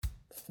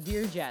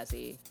Dear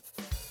Jazzy.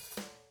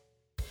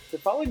 The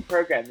following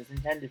program is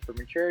intended for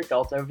mature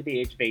adults over the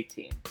age of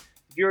 18.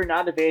 If you are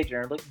not of age and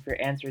are looking for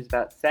answers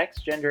about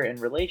sex, gender, and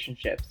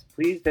relationships,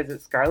 please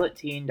visit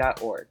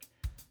scarletteen.org.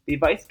 The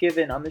advice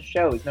given on the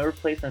show is no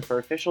replacement for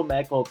official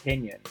medical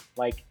opinion.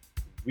 Like,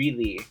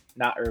 really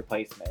not a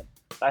replacement.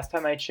 Last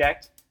time I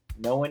checked,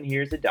 no one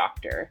here's a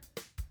doctor.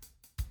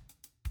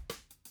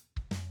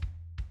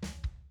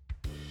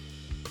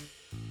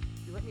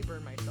 You let me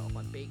burn myself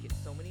on bacon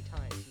so many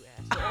times, you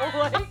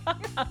asshole.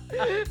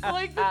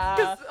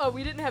 Because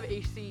we didn't have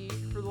AC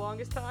for the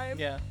longest time.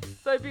 Yeah.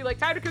 So I'd be like,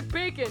 time to cook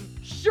bacon,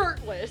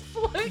 shirtless.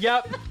 Like,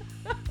 Yep.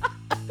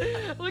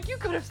 like, you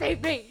could have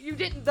saved me. You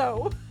didn't,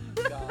 though.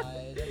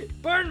 God.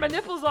 Burn my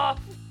nipples off.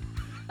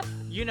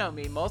 You know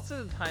me. Most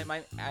of the time,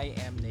 I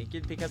am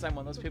naked because I'm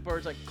one of those people where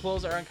it's like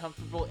clothes are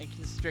uncomfortable and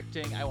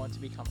constricting. I want to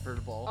be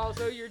comfortable.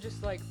 Also, you're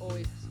just, like,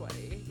 always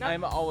sweaty.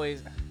 I'm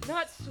always.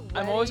 Not sweaty.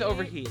 I'm always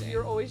overheating.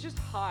 You're always just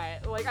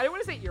hot. Like, I don't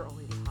want to say you're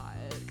always hot,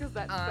 because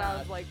that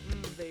sounds like,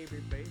 baby.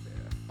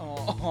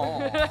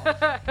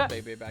 Oh,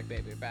 baby back.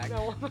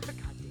 No, God damn.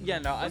 Yeah,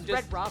 no, I'm It was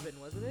just. Red Robin,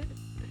 wasn't it?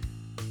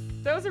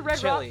 That was a Red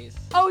Chili's.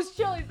 Robin. Oh, it's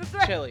Chili's. That's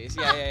right. Chili's.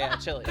 Yeah.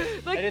 Chili's.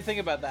 Like, I didn't think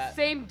about that.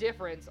 Same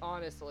difference,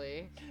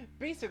 honestly.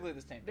 Basically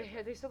the same.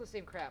 They sell the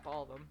same crap,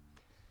 all of them.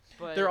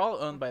 But They're all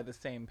owned by the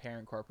same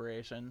parent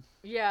corporation.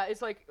 yeah,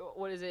 it's like,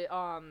 what is it?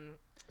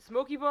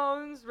 Smoky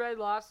Bones, Red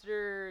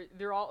Lobster.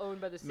 They're all owned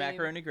by the same.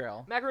 Macaroni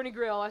Grill. Macaroni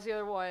Grill. That's the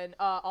other one.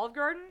 Olive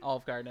Garden.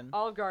 Olive Garden.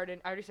 Olive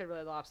Garden. I already said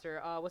Red Lobster.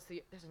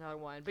 There's another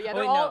one. But yeah, Oh,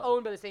 they're wait, all no.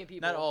 owned by the same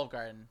people. Not Olive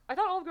Garden. I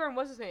thought Olive Garden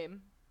was his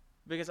name.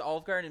 Because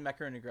Olive Garden and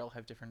Macaroni Grill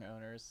have different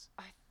owners.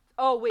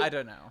 Oh, wait. I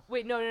don't know.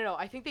 Wait, no.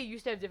 I think they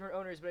used to have different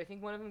owners, but I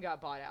think one of them got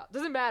bought out.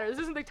 Doesn't matter. This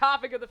isn't the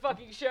topic of the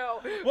fucking show.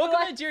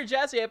 Welcome to Dear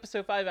Jazzy,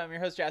 episode 5. I'm your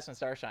host, Jasmine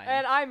Starshine.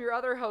 And I'm your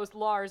other host,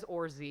 Lars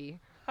or Z.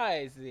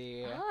 Hi,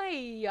 Z.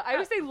 Hi. I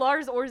always say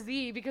Lars or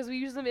Z because we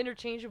use them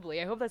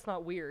interchangeably. I hope that's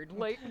not weird.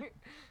 Like,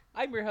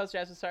 I'm your host,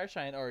 Jasmine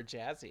Starshine, or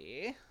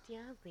Jazzy.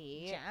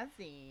 Jazzy.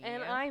 Jazzy.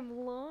 And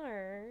I'm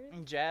Lars.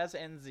 Jazz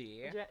and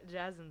Z.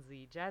 Jazz and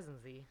Z. Jazz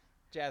and Z.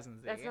 Jazz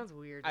and Z. That sounds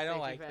weird. I to don't say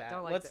like too fast. that.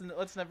 Don't like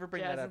Let's never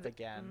bring Jazz that and up Z.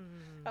 again.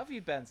 Mm. How have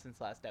you been since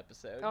last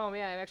episode? Oh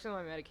man, I'm actually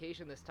on my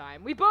medication this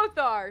time. We both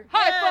are. Yay!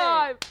 High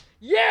five!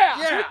 Yeah!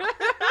 Yeah!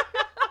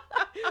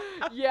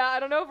 Yeah, I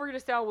don't know if we're gonna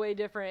sound way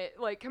different,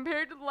 like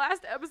compared to the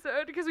last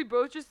episode, because we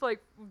both just like,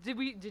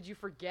 did you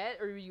forget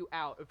or were you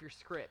out of your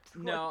script?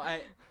 No,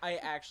 I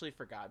actually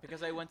forgot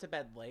because I went to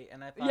bed late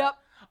and I thought, Yep.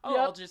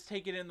 I'll just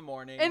take it in the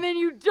morning. And then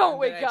you don't And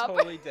wake then up. I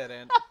totally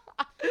didn't.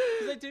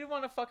 Because I didn't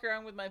want to fuck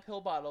around with my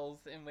pill bottles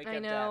and wake I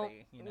up know.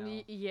 daddy, you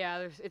know?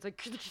 Yeah, it's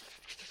like,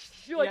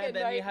 Yeah, like and at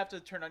then night. you have to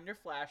turn on your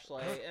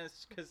flashlight, and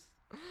it's because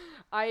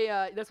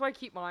That's why I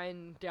keep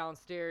mine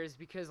downstairs,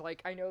 because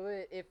like I know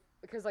that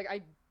because like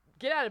I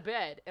get out of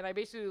bed and I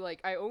basically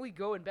like I only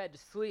go in bed to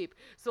sleep,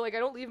 so like I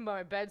don't leave them by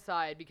my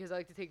bedside because I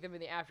like to take them in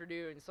the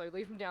afternoon, so I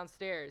leave them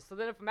downstairs. So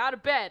then if I'm out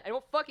of bed, I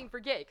don't fucking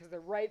forget because they're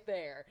right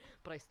there,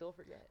 but I still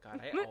forget.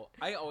 God,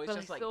 I always But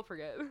just I like still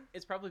forget.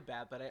 it's probably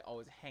bad, but I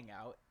always hang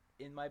out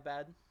in my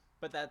bed.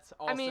 But that's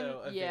I mean,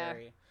 also yeah.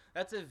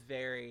 that's a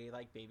very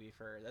like baby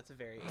fur. That's a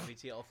very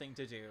ABTL thing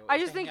to do. I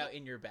is just to hang think- out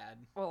in your bed.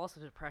 Well, also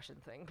a depression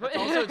thing, but It's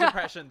also a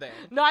depression thing.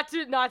 Not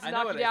to I know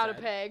knock what you I down a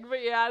said. peg,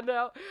 but yeah,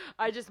 no.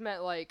 I just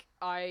meant like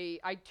I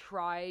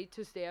try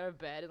to stay out of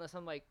bed unless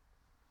I'm like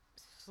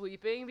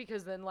sleeping,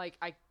 because then like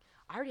I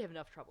already have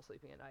enough trouble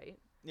sleeping at night.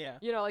 Yeah.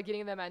 You know, like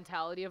getting in that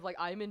mentality of like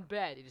I'm in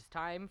bed. It is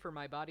time for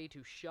my body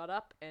to shut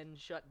up and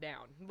shut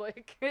down.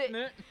 Like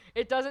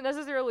it doesn't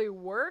necessarily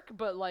work,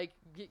 but like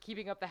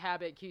keeping up the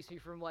habit keeps me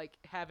from like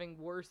having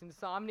worse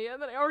insomnia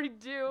than I already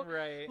do.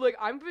 Right. Like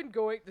I've been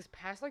going this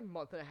past like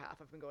month and a half.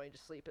 I've been going to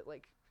sleep at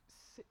like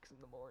 6 in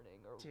the morning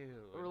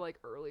or like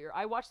earlier.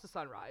 I watch the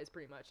sunrise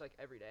pretty much like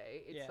every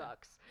day. It Yeah.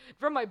 sucks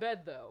from my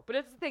bed though. But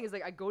it's the thing is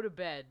like I go to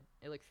bed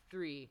at like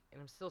 3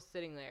 and I'm still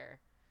sitting there.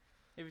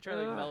 Have you tried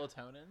like Ugh.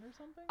 melatonin or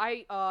something?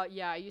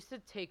 I used to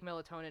take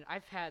melatonin.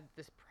 I've had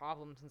this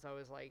problem since I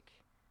was like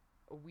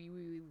a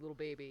wee little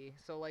baby.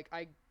 So like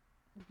I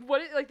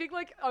think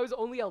like I was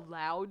only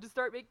allowed to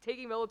start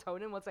taking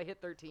melatonin once I hit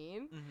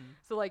 13. Mm-hmm.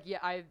 So like yeah,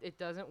 it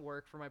doesn't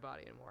work for my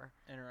body anymore.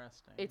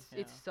 Interesting. It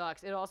yeah.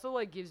 sucks. It also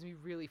like gives me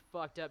really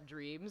fucked up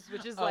dreams,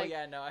 which is Oh like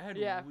yeah, no, I had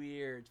yeah.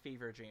 weird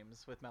fever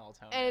dreams with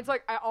melatonin. and it's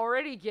like I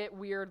already get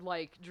weird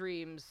like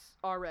dreams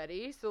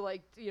already. So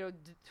like, you know,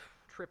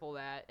 triple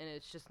that, and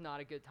it's just not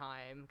a good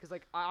time because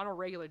like on a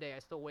regular day I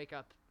still wake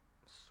up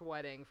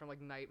sweating from like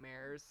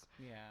nightmares,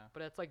 yeah.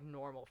 but it's like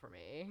normal for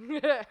me.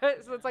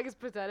 So it's like as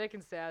pathetic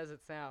and sad as it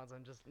sounds.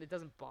 It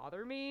doesn't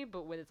bother me,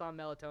 but when it's on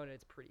melatonin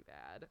it's pretty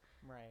bad.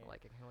 Right.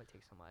 Like it can only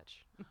take so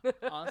much.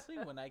 Honestly,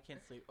 when I can't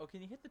sleep,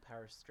 can you hit the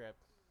power strip?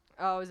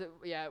 Oh, is it?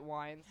 Yeah, it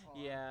whines.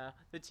 Yeah,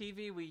 the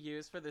TV we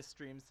use for the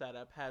stream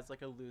setup has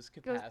like a loose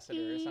Goes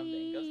capacitor or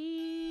something.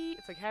 Goes,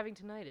 It's like having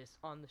tinnitus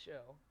on the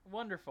show.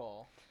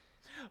 wonderful.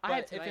 I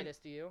have But if it-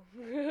 tinnitus. Do you?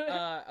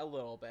 A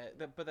little bit,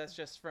 but that's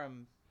just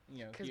from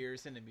 'Cause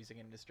years in the music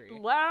industry.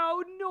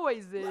 Loud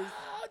noises.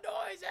 Loud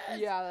noises.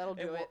 Yeah, that'll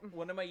do And it.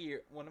 one of my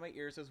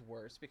ears is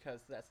worse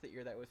because that's the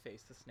ear that would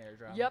face the snare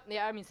drum. Yep.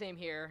 Yeah, I mean, same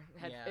here.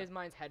 Yeah.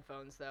 Mine's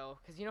headphones though,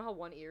 because you know how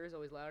one ear is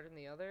always louder than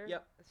the other.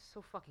 Yep. It's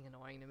so fucking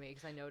annoying to me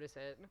because I notice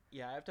it.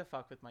 Yeah, I have to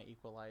fuck with my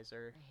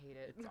equalizer. I hate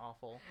it. It's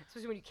awful.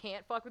 Especially when you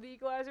can't fuck with the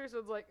equalizer, so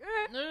it's like,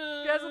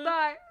 guess I'll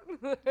die.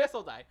 Guess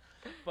I'll die.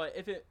 But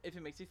if it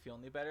makes you feel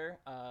any better,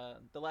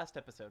 the last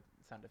episode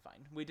sounded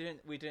fine. We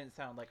didn't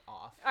sound like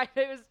off.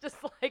 It was just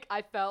like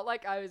I felt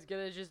like I was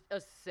gonna just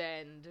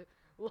ascend.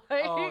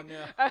 Like, Oh,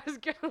 no. I was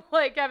gonna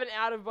like have an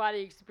out of body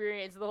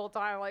experience the whole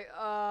time. Like,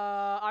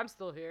 I'm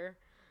still here.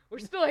 We're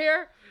still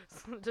here.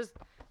 Just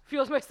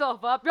feels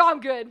myself up. No,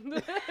 I'm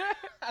good.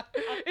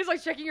 It's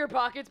like checking your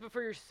pockets, but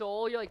for your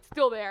soul, you're like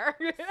still there.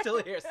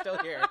 Still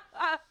here.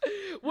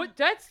 What?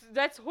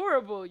 That's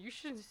horrible. You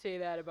shouldn't say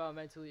that about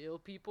mentally ill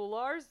people,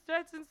 Lars.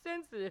 That's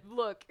insensitive.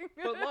 Look.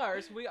 But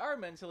Lars, we are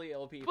mentally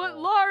ill people. But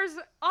Lars,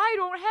 I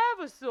don't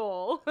have a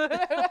soul.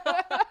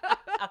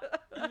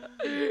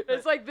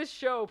 It's like this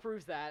show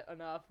proves that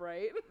enough,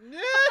 right?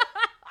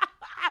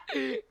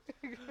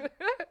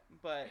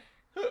 But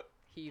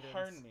Heathens.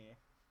 pardon me.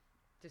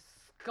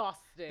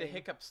 Disgusting. The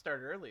hiccups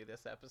start early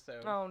this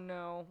episode. Oh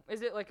no.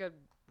 Is it like a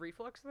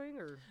reflux thing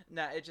or?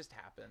 Nah, it just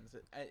happens.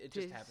 It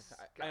just happens.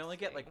 I only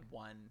get like Disgusting.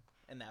 one,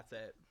 and that's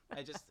it.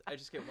 I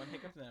just get one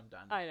hiccup and then I'm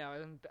done. I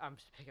know. I'm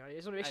just picking on you. I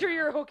just want to make I sure know.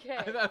 you're okay.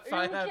 I'm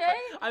fine. Are you I'm okay?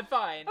 fine. I'm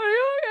fine. Are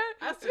you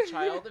okay? Ask the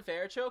child if they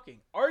are choking.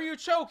 Are you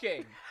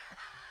choking?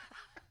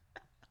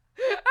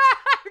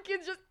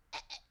 Kid's just.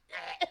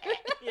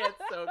 Yeah, it's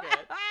so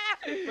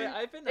good. But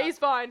I've been. He's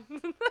fine.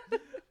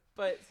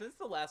 But since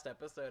the last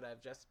episode,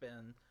 I've just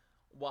been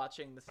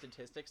watching the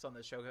statistics on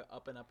the show go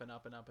up and up and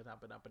up and up and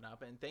up and up and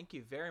up. And thank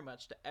you very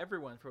much to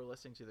everyone for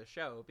listening to the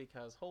show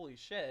because holy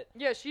shit.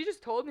 Yeah, she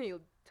just told me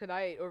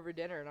tonight over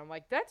dinner, and I'm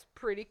like, that's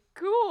pretty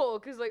cool.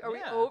 Because, like, are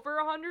Yeah. we over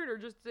 100 or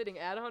just sitting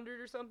at 100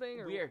 or something?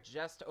 Or... We are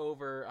just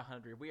over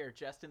 100. We are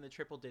just in the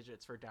triple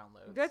digits for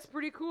downloads. That's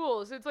pretty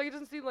cool. So it's like, it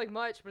doesn't seem like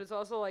much, but it's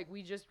also like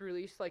we just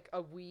released like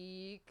a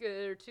week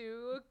or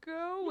two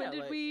ago. When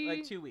did we?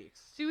 Like 2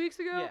 weeks. 2 weeks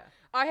ago? Yeah.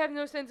 I have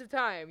no sense of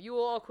time. You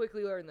will all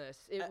quickly learn this.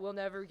 It will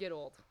never get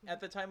old. At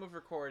the time of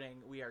recording,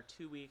 we are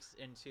 2 weeks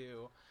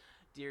into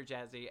Dear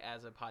Jazzy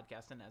as a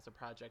podcast and as a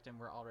project, and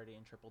we're already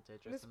in triple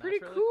digits. It's and pretty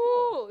that's really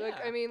cool. cool. Like,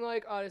 Yeah. I mean,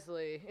 like,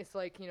 honestly, it's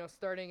like, you know,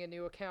 starting a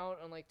new account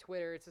on, like,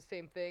 Twitter. It's the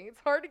same thing. It's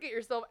hard to get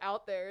yourself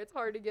out there. It's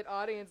hard to get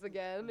audience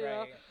again, you know?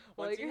 Right.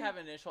 Once Like- you have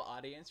initial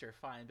audience, you're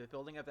fine, but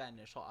building up that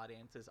initial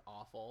audience is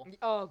awful.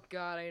 Oh,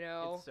 God, I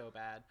know. It's so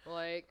bad.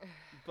 Like,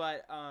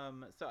 But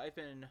so I've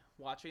been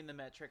watching the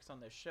metrics on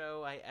the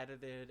show. I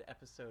edited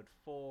episode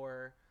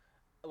 4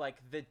 like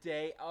the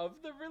day of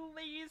the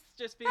release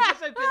just because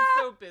I've been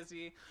so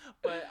busy.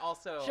 But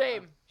also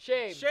shame.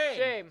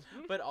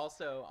 But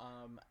also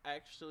I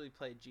actually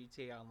played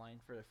GTA Online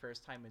for the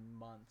first time in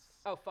months.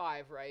 Oh,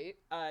 5, right?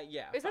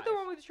 Yeah. Is that the 5.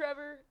 one with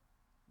Trevor?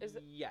 Is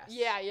it? Yes.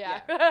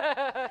 Yeah.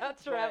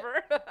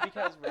 Trevor.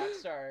 Because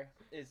Rockstar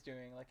is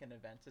doing like an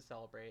event to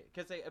celebrate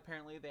because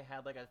apparently they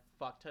had like a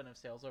fuck ton of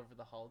sales over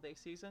the holiday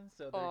season,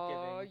 so they're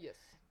giving Yes.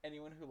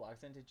 anyone who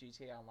logs into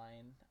GTA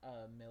Online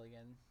 $1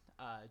 million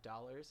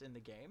in the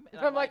game.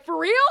 And I'm like, for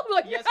real?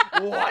 Like, yes.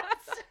 What?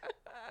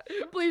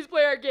 Please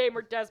play our game.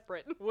 We're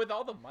desperate. With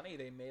all the money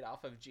they made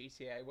off of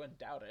GTA, I wouldn't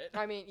doubt it.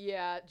 I mean,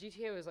 yeah,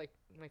 GTA was like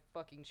my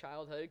fucking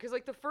childhood because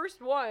like the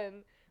first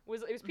one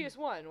was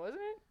PS1,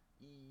 wasn't it?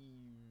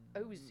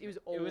 It was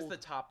old. It was the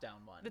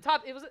top-down one. I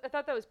thought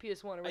that was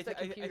PS1 or was that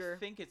I computer?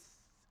 think it's.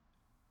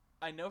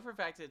 I know for a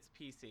fact it's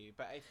PC,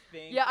 but I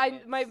think. Yeah,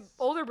 it's... my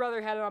older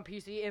brother had it on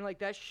PC, and like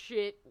that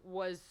shit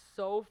was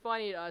so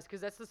funny to us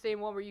because that's the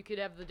same one where you could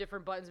have the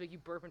different buttons make you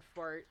burp and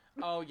fart.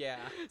 Oh yeah.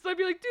 So I'd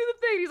be like, do the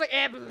thing. And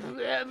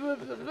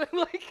he's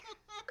like,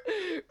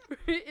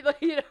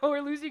 like, you know,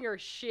 we're losing our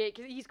shit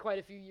because he's quite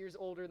a few years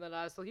older than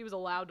us, so he was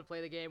allowed to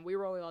play the game. We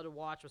were only allowed to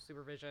watch with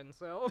supervision,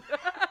 so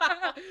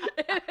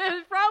and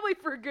it's probably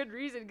for a good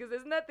reason because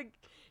is that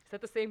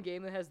the same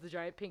game that has the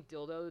giant pink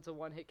dildo that's a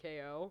one-hit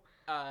KO?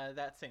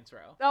 That's Saints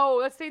Row. Oh,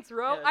 that's Saints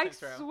Row? Yeah, that's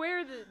Saints Row.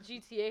 Swear that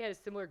GTA had a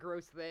similar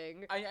gross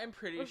thing. I'm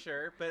pretty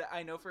sure, but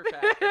I know for a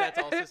fact that's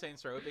also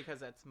Saints Row because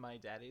that's my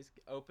daddy's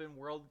open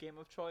world game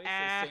of choice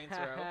is Saints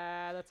Row.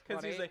 That's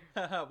Because funny. he's like,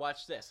 haha,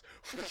 watch this.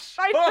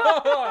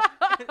 I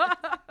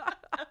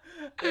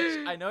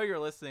Which I know you're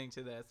listening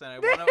to this, and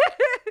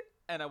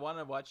I want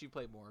to watch you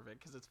play more of it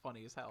because it's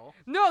funny as hell.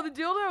 No, the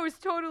dildo is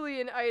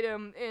totally an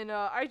item in,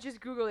 I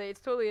just Googled it.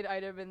 It's totally an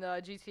item in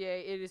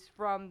GTA. It is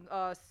from,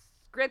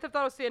 Grand Theft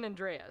Auto San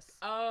Andreas.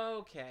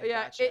 Okay,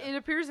 Yeah, gotcha. it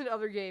appears in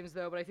other games,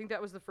 though, but I think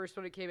that was the first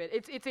one it came in.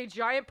 It's a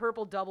giant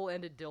purple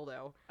double-ended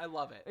dildo. I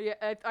love it.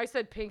 Yeah, I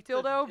said pink It's a-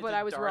 dildo, it's but a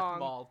I was Darth wrong.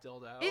 Maul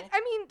dildo. I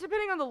mean,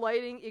 depending on the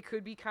lighting, it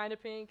could be kind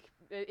of pink.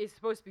 It's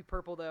supposed to be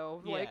purple,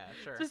 though. Yeah, Like,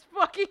 sure. just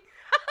fucking...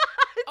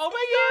 Oh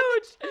my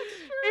huge.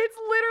 It's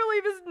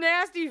literally this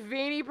nasty,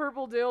 veiny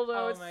purple dildo.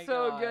 Oh it's my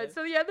so God. good.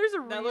 So yeah, there's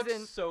a That reason.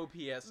 looks so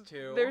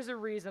PS2. There's a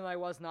reason I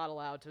was not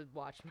allowed to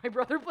watch my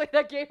brother play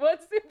that game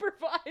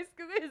unsupervised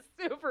because it is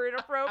super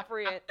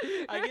inappropriate.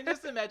 I can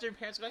just imagine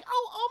parents going,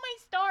 "Oh my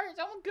stars!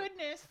 Oh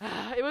goodness!"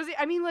 It was.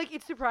 I mean, like,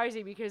 it's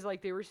surprising because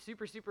like they were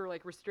super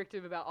like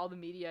restrictive about all the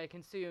media I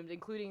consumed,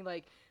 including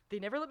like they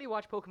never let me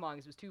watch Pokemon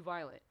because it was too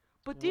violent.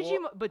 But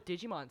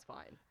Digimon's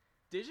fine.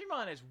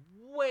 Digimon is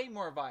way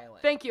more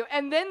violent. Thank you.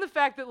 And then the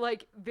fact that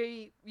like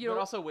they, but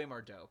also way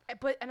more dope.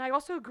 And I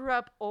also grew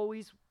up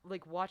always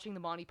like watching the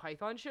Monty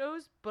Python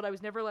shows, but I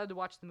was never allowed to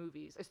watch the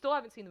movies. I still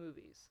haven't seen the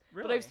movies.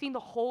 Really? But I've seen the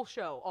whole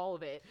show, all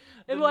of it.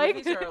 The And like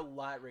movies are a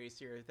lot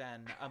racier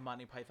than a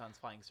Monty Python's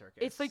Flying Circus.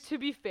 it's like, to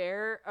be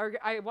fair,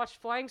 I watched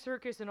Flying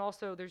Circus and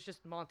also there's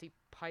just Monty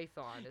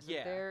Python, isn't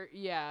Yeah. there?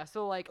 Yeah.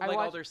 So like I all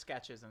watched their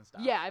sketches and stuff.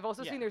 Yeah, I've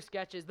also Yeah. seen their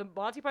sketches. The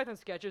Monty Python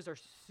sketches are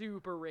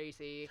super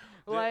racy.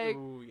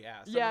 Ooh,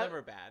 yeah. Some yeah, of them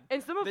are bad.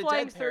 And some of The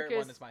Flying Dead Parrot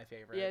Circus one is my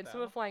favorite. Yeah, and some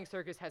though. of Flying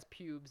Circus has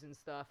pubes and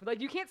stuff. Like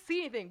you can't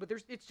see anything, but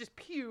it's just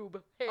pube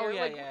hair. Oh,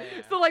 yeah, like, yeah.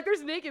 So like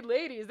there's naked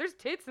ladies, there's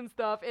tits and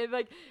stuff, and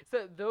like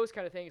so those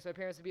kind of things. My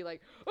parents would be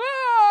like,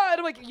 ah, and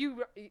I'm like,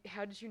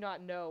 how did you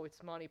not know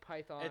it's Monty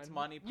Python? It's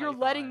Monty You're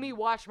letting Python. me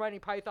watch Monty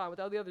Python with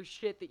all the other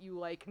shit that you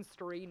like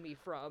constrain me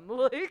from.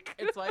 Like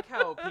It's like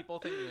how people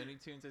think Looney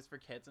Tunes is for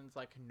kids, and it's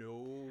like,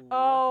 no.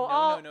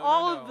 Oh, no,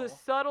 all no. of the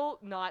subtle,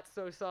 not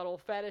so subtle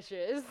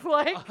fetishes.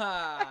 Like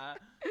Ah,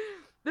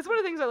 that's one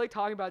of the things I like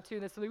talking about too,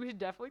 and that's something we should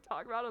definitely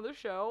talk about on the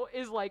show.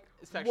 Is like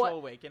sexual what,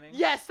 awakening.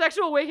 Yes,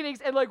 sexual awakenings,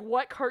 and like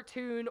what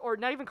cartoon, or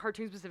not even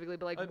cartoon specifically,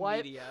 but like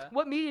Media.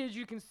 what media did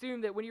you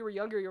consume that when you were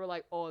younger you were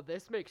like, oh,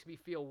 this makes me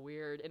feel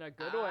weird in a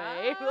good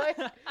way, like,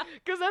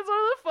 because that's one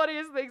of the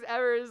funniest things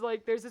ever. Is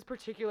like there's this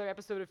particular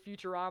episode of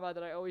Futurama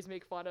that I always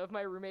make fun of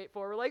my roommate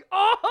for. We're like,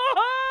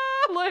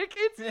 oh, like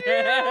it's you.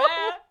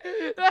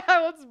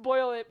 I won't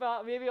spoil it,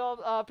 but maybe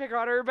I'll pick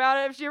on her about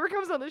it if she ever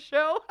comes on the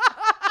show.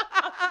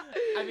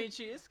 I mean,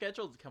 she is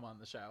scheduled to come on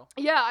the show.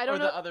 Yeah, I don't or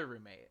know. the other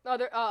roommate.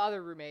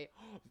 Other roommate.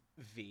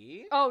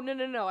 V? Oh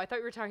no! I thought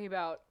you were talking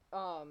about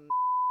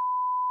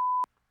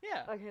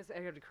Yeah. I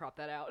have to crop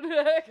that out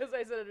because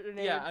I said her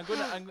name. Yeah,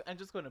 I'm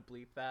just gonna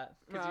bleep that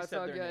because No, you it's said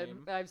all their good.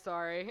 name. I'm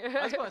sorry.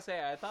 I was gonna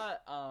say I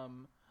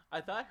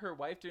thought her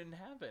wife didn't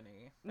have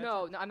any.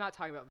 No, I'm not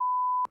talking about.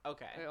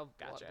 Okay. I'll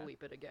Gotcha.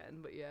 bleep it again,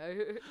 but yeah.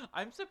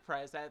 I'm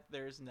surprised that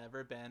there's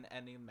never been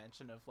any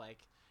mention of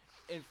like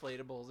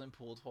inflatables and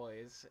pool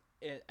toys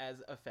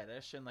as a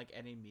fetish in like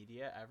any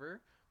media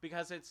ever,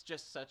 because it's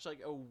just such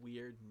like a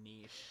weird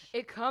niche.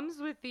 It comes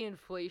with the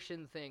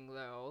inflation thing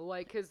though,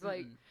 like, cause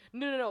like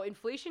no,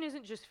 inflation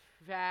isn't just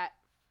fat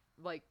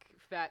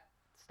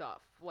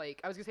stuff. Like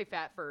I was gonna say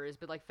fat furs,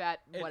 but like fat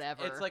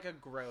whatever. It's like a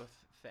growth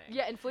thing.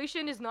 Yeah,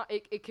 inflation is not.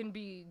 It can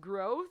be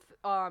growth.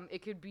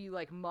 It could be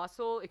like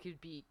muscle. It could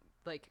be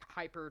like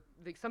hyper.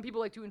 Like some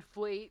people like to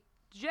inflate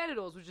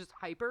genitals, which is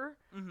hyper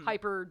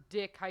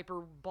dick, hyper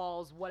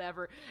balls,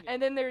 whatever. Yeah.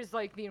 And then there's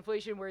like the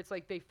inflation where it's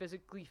like they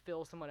physically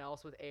fill someone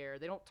else with air.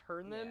 They don't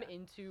turn them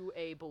into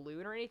a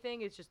balloon or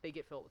anything. It's just they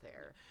get filled with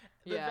air.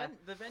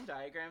 The Venn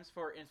diagrams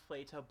for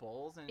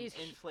inflatables and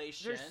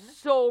inflation. There's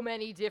so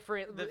many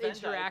different The Venn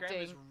interacting.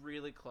 diagram is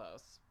really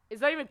close.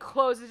 It's not even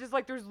close. It's just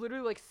like there's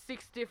literally like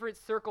 6 different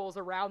circles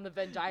around the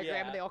Venn diagram,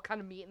 Yeah. and they all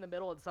kind of meet in the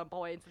middle at some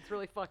points. It's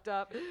really fucked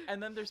up.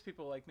 And then there's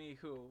people like me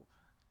who,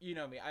 you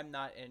know me, I'm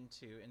not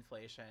into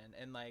inflation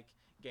and like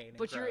gaining.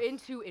 But you're growth.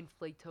 into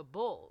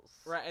inflatables.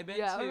 Right, I'm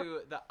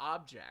into the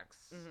objects,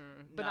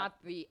 but not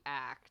the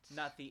act.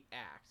 Not the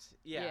act.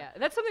 Yeah. Yeah,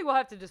 that's something we'll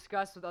have to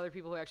discuss with other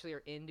people who actually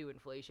are into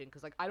inflation,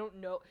 because like I don't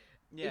know.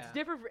 Yeah. It's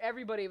different for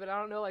everybody, but I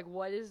don't know like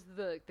what is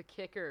the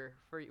kicker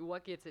for you,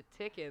 what gets it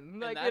ticking.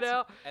 Like and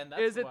that's, and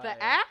that's is it why,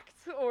 the act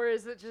or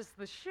is it just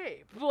the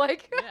shape?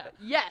 Like Yeah.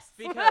 yes,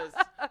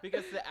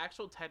 because the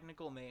actual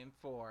technical name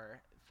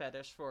for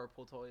fetish for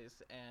pool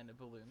toys and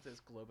balloons is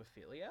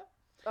globophilia.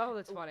 Oh,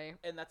 that's funny.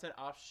 And that's an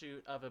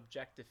offshoot of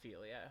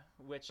objectophilia,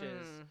 which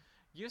is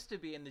used to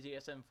be in the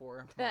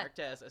DSM-4 marked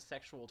as a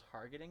sexual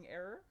targeting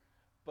error.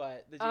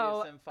 But the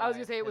DSM-5 I was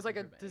gonna say it was has like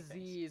a improved many things.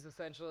 disease,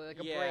 essentially, like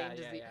a Yeah, brain yeah,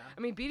 disease. yeah.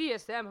 I mean,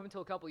 BDSM up until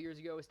a couple years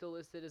ago was still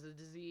listed as a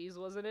disease,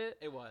 wasn't it?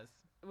 It was.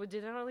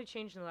 Did that only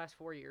change in the last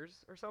 4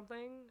 years or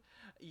something?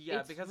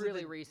 Yeah, it's because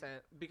really of the,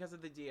 recent. because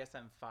of the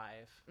DSM-5.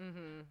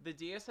 Mm-hmm. The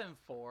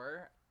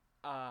DSM-4,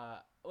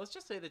 let's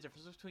just say the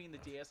difference between the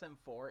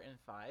DSM-4 and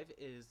 5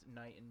 is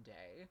night and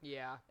day.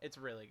 Yeah. It's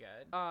really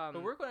good.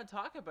 But we're going to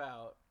talk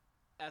about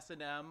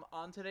S&M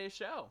on today's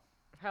show.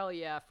 Hell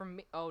yeah. From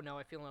me. Oh no,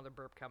 I feel another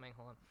burp coming.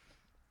 Hold on.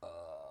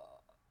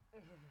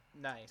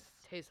 Nice.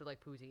 Tasted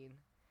like poutine.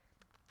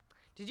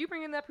 Did you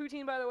bring in that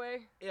poutine, by the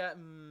way? Yeah.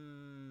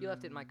 You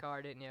left it in my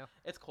car, didn't you?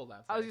 It's cold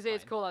outside. I was gonna say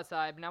it's fine. cold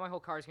outside, but now my whole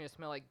car's gonna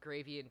smell like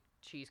gravy and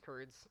cheese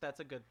curds.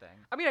 That's a good thing.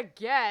 I mean, I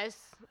guess.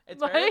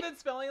 It's like... better than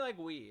smelling like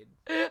weed.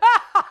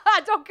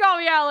 Don't call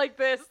me out like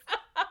this.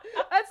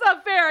 That's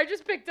not fair. I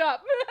just picked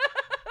up.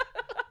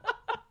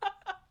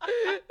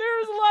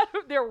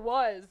 There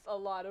was a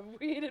lot of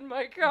weed in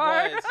my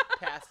car. Was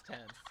past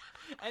tense.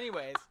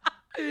 Anyways,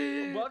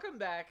 Welcome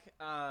back.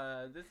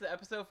 This is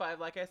episode 5.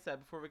 Like I said,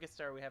 before we get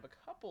started, we have a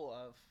couple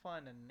of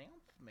fun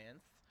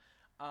announcements.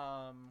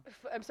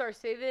 I'm sorry,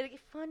 say that again.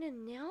 Fun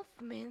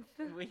announcements.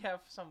 We have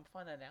some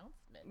fun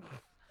announcements.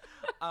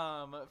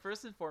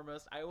 First and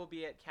foremost, I will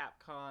be at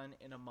CapCon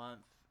in a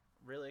month.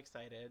 Really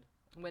excited.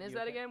 When is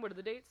that again? What are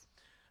the dates?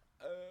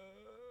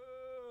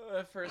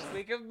 First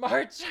week of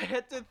March. I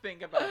had to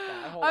think about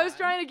that. I was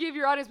trying to give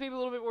your audience maybe a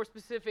little bit more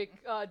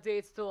specific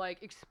dates to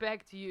like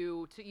expect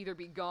you to either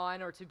be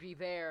gone or to be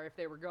there if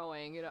they were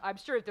going. You know, I'm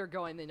sure if they're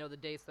going, they know the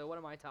dates. Though, what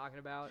am I talking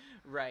about?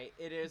 Right.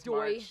 It is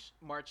Doy.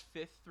 March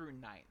 5th through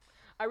 9th.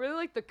 I really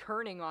like the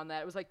kerning on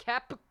that. It was like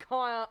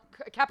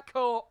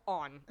Capco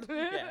on.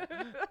 Yeah.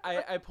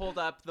 I pulled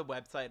up the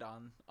website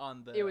on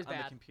the It was on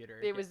bad. the computer.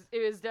 It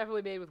was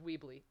definitely made with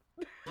Weebly.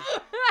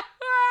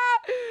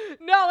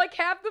 No, like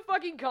half the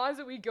fucking cons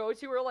that we go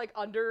to are like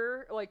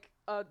under like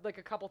a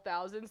couple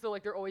thousand, so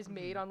like they're always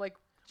made on like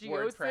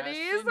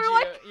GeoCities. and They're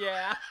like,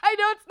 yeah. I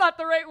know it's not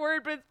the right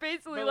word, but it's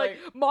basically But, like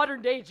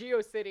modern day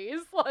GeoCities.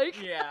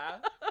 Like, Yeah.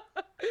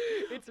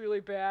 it's really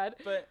bad.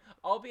 But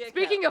I'll be at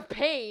Speaking of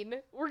pain,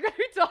 we're gonna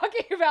be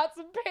talking about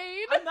some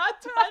pain. I'm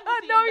not done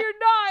with No, you.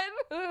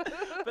 you're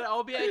not. But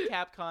I'll be at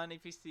CapCon.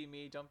 If you see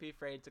me, don't be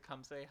afraid to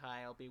come say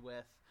hi. I'll be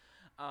with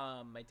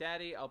my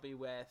daddy. I'll be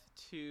with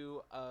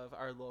 2 of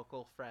our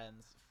local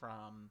friends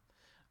from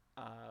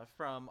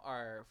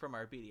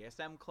our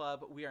BDSM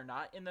club. We are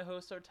not in the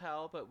host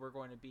hotel, but we're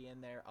going to be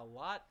in there a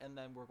lot, and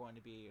then we're going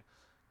to be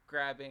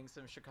grabbing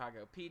some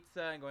Chicago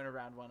pizza and going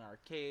around one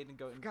arcade and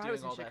going God, I doing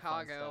was in all that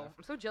Chicago. fun stuff.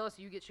 I'm so jealous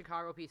you get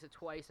Chicago pizza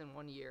twice in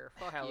 1 year.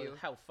 Fuck you.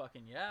 How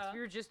fucking yeah. We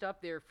were just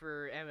up there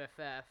for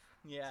MFF.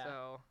 Yeah.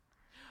 So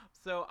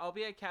So I'll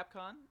be at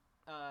CapCon.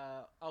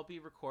 I'll be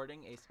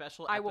recording a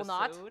special I episode. will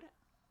not.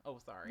 Oh,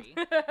 sorry.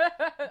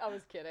 I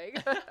was kidding.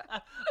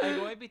 I'm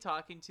going to be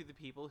talking to the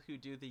people who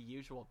do the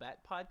Usual Bet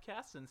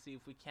podcast and see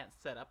if we can't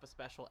set up a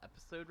special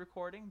episode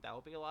recording. That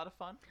will be a lot of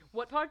fun.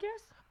 What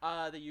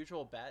podcast? The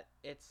Usual Bet.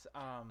 It's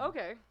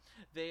Okay.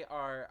 They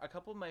are a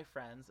couple of my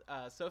friends.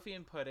 Sophie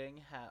and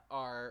Pudding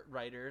are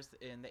writers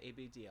in the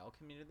ABDL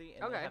community,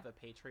 and Okay. they have a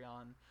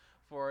Patreon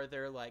for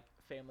their like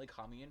family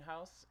commune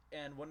house.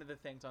 And one of the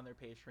things on their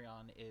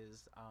Patreon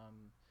is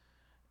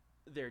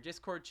their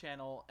Discord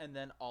channel, and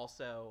then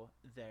also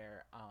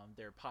their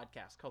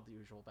podcast called The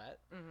Usual Bet,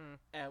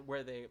 and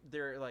where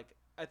they're like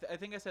I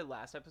think I said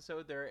last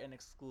episode they're an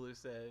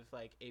exclusive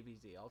like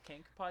ABDL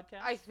kink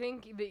podcast. I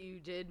think that you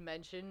did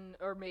mention,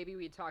 or maybe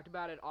we talked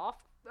about it off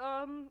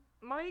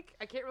mic.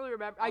 I can't really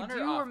remember. On I or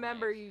do off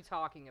remember mic? you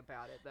talking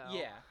about it though.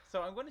 Yeah,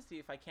 so I'm going to see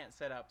if I can't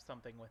set up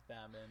something with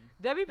them, and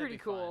That'd be That'd pretty be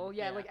cool. fun,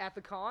 Yeah, yeah. like at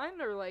the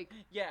con or like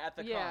yeah, at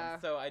the Yeah.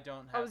 con. So I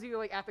don't I have. was either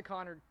like at the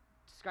con or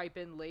Skype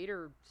in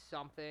later or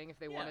something if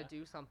they want Yeah. to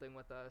do something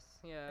with us.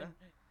 Yeah.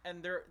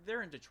 and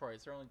they're in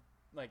Detroit. So they're only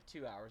like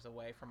 2 hours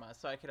away from us,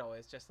 so I could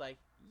always just like,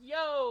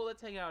 yo,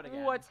 let's hang out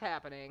again. What's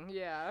happening?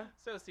 Yeah.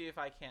 So see if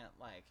I can't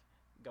like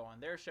go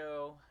on their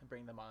show,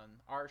 bring them on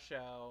our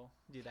show,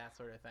 do that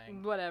sort of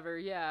thing. Whatever,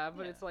 yeah,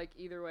 but Yeah. it's like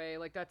either way,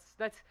 like that's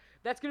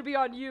gonna be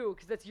on you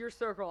because that's your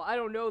circle. I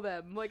don't know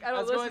them. Like I don't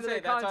I was listen going to to say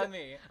their that's content. on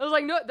me. I was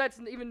like, no, that's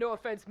even no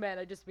offense, man.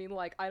 I just mean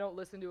like I don't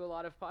listen to a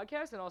lot of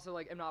podcasts, and also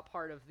like I'm not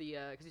part of the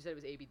because you said it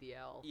was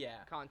ABDL Yeah.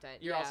 content.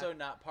 You're yeah. also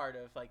not part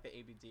of like the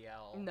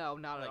ABDL. no,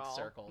 not like, at all.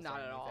 circles Not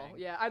or at all.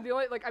 anything. Yeah, I'm the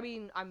only like I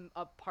mean I'm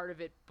a part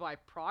of it by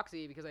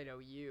proxy because I know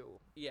you,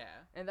 Yeah.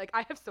 and like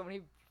I have so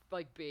many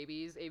like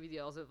babies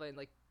ABDLs have been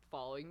like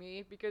following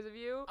me because of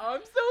you.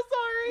 I'm so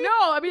sorry.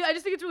 No, I mean, I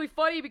just think it's really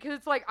funny because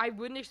it's like I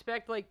wouldn't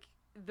expect like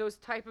those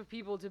type of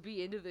people to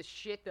be into the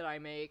shit that I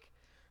make.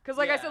 Because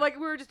like I Yeah. said, like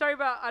we were just talking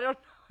about, I don't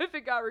know if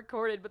it got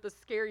recorded, but the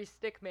scary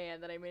stick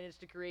man that I managed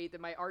to create that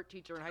my art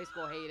teacher in high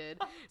school hated.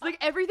 It's like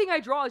everything I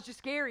draw is just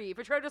scary. If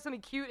I try to do something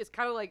cute, it's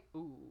kind of like,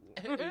 ooh.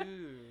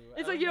 Ooh,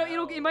 It's oh like, you know,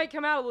 no. it might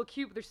come out a little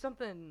cute, but there's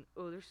something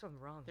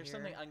wrong There's here.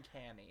 something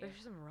uncanny.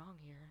 There's something wrong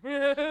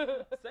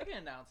here. Second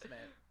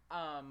announcement.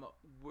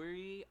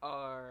 We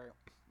are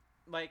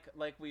like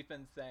we've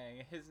been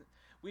saying,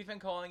 we've been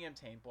calling him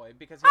Taint Boy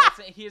because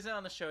he isn't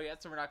on the show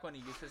yet, so we're not going to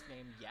use his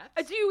name yet.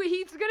 Dude,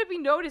 he's gonna be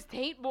known as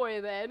Taint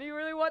Boy then. You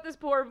really want this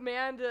poor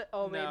man to...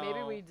 Oh, maybe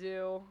No. we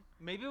do.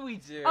 Maybe we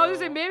do. I was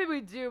gonna say maybe we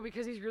do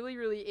because he's really,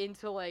 really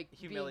into like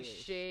being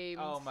Humiliation.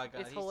 shamed. Oh my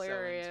god, it's he's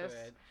hilarious. so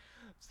into it.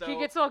 So He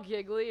gets all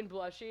giggly and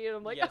blushy, and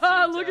I'm like, Yes,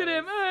 ah, he look at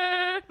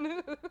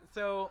him.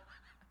 So,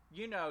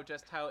 you know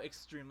just how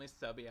extremely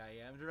stubby I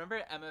am. Remember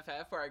at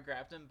MFF where I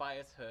grabbed him by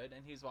his hood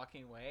and he's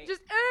walking away?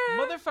 Just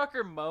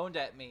Motherfucker moaned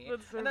at me.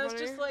 That's so and I was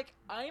funny. just like,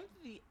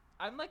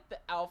 I'm like the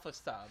alpha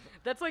sub.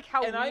 That's like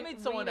how And I made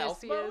someone weenus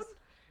else he moan? is.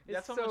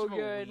 That's how so much of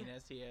good. a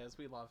weenus he is.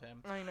 We love him.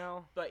 I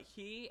know. But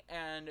he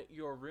and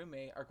your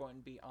roommate are going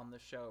to be on the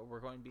show. We're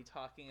going to be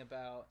talking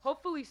about...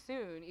 Hopefully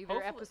soon, either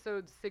Hopefully-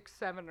 episode 6,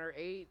 7, or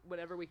 8,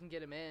 whenever we can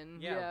get him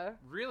in. Yeah,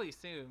 really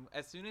soon.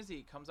 As soon as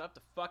he comes up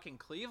to fucking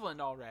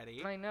Cleveland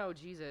already. I know,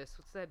 Jesus.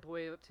 What's that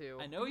boy up to?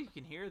 I know you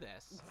can hear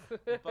this.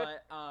 But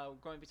we're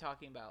going to be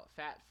talking about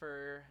fat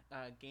fur,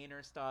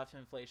 gainer stuff,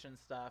 inflation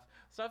stuff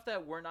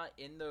that we're not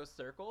in those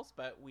circles,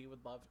 but we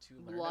would love to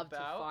learn about.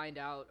 to find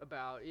out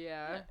about,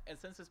 yeah. And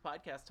since this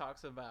podcast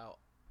talks about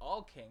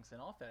all kinks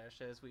and all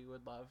fetishes, we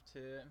would love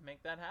to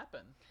make that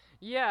happen.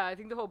 Yeah, I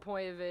think the whole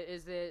point of it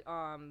is that,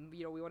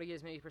 we want to get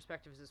as many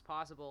perspectives as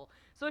possible.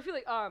 So I feel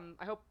like,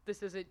 I hope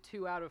this isn't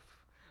too out of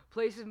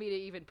place of me to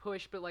even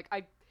push, but, like,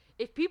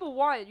 if people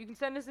want it, you can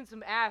send us in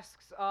some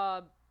asks,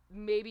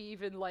 maybe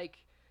even, like,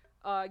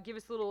 give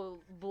us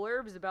little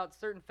blurbs about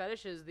certain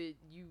fetishes that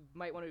you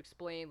might want to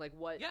explain, like,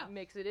 what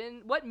makes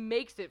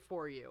it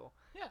for you.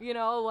 Yeah. You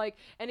know, like,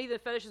 any of the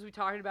fetishes we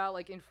talked about,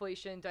 like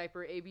inflation,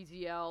 diaper,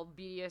 ABDL,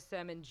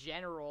 BDSM in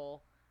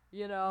general,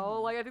 you know?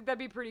 Like, I think that'd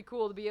be pretty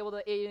cool to be able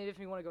to, even if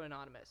you want to go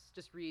anonymous,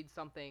 just read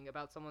something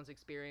about someone's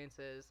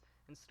experiences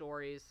and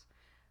stories.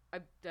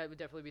 That would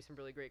definitely be some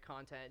really great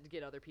content to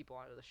get other people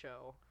onto the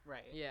show.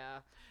 Right. Yeah.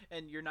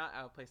 And you're not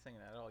outplacing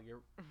it at all.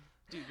 You're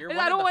one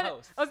and of the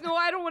hosts.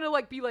 I don't want to,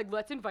 like, be like,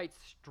 let's invite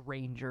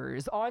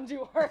strangers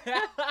onto our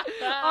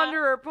onto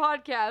our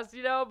podcast,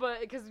 you know, but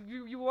because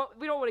we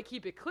don't want to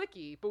keep it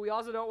cliquey, but we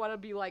also don't want to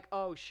be like,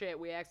 oh shit,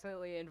 we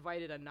accidentally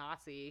invited a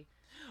Nazi,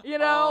 you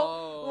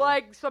know,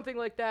 like something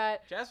like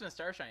that. Jasmine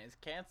Starshine is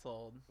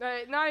canceled.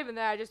 Not even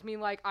that. I just mean,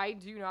 like, I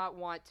do not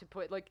want to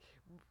put, like,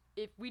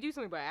 if we do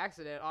something by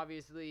accident,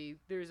 obviously,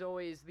 there's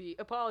always the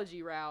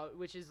apology route,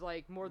 which is,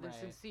 like, more than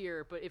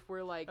sincere. But if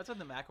we're, like... That's what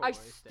the McElroys I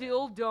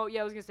still don't... Yeah,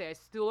 I was going to say, I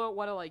still don't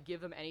want to, like,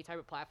 give them any type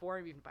of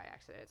platform, even by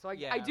accident. So,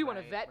 I do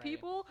want to vet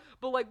people,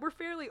 but, like, we're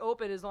fairly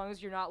open as long as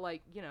you're not,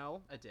 like, you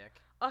know... A dick.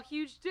 A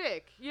huge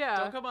dick, yeah.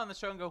 Don't come on the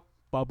show and go,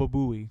 Baba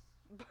Booey.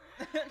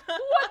 What the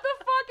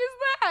fuck is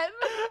that?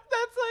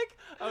 That's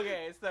like...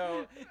 Okay,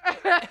 so...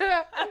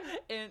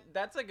 and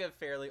that's, like, a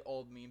fairly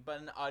old meme, but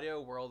in the audio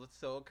world, it's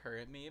still a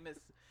current meme.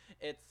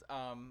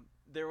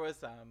 There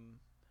was,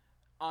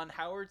 on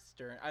Howard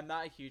Stern, I'm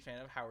not a huge fan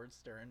of Howard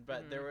Stern,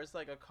 but there was,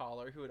 like, a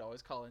caller who would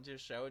always call into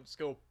his show and just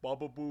go,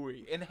 Baba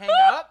Booey, and hang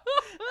up.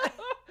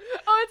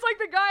 Oh, it's like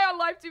the guy on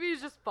live TV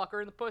who's just fuck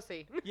her in the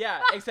pussy.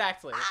 Yeah,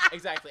 exactly.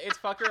 It's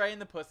fuck her right in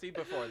the pussy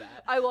before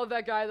that. I love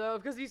that guy, though,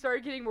 because he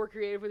started getting more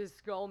creative with his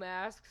skull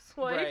masks.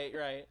 Like...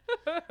 Right.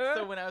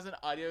 So when I was in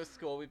audio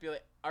school, we'd be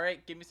like, all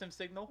right, give me some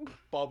signal.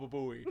 Baba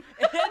Booey.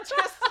 And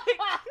just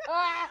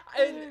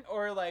like...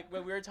 or like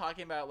when we were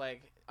talking about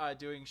like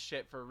doing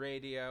shit for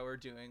radio or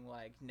doing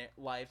like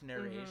live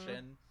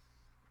narration,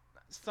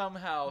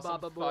 somehow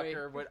Baba some Booey.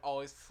 fucker would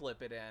always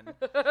slip it in.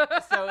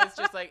 So it's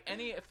just like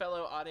any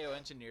fellow audio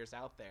engineers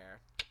out there,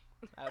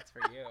 that's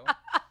for you.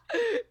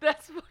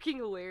 That's fucking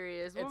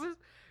hilarious.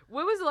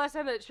 When was the last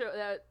time that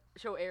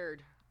show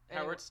aired?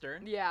 Howard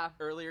Stern? Yeah.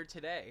 Earlier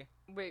today.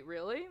 Wait,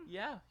 really?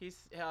 Yeah,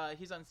 he's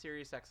on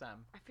Sirius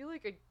XM. I feel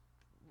like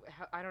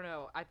I don't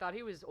know. I thought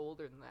he was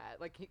older than that.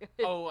 Like,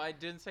 Oh, I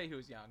didn't say he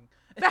was young.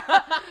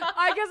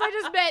 I guess I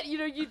just meant,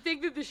 you'd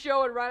think that the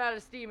show would run out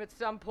of steam at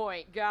some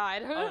point.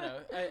 God. Oh no.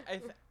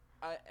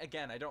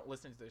 I don't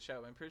listen to the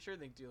show. I'm pretty sure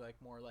they do like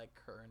more like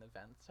current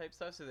events type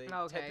stuff, so they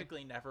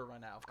typically never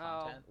run out of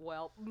content. Oh,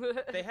 well.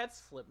 They had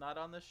Slipknot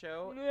on the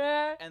show,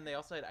 Yeah. and they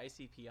also had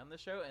ICP on the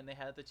show, and they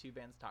had the two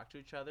bands talk to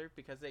each other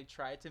because they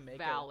tried to make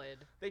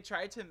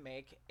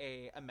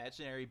a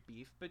imaginary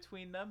beef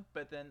between them,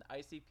 but then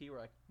ICP were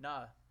like,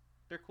 nah,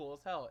 they're cool as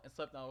hell, and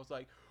Slipknot was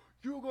like,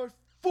 you guys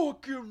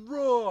fucking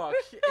rock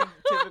in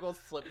typical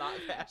Slipknot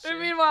fashion.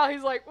 And meanwhile,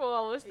 he's like,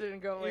 well, this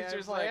didn't go He's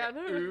just like,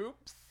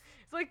 oops.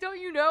 It's like,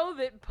 don't you know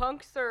that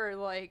punks are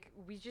like,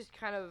 we just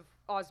kind of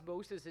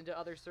osmosis into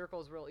other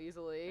circles real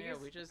easily. Yeah,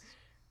 we just...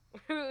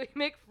 we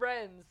make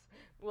friends,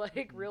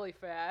 like, really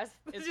fast.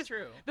 It's just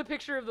true. The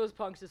picture of those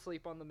punks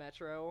asleep on the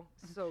metro.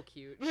 So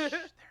cute. Shh, they're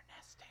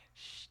nesting.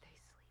 Shh,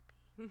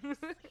 they sleepy.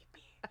 Sleepy.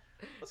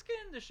 Let's get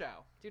into the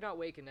show. Do not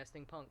wake a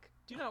nesting punk.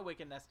 Do not wake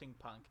a nesting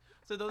punk.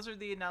 So those are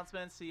the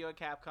announcements. See you at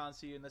Capcom.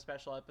 See you in the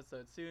special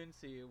episode soon.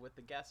 See you with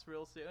the guests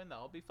real soon.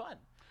 That'll be fun.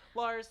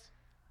 Lars,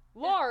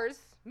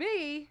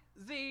 me,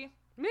 Z,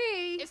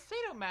 me. is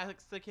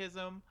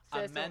sadomasochism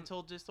a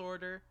mental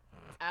disorder,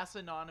 as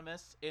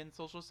anonymous in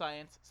social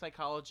science,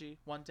 psychology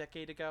 1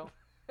 decade ago?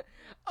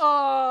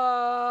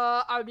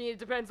 I mean, it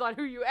depends on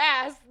who you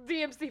ask.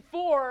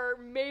 DMC4,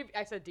 maybe.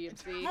 I said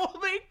DMC. Devil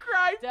May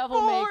Cry 4.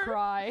 Devil May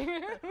Cry.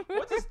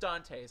 What does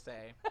Dante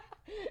say?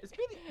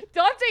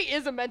 Dante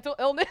is a mental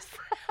illness.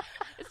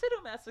 Is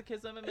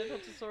sadomasochism a mental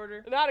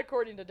disorder? Not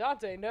according to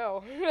Dante,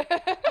 no.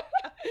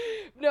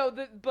 No,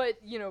 but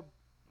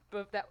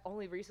that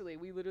only recently,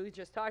 we literally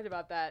just talked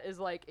about that, is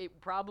like,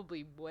 it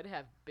probably would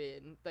have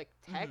been, like,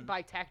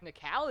 by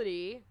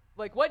technicality.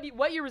 Like, what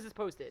year was this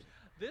posted?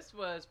 This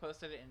was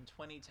posted in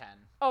 2010.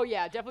 Oh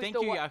yeah, definitely. Thank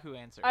still you, Yahoo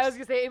Answers. I was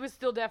gonna say it was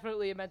still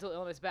definitely a mental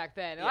illness back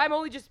then. And Yeah. I'm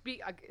only just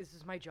this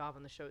is my job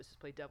on the show is to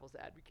play devil's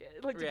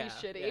advocate, like to Yeah, be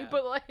shitty, yeah.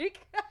 but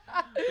like,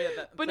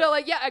 Yeah, but no,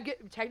 like yeah,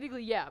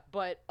 technically yeah,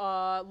 but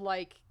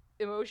like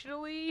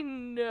emotionally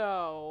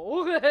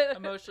no.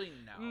 Emotionally,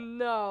 no.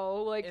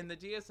 No, like In the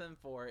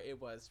DSM-4,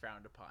 it was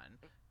frowned upon.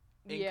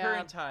 In yeah,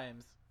 current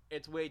times,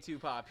 it's way too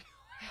popular.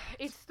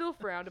 it's still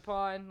frowned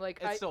upon. Like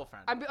It's still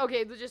frowned I'm upon.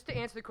 okay. Just to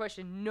answer the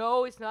question,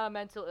 no, it's not a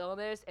mental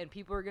illness, and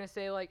people are gonna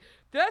say like,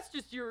 that's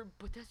just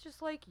that's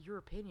just like your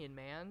opinion,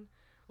 man.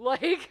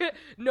 Like,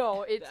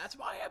 no, it's That's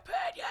my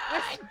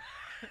opinion!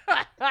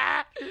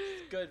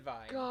 Good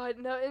vibe. God,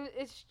 no, and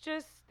it's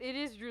just it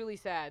is really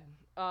sad.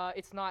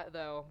 It's not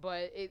though,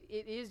 but it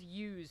is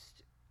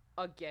used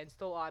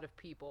against a lot of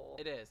people.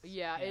 It is.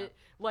 Yeah, it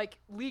like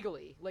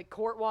legally, like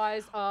court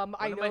wise. I One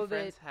know of my that.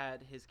 friends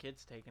had his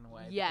kids taken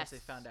away Yes.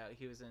 because they found out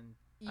he was in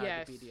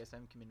Yes. the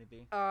BDSM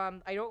community.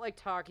 I don't like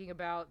talking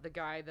about the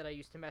guy that I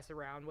used to mess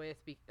around with,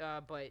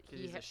 but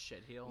He's a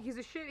shit heel. he's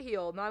a shit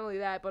heel. Not only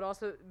that,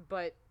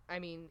 but I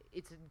mean,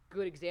 it's a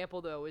good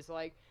example though. Is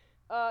like,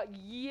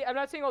 yeah, I'm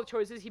not saying all the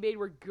choices he made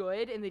were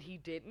good and that he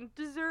didn't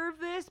deserve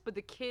this, but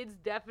the kids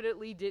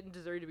definitely didn't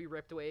deserve to be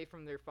ripped away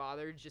from their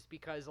father just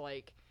because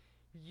like,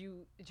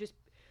 you just.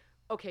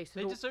 Okay, so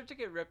They deserve to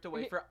get ripped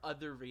away for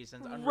other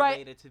reasons Right.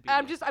 unrelated to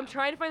BDSM. I'm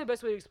trying to find the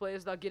best way to explain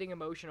this without getting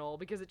emotional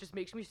because it just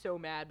makes me so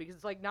mad because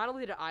it's like not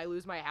only did I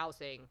lose my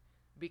housing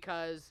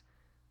because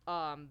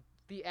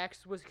the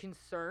ex was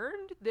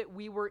concerned that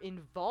we were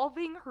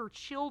involving her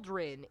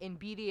children in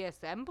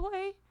BDSM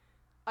play.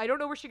 I don't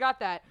know where she got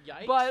that.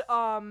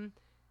 Yikes.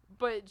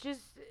 But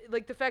just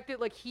like the fact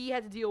that like he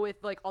had to deal with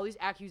like all these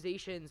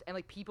accusations and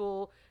like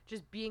people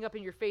just being up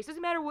in your face.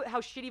 Doesn't matter how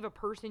shitty of a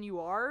person you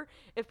are.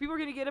 If people are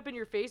gonna get up in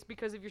your face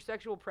because of your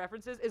sexual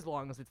preferences, as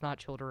long as it's not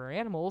children or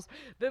animals,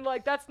 then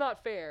like that's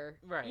not fair.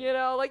 Right. You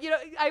know,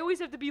 I always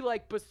have to be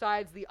like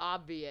besides the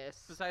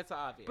obvious. Besides the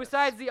obvious.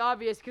 Besides the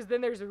obvious, because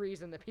then there's a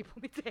reason that people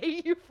need to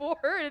hate you for.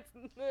 It's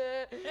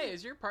Hey,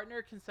 is your partner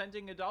a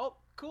consenting adult?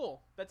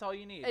 Cool. That's all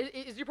you need.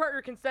 is your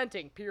partner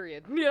consenting?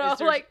 Period. You know,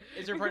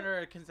 Is your partner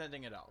a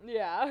consenting adult?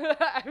 Yeah.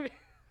 I mean,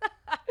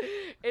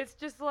 it's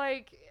just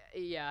like,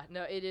 yeah,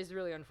 no, it is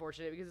really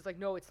unfortunate because it's like,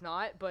 no, it's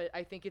not, but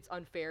I think it's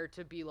unfair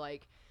to be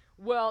like,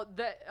 well,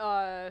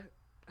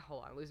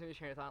 hold on, losing my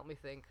train of thought, let me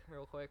think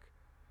real quick.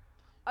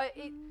 What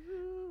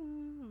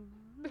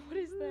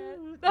is that?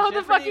 Oh,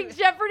 the Jeopardy- fucking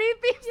Jeopardy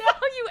theme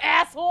song, you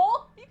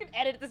asshole! You can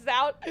edit this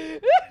out.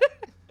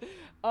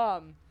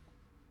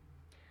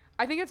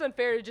 I think it's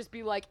unfair to just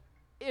be like,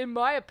 in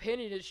my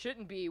opinion, it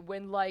shouldn't be,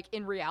 when, like,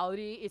 in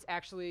reality, it's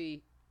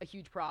actually a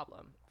huge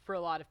problem for a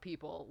lot of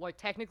people. Like,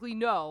 technically,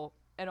 no,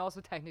 and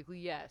also technically,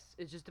 yes.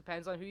 It just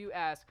depends on who you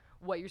ask,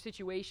 what your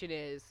situation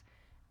is,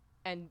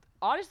 and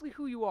honestly,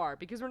 who you are.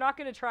 Because we're not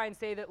going to try and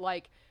say that,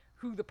 like,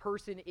 who the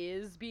person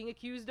is being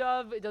accused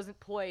of, it doesn't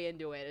play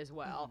into it as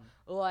well.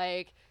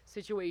 Like,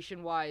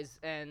 situation-wise,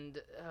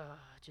 and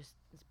just,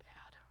 it's bad.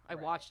 I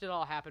watched it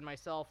all happen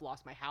myself,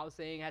 lost my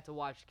housing, had to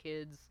watch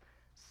kids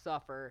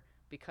suffer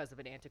because of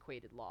an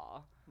antiquated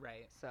law.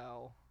 Right.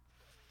 So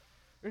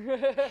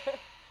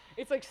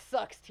it's like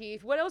sucks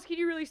teeth. What else can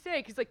you really say?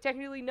 Because like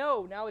technically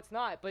no, now it's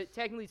not, but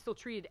technically it's still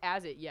treated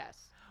as it.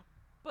 Yes.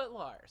 But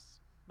Lars.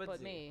 But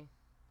Z, me,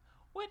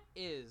 what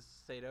is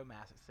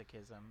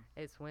sadomasochism?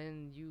 it's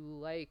when you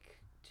like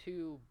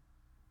to.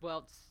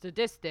 Well,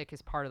 sadistic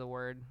is part of the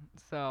word,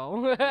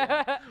 so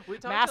Yeah. We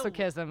talked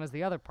masochism is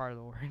the other part of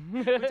the word.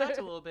 We talked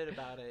a little bit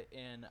about it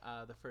in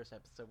the first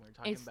episode when we were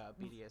talking It's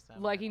about BDSM.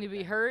 and liking to be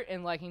everything. hurt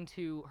and liking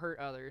to hurt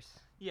others.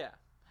 Yeah.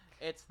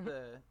 It's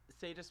the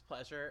sadist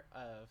pleasure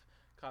of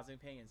causing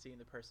pain and seeing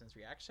the person's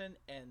reaction,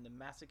 and the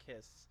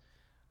masochist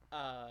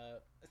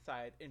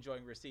side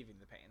enjoying receiving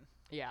the pain.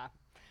 Yeah.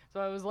 So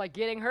I was like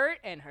getting hurt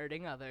and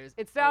hurting others.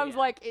 It sounds yeah.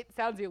 like it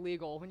sounds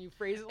illegal when you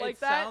phrase it like it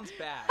that. sounds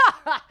bad.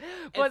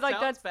 But it like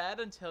sounds that's bad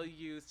until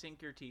you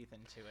sink your teeth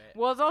into it.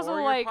 well, it's also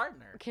or like your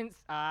partner.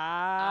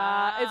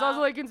 it's also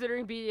like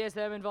considering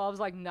BDSM involves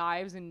like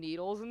knives and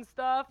needles and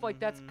stuff. Like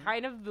that's Mhm.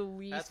 kind of the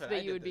least what that I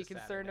you did would be this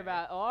concerned Saturday.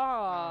 about.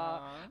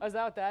 Oh, is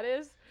that what that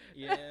is?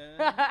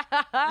 Yeah.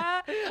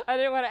 I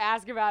didn't want to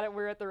ask about it.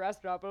 We're at the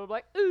restaurant, but I'm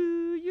like,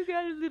 ooh, you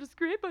got a little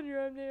scrape on your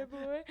arm there,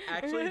 boy.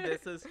 Actually,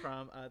 this is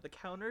from the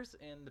counters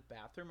in the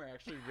bathroom are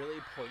actually really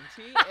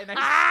pointy, and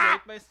I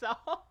scraped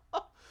myself.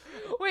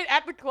 Wait,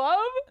 at the club?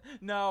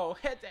 No,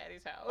 at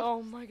Daddy's house.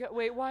 Oh my god!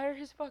 Wait, why are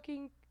they so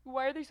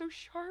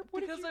sharp?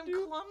 What because did you I'm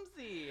do?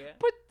 clumsy.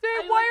 But then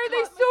I, why like, are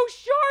they caught so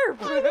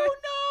sharp? I don't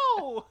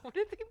know. What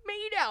are they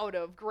made out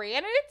of?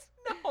 Granite?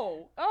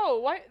 No. Oh,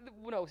 why?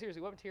 No,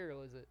 seriously, what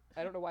material is it?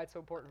 I don't know why it's so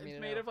important for me It's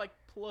to made know. of like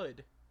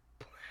plud.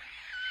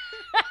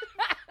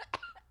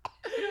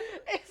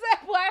 Is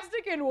that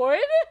plastic and wood?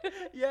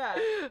 Yeah.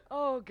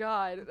 Oh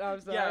god, I'm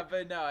sorry. Yeah,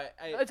 but no,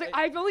 It's like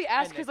I've only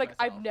asked because nicked like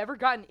I've myself. never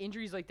gotten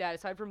injuries like that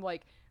aside from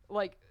like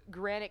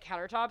granite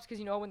countertops because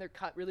you know when they're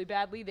cut really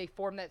badly they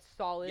form that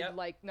solid Yep.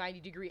 like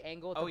 90-degree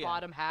angle at Oh, the yeah.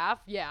 bottom half.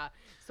 Yeah.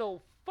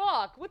 So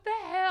fuck? What the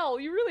hell?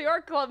 You really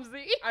are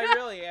clumsy. I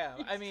really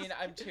am. I mean,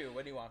 I'm 2.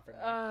 What do you want from me?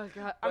 Oh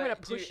god, I'm But gonna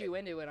do push you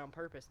into it on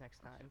purpose next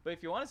time. But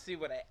if you want to see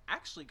what I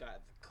actually got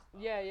at the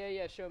club.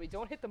 Yeah. Show me.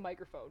 Don't hit the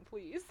microphone,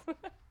 please. I'm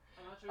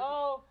not sure.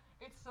 Oh,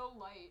 it's so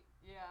light.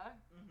 Yeah.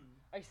 Mm-hmm.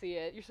 I see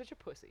it. You're such a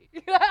pussy.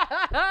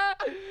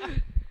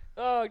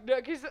 Oh no,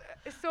 cause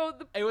so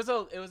the It was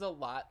a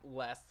lot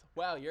less.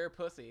 Wow, you're a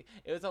pussy.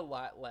 It was a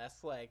lot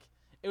less like.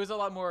 It was a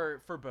lot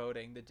more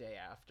foreboding the day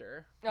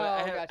after. But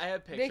Oh, I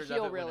have They pictures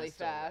heal of it when I really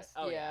still wear it. fast,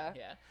 Oh yeah.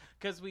 yeah.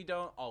 Because we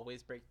don't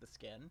always break the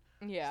skin.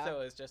 yeah.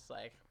 So it's just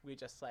like we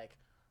just like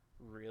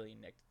really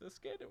nicked the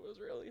skin. It was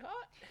really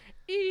hot.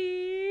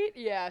 Eat.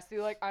 Yeah. See,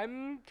 like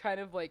I'm kind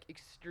of like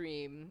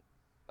extreme,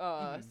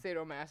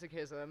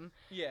 sadomasochism,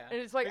 Yeah. and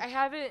it's like I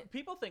haven't.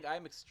 People think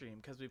I'm extreme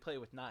because we play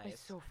with knives.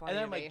 It's so funny And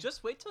then I'm to like, me.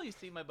 just wait till you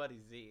see my buddy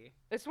Z.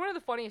 It's one of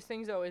the funniest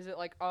things though, is it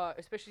like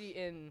especially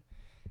in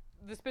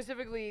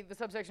specifically the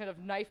subsection of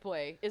knife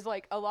play is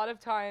like a lot of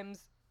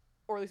times,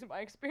 or at least in my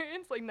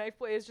experience, like knife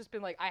play has just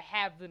been like I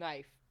have the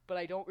knife, but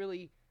I don't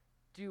really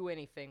do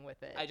anything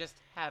with it. I just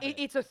have it.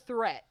 It's a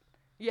threat.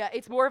 Yeah,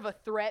 it's more of a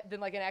threat than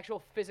like an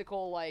actual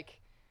physical like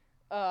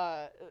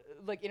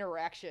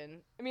interaction.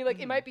 I mean, like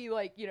it might be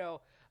like, you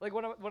know, like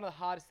one of the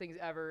hottest things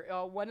ever.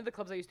 One of the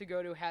clubs I used to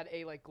go to had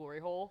a like glory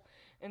hole,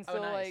 and so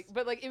Oh, nice. like,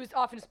 but like it was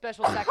often a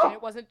special section.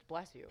 It wasn't,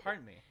 bless you.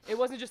 Pardon me. It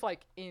wasn't just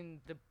like in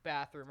the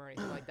bathroom or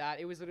anything like that.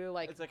 It was literally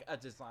like It's like a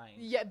design.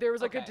 yeah, there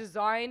was like a Okay.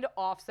 designed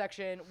off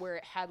section where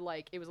it had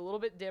like it was a little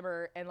bit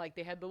dimmer and like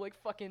they had the like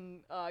fucking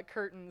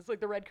curtains, like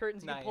the red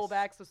curtains you could pull Nice.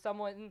 back, so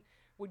someone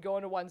would go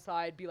into one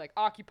side, be like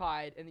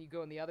occupied, and then you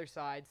go on the other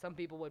side. Some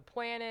people would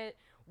plan it,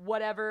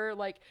 whatever.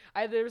 Like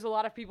there was a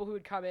lot of people who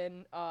would come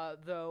in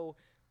though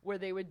where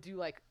they would do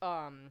like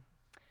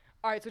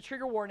all right, so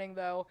trigger warning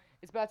though,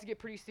 it's about to get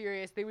pretty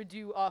serious. They would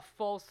do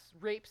false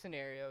rape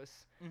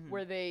scenarios Mhm.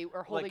 where they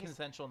are holding Like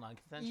consensual,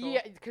 non-consensual.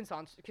 yeah,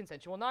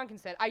 consensual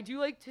non-consent. I do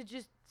like to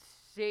just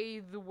say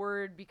the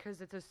word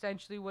because it's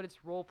essentially what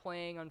it's role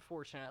playing.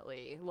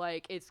 Unfortunately,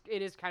 like it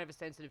is kind of a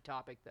sensitive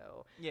topic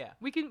though. Yeah.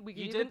 We can You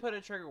even. did put a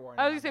trigger warning.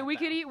 I was on gonna say that, we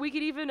could though. we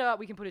could even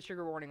we can put a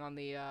trigger warning on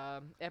the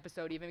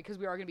episode even because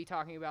we are gonna be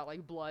talking about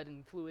like blood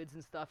and fluids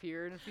and stuff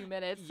here in a few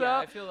minutes. Yeah,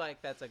 So I feel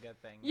like that's a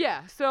good thing.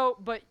 yeah. So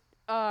but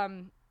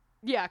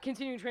yeah,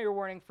 continuing trigger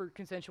warning for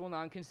consensual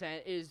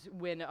non-consent is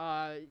when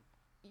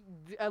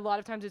a lot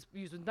of times it's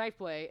used with knife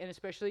play, and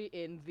especially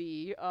in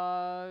the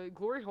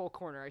glory hole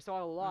corner. I saw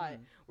it a lot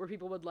where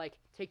people would like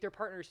take their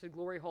partners to the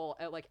glory hole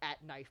at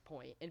knife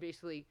point and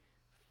basically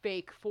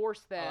fake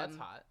force them that's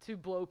hot. to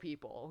blow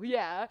people.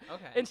 Yeah.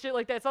 Okay. And shit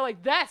like that. So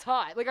like that's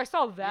hot. Like I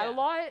saw that a Yeah.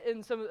 lot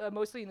in some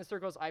mostly in the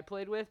circles I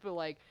played with, but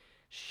like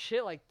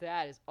shit like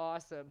that is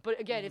awesome. But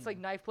again, it's like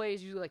knife play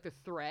is usually like the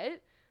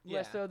threat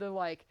less Yeah. so than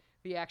like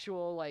the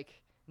actual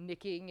like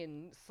nicking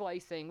and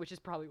slicing, which is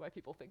probably why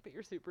people think that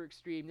you're super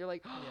extreme. They're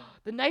like,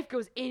 the knife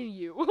goes in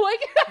you,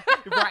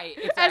 like Right,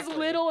 as exactly.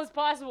 little as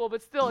possible,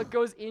 but still it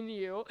goes in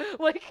you,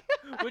 like.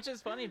 Which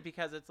is funny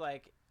because it's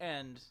like,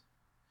 and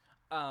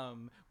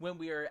when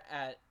we were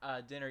at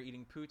dinner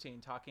eating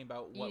poutine, talking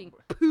about Eating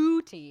what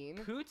poutine.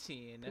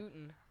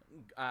 Putin,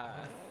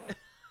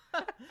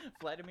 Putin.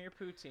 Vladimir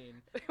Putin.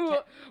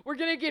 We're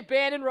gonna get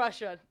banned in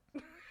Russia.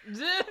 Dude,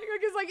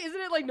 Because like,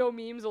 isn't it like no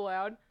memes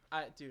allowed?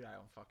 I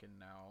don't fucking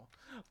know.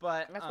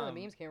 But That's when the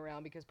memes came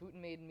around because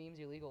Putin made memes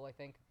illegal. I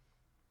think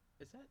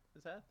is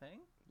that a thing?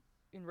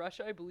 in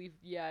Russia, I believe.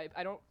 Yeah,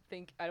 I don't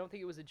think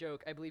it was a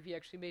joke. I believe he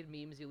actually made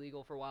memes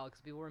illegal for a while because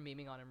people were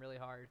memeing on him really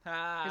hard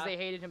because they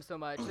hated him so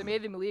much. They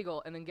made them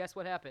illegal, and then guess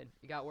what happened?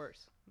 It got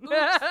worse.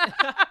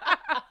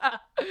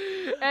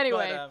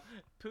 Anyway. But,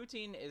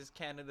 poutine is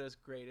Canada's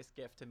greatest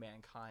gift to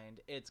mankind.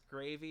 It's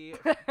gravy,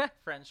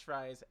 French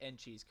fries, and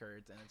cheese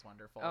curds, and it's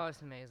wonderful. Oh,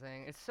 it's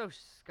amazing. It's so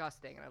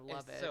disgusting, and I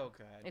love it's it. so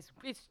good.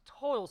 It's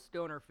total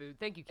stoner food.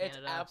 Thank you, Canada.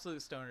 It's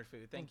absolute stoner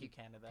food. Thank you,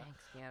 Canada. Thanks,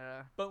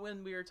 Canada. But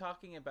when we were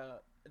talking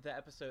about the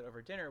episode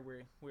over dinner, we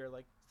were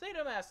like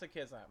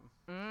sadomasochism,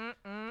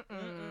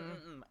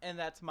 and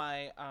that's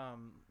my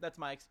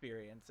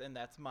experience, and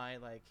that's my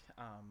like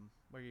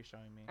what are you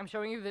showing me? I'm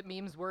showing you that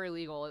memes were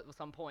illegal at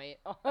some point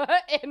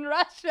in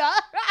Russia.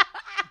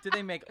 Did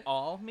they make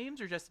all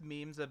memes or just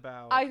memes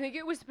about? I think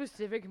it was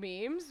specific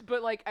memes,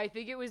 but like I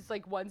think it was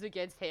like ones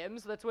against him.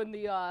 So that's when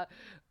the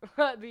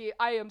the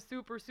I am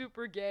super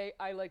super gay.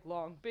 I like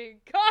long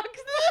big cocks.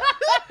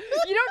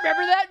 You don't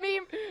remember that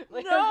meme?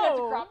 Like, I'm gonna have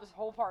to No. crop this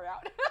whole part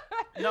out.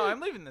 No, I'm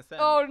leaving this in.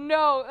 Oh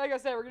no! Like I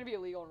said, we're gonna be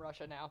illegal in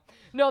Russia now.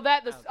 No,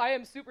 I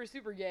am super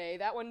super gay.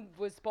 That one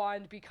was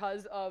spawned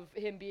because of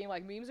him being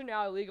like memes are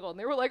now illegal, and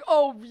they were like,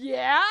 oh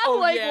yeah,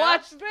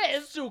 watch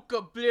this.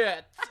 Suka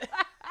blit.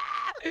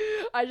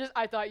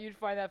 I thought you'd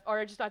find that, or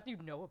I just thought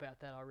you'd know about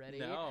that already.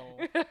 No,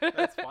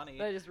 that's funny.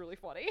 That is really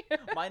funny.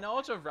 My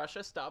knowledge of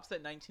Russia stops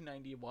at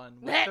 1991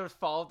 with the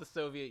fall of the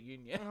Soviet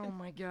Union. Oh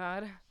my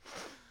god.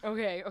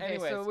 Okay, so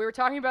Anyways. we were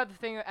talking about the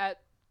thing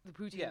at the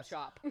poutine Yes.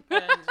 shop.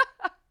 And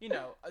you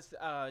know,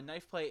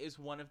 knife play is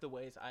one of the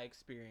ways I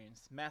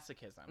experience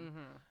masochism.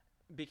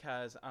 Mm-hmm.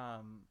 Because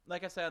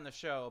like I said on the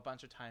show a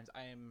bunch of times,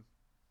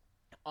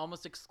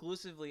 almost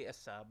exclusively a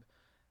sub,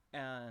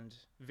 and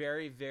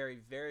very, very,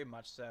 very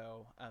much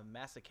so a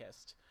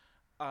masochist.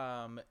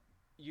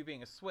 You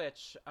being a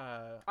switch,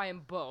 I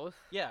am both.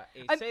 yeah,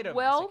 a sadomasochist.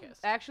 Well,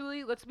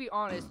 actually, let's be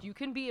honest. You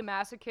can be a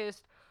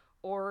masochist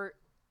or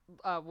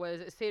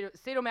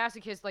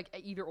sadomasochist, like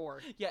either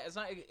or. Yeah, it's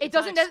not. It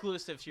doesn't not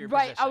exclusive to your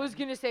right. position. I was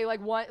gonna say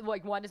like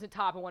one isn't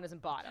top and one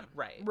isn't bottom.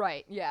 Right.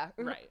 Right. Yeah.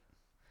 Right.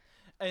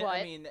 I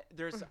But- mean,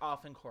 there's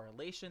often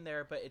correlation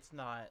there, but it's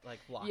not like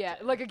locked Yeah,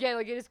 in. like again,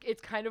 like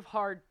it's kind of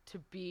hard to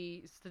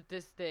be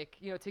statistic,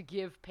 to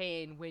give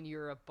pain when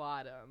you're a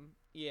bottom.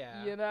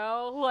 yeah, You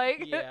know,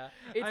 like yeah.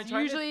 I'm it's trying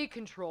to- usually a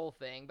control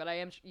thing. But I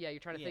am, you're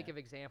trying to think Yeah. of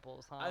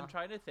examples, huh? I'm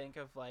trying to think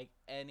of like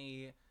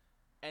any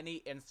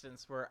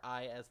instance where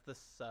I, as the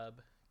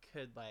sub,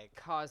 could like.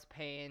 Cause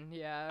pain,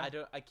 yeah.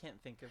 I can't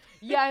think of.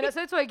 Yeah, I know. So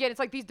that's what I get. It's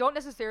like these don't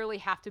necessarily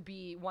have to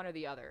be one or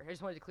the other. I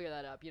just wanted to clear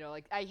that up.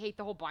 Like I hate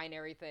the whole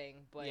binary thing,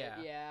 but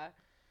Yeah.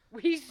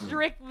 we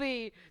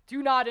strictly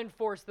do not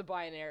enforce the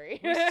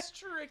binary.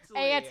 Strictly.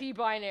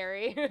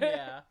 Anti-binary.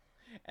 Yeah,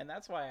 and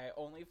that's why I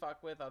only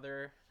fuck with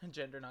other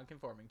gender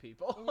nonconforming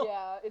people.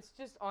 Yeah, it's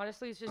just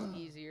honestly, it's just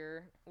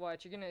easier.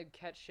 Watch, you're gonna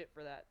catch shit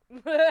for that.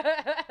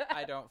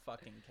 I don't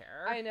fucking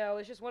care. I know.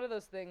 It's just one of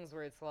those things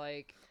where it's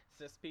like.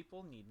 Cis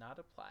people need not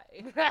apply.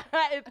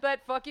 It's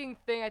that fucking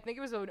thing. I think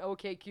it was an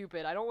OK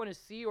Cupid. I don't want to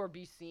see or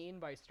be seen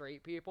by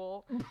straight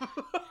people.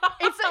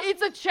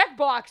 It's a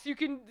checkbox you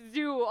can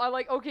do on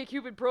like OK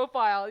Cupid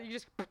profile. You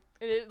just and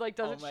it like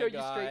doesn't Oh my show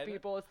you straight God.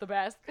 people. It's the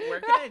best.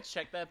 Where can I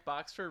check that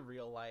box for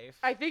real life?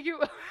 I think you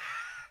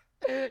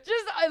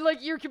just like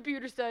your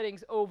computer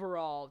settings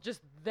overall.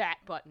 Just that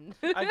button.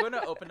 I'm going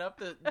to open up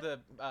the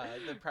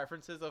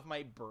preferences of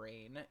my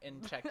brain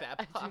and check that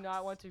box. I do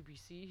not want to be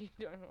seen.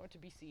 I don't want to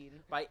be seen.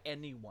 By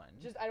anyone.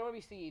 Just I don't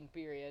want to be seen.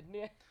 Period.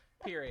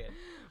 Period.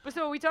 But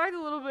so we talked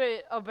a little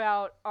bit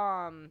about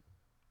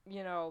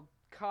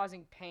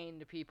causing pain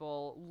to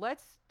people.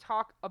 Let's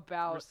talk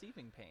about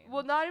Receiving pain.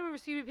 well, not even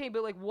receiving pain,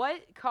 but like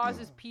what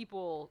causes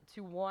people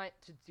to want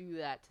to do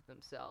that to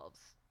themselves.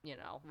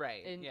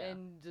 Right, In yeah.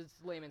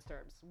 just layman's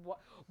terms,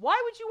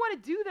 why would you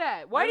want to do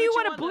that? Why Why do you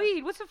would you want to wanna-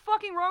 bleed? What's the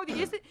fucking wrong with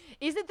you?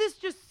 Isn't this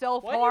just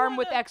self Why do you harm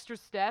with wanna- extra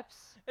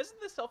steps? Isn't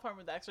this self-harm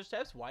with extra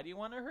steps? Why do you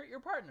want to hurt your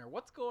partner?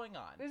 What's going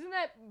on? Isn't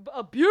that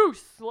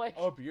abuse? Like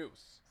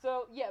Abuse.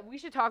 So yeah, we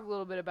should talk a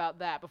little bit about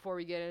that before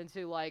we get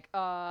into like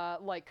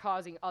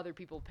causing other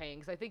people pain,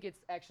 because I think it's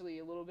actually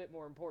a little bit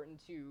more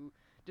important to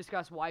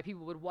discuss why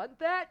people would want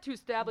that, to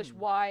establish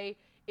why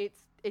it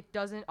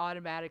doesn't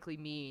automatically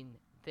mean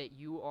that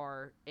you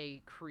are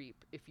a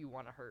creep if you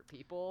want to hurt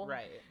people.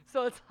 Right.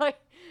 So it's like,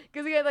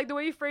 because again, like the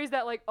way you phrase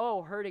that, like,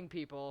 oh, hurting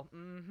people,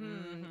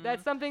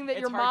 that's something that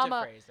It's your hard to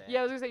mama, phrase it. yeah,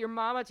 I was gonna say your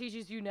mama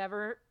teaches you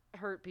never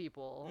hurt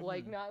people,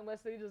 like not unless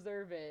they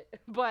deserve it.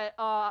 But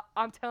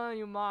I'm telling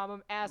you, Mom,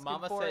 I'm asking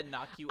Mama for said it.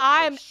 knock you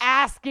I'm out.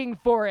 asking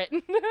for it.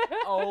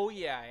 Oh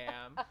yeah, I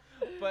am.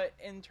 But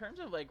in terms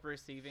of like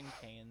receiving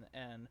pain,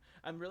 and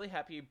I'm really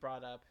happy you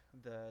brought up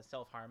the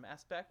self-harm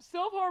aspect.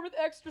 Self-harm with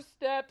extra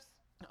steps.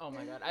 Oh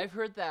my god, I've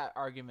heard that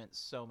argument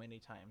so many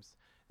times.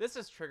 This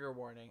is trigger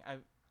warning.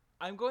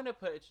 I'm going to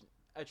put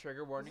a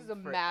trigger warning. This is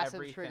a for massive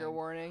everything. trigger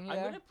warning. I'm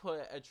Yeah. going to put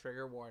a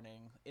trigger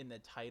warning in the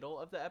title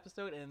of the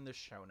episode and in the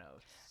show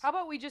notes. How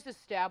about we just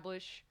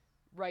establish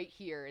right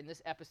here in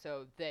this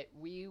episode that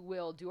we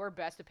will do our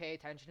best to pay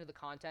attention to the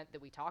content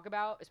that we talk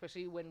about,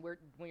 especially when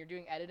you're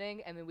doing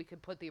editing, and then we can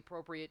put the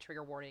appropriate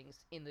trigger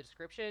warnings in the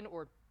description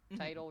or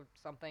title or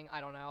something.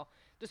 I don't know.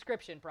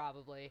 Description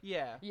probably.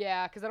 Yeah.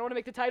 Yeah, because I don't want to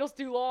make the titles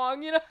too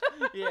long,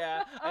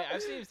 Yeah.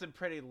 I've seen some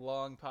pretty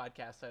long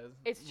podcasts.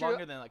 It's true.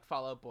 Longer than like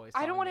Fall Out Boy.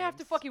 I don't want to have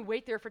to fucking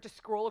wait there for it to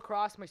scroll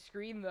across my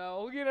screen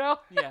though, Yeah.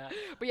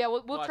 But yeah,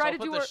 we'll Watch, try I'll to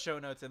put do the our show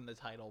notes in the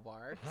title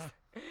bar.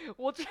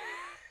 we'll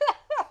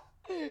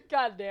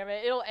God damn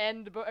it. It'll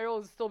end, but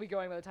it'll still be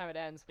going by the time it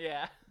ends.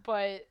 Yeah.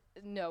 But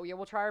no, yeah,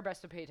 we'll try our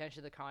best to pay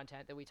attention to the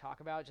content that we talk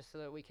about, just so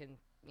that we can,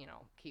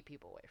 keep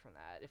people away from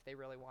that if they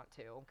really want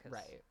to. 'Cause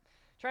Right.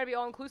 try to be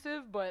all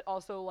inclusive, but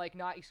also like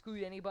not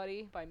exclude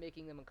anybody by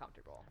making them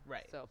uncomfortable.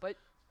 Right. So, but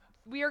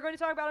we are going to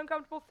talk about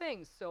uncomfortable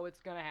things, so it's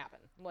gonna happen.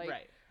 Like,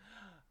 Right.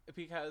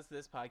 Because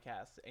this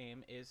podcast's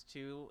aim is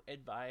to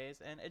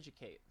advise and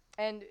educate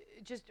and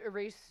just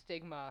erase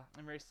stigma.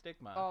 and raise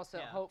stigma. Also,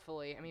 Yeah.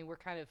 hopefully, I mean, we're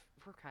kind of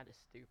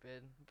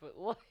stupid, but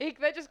like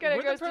that just kind of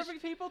We're goes the to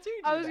perfect people to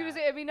do I was gonna that.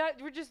 say, I mean,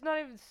 we're just not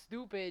even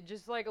stupid,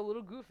 just like a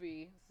little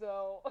goofy.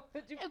 So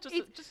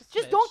just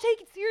just don't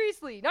take it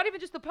seriously. Not even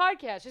just the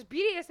podcast, just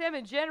BDSM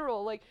in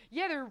general. Like,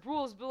 yeah, there are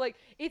rules, but like,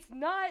 it's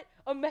not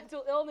a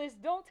mental illness.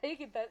 Don't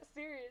take it that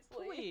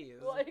seriously.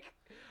 Please. Like,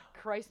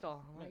 Christ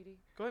Almighty.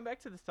 Going back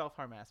to the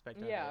self-harm aspect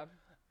of Yeah. it,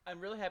 I'm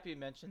really happy you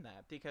mentioned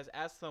that, because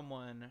as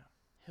someone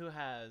who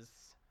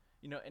has,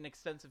 an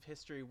extensive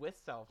history with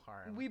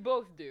self-harm, We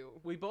both do.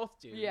 we both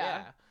do.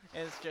 Yeah.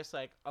 And it's just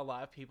like a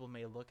lot of people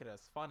may look at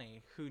us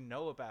funny who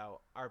know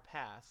about our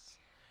past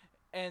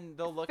And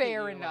they'll look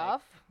Fair at you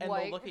enough. and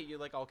like, they'll look at you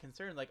like all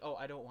concerned, like, oh,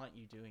 I don't want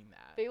you doing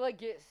that. they like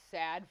get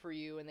sad for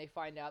you and they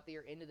find out that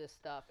you're into this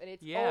stuff. And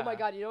it's, oh Yeah. my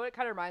god, you know what it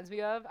kind of reminds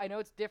me of? I know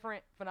it's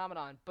different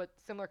phenomenon, but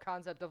similar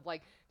concept of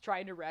like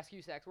trying to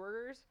rescue sex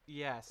workers.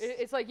 Yes.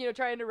 It's like,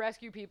 trying to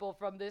rescue people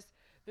from this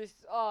This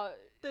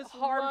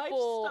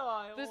harmful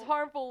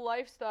lifestyle.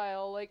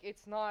 lifestyle. Like,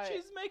 it's not.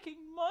 She's making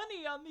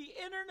money on the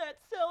internet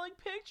selling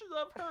pictures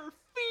of her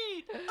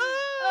feet.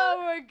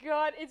 Oh my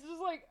god, it's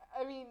just like,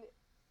 I mean,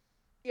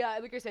 yeah,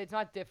 like I said, it's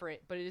not different,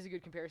 but it is a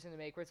good comparison to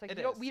make. Where it's like, It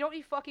we is. don't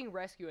need fucking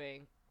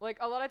rescuing. Like,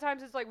 a lot of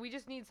times it's like we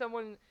just need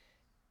someone.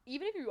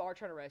 Even if you are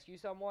trying to rescue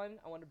someone,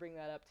 I want to bring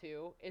that up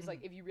too. Is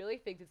like, if you really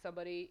think that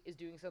somebody is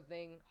doing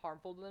something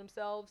harmful to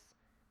themselves,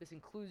 this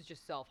includes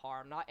just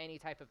self-harm, not any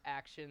type of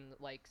action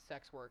like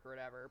sex work or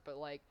whatever. But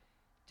like,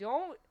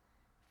 don't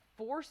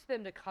force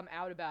them to come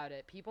out about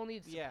it. People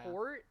need Yeah.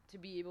 support to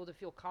be able to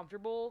feel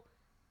comfortable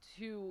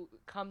to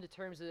come to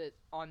terms with it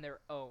on their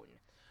own.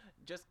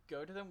 Just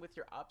go to them with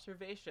your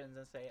observations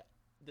and say,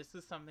 this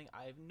is something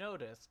I've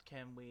noticed.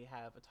 Can we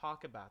have a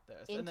talk about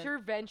this? And then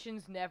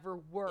Interventions never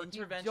work.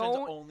 interventions You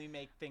don't, only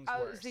make things I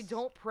worse. would say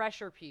don't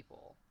pressure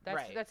people.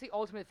 Right. That's the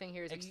ultimate thing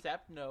here. Is that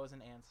Accept no as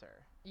an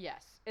answer.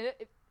 yes, and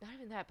not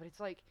even that, but it's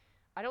like,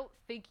 I don't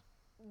think,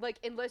 like,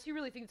 unless you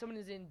really think someone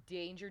is in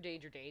danger,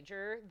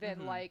 then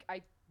Mhm. like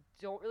I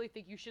don't really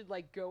think you should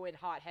like go in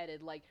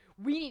hot-headed like,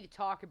 we need to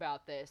talk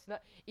about this.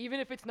 Not, even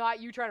if it's not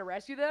you trying to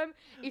rescue them,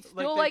 it's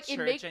still like the it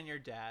church makes, and your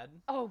dad.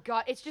 oh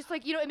god, it's just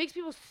like, it makes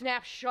people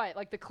snap shut.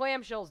 Like the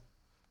clamshell's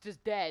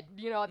just dead.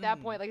 At that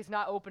Mhm. point, like it's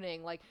not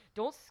opening. Like,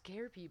 don't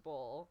scare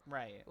people.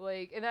 Right.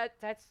 Like, and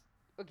that's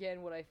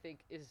again what I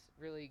think is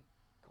really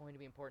going to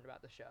be important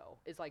about the show.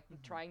 Is like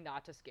trying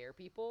not to scare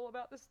people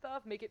about this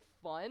stuff. Make it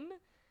fun.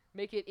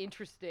 Make it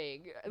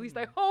interesting. At least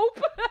I hope.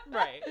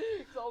 Right.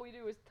 Because all we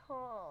do is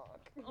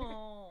talk.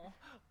 Oh,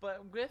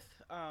 but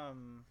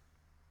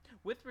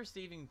with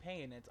receiving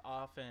pain, it's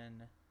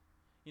often,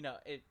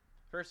 it.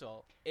 First of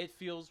all, it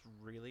feels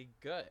really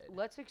good.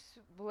 Let's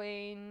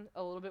explain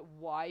a little bit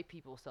why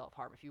people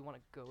self-harm. If you want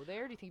to go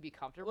there, do you think you'd be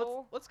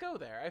comfortable? Let's go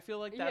there. I feel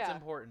like that's Yeah.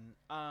 important.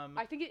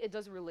 I think it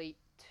does relate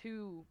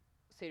to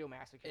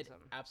sadomasochism. It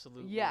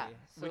absolutely. Yeah,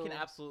 we can so-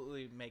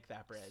 absolutely make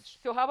that bridge.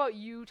 So how about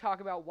you talk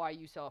about why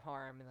you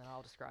self-harm, and then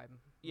I'll describe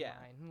Yeah.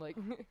 mine. Like,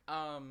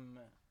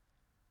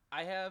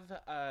 I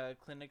have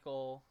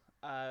clinical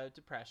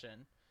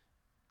depression.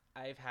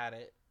 I've had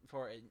it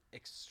for an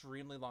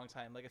extremely long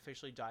time, like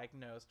officially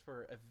diagnosed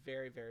for a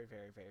very, very,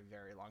 very, very,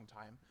 very long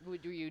time. were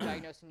you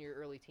diagnosed in your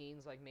early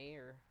teens like me,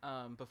 or?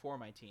 Before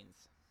my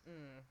teens.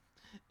 Mm.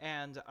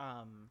 And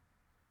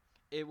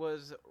it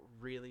was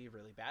really,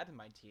 really bad in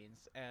my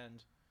teens,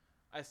 and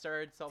I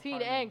started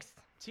self-harming.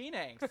 Teen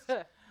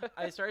angst.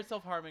 I started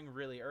self-harming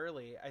really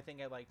early, I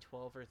think at like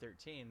 12 or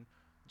 13,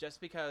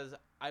 just because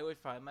I would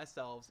find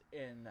myself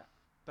in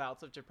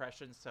bouts of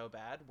depression so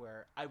bad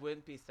where I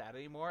wouldn't be sad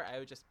anymore, I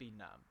would just be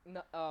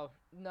numb.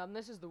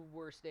 Numbness is the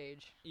worst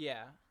age.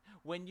 Yeah.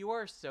 When you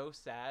are so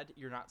sad,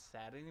 you're not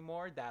sad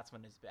anymore, that's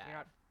when it's bad. You're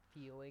not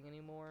feeling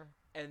anymore.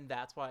 And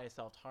that's why I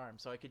self-harm,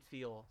 so I could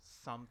feel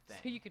something.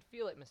 So you could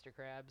feel it, Mr.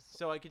 Krabs.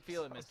 So I could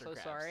feel it, I'm Mr. so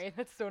Krabs. sorry.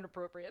 That's so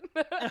inappropriate.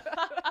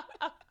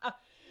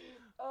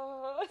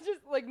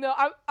 Just like, no,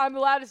 I'm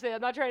allowed to say it.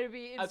 I'm not trying to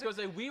be. I was going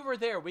to say, we were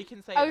there. We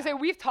can say I would that. say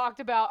we've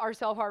talked about our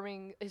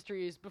self-harming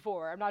histories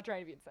before. I'm not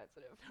trying to be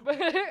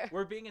insensitive.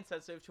 We're being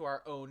insensitive to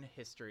our own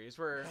histories.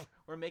 We're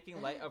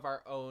making light of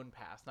our own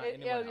past, not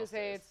anyone I was else's.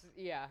 gonna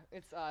say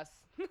it's us.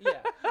 Yeah,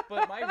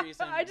 but my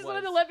reason I just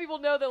wanted to was- let people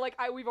know that like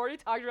we've already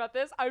talked about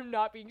this. I'm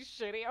not being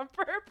shitty on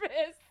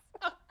purpose.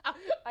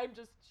 I'm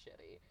just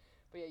shitty.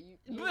 But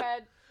yeah,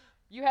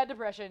 you had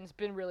depression. It's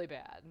been really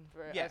bad,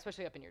 Yeah.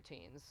 especially up in your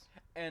teens.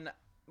 And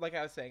like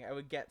I was saying, I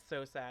would get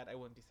so sad, I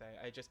wouldn't be sad.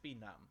 I'd just be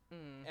numb.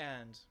 Mm.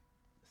 And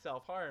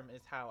self-harm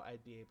is how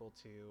I'd be able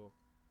to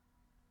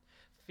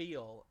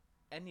feel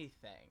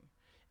anything.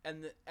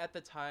 And at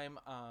the time,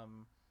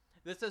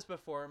 this is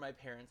before my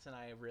parents and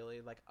I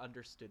really like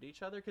understood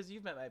each other, because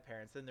you've met my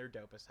parents and they're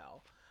dope as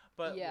hell.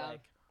 But Yeah.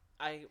 like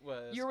I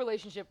was Your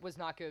relationship was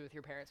not good with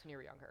your parents when you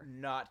were younger.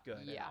 not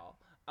good Yeah. at all.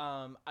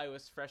 I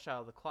was fresh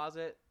out of the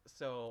closet,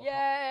 so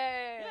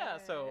Yay! Yeah,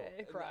 so-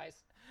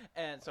 cries.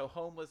 and so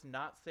home was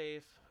not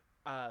safe.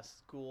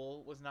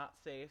 School was not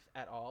safe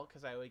at all,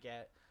 because I would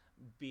get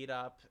beat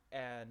up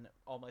and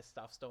all my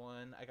stuff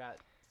stolen. I got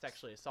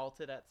sexually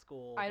assaulted at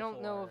school. I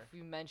don't know before. if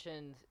you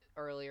mentioned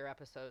earlier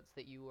episodes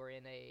that you were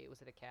in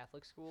was it a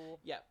Catholic school?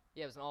 Yep.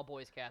 Yeah, it was an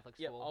all-boys Catholic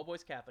Yep, school. all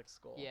boys Catholic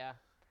school. Yeah,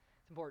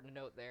 it's important to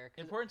note there.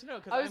 'Cause Important to know,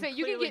 because I I'm was gonna say,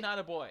 you can clearly get- not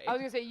a boy. I was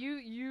gonna say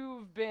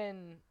you've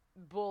been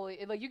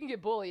bullied. Like, you can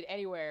get bullied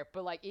anywhere,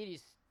 but like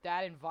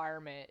that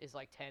environment is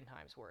like 10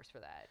 times worse for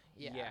that.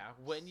 Yeah.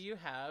 When you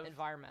have,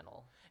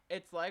 Environmental.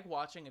 it's like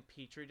watching a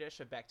petri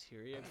dish of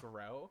bacteria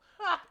grow.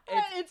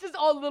 It's just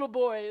all little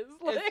boys.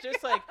 It's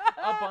just like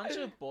a bunch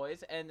of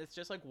boys, and it's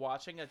just like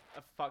watching a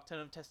fuck ton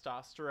of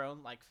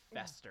testosterone like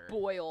fester.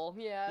 boil.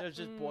 Yeah. There's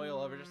just boil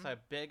over just Mm. a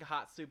big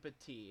hot soup of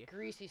tea.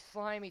 Greasy,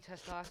 slimy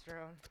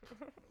testosterone.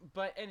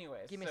 But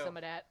anyways, Give me so, some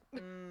of that.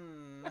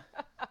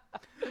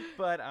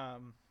 But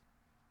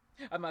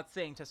I'm not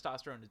saying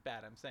testosterone is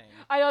bad. I'm saying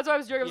I know, that's what I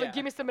was joking. I was like, Yeah.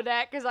 give me some of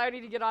that because I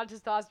need to get on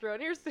testosterone.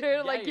 Here's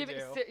like, you give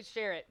it, do.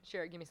 share it,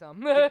 give me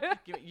some.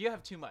 you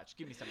have too much.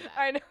 Give me some of that.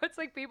 I know, it's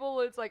like people.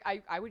 It's like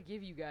I would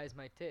give you guys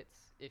my tits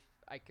if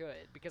I could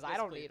because I Yes,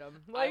 don't please. need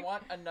them. I Like,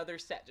 want another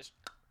set. Just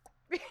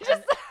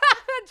just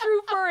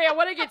true furry. I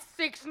want to get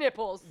 6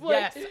 nipples.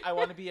 Like, yes, I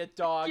want to be a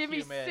dog give me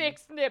human.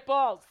 6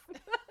 nipples.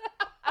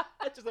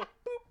 Just like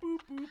boop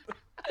boop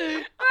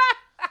boop.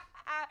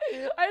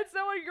 I had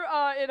someone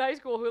in high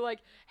school who like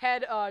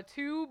had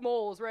 2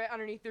 moles right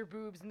underneath their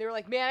boobs, and they were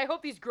like, "Man, I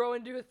hope these grow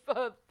into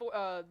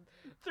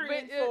 3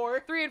 and 4.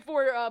 3 and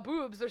 4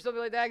 boobs or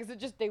something like that,"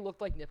 because they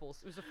looked like nipples.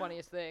 It was the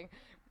funniest thing.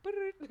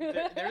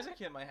 There's a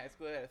kid in my high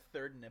school that had a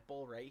 3rd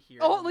nipple right here.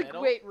 Oh, in the like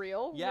middle. wait,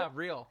 real? Yeah,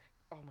 real.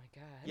 Oh my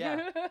god.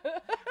 Yeah.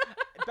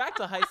 Back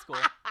to high school.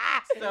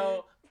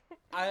 So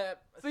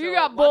So you lots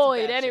got of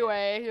bullied bad shit.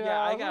 anyway. you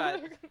Yeah, I know?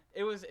 got.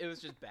 It was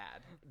just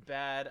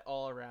bad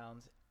all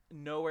around.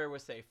 Nowhere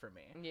was safe for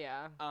me.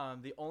 Yeah.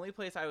 The only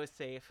place I was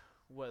safe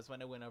was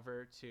when I went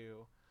over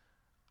to.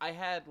 I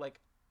had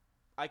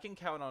I can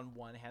count on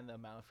one hand the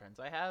amount of friends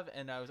I have,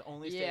 and I was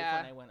only safe Yeah.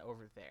 when I went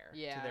over there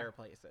Yeah. to their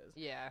places.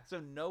 Yeah. So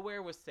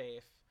nowhere was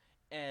safe,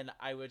 and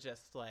I would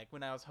just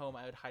when I was home,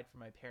 I would hide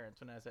from my parents.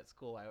 When I was at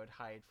school, I would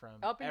hide from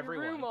Up in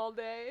everyone. your room all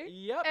day.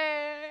 Yep.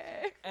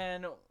 Eh.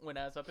 And when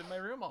I was up in my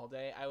room all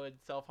day, I would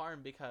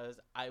self-harm because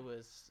I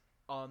was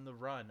on the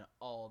run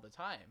all the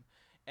time.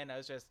 And I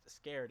was just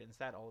scared and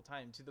sad all the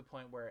time to the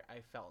point where I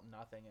felt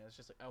nothing. It was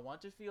just like, I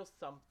want to feel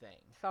something.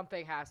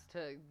 Something has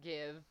to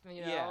give,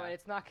 you know, Yeah. and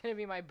it's not going to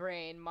be my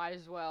brain. Might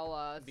as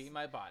well, Be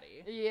my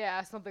body.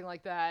 yeah, something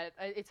like that.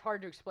 It's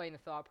hard to explain the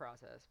thought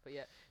process, but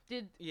yeah.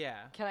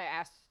 Yeah. Can I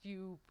ask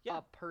you Yeah.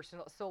 a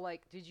personal, so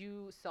like, did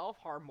you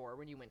self-harm more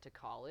when you went to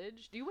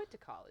college? You went to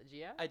college,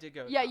 yeah? I did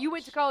go to Yeah, you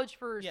went to college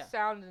for Yeah.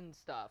 sound and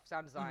stuff,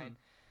 sound design.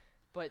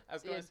 But I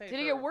was gonna say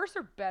did it get for- worse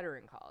or better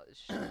in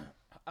college?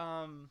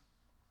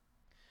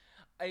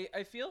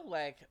 I feel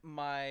like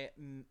my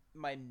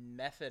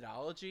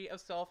methodology of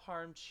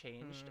self-harm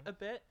changed a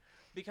bit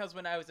because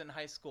when I was in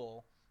high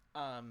school,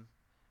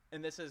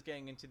 and this is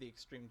getting into the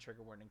extreme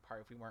trigger warning part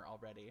if we weren't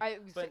already.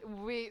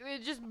 We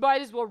just might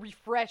as well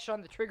refresh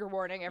on the trigger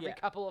warning every Yeah.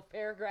 couple of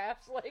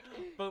paragraphs, like.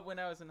 But when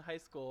I was in high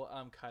school,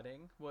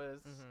 cutting was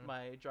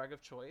my drug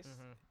of choice,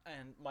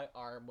 and my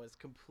arm was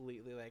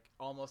completely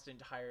almost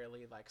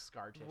entirely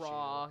scar tissue,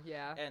 Raw,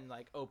 yeah. and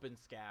open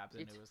scabs,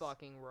 and It's it was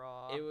fucking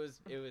raw. It was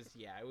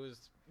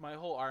my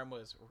whole arm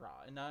was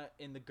raw, and not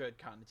in the good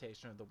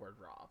connotation of the word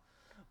raw,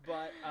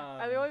 but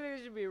and the only thing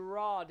that should be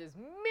raw is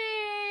me.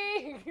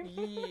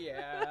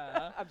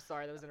 yeah. I'm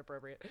sorry, that was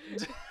inappropriate.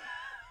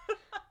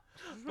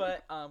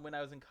 But when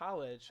I was in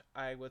college,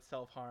 I would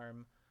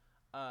self-harm.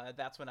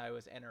 That's when I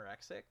was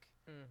anorexic,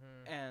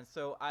 and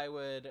so I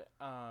would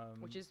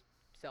Which is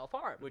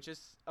self-harm. which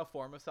is a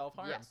form of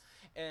self-harm. Yes.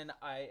 And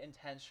I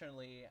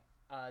intentionally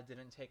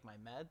didn't take my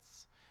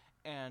meds,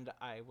 and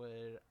I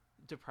would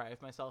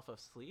deprive myself of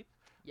sleep.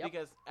 Yep.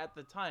 Because at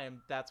the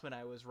time, that's when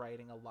I was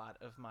writing a lot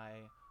of my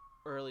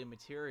early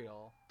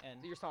material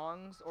and Your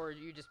songs, or are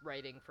you just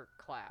writing for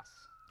class?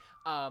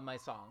 my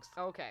songs.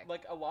 Okay.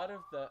 A lot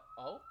of the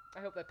I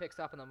hope that picks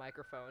up in the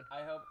microphone.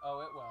 I hope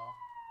it will.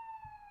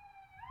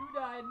 Who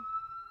died?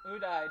 Who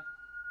died?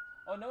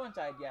 Oh, no one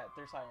died yet.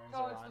 Their sirens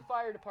Oh, are it's on. the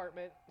fire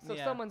department. So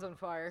Yeah. someone's on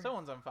fire.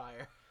 Someone's on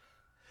fire.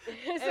 So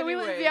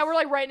Anyways.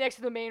 we're right next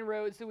to the main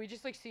road, so we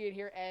just see and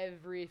hear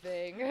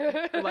everything.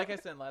 Like I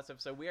said in last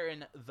episode, we are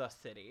in the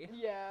city.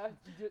 Yeah,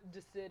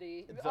 the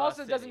city. The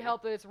Also, it doesn't city.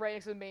 help that it's right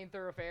next to the main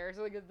thoroughfare.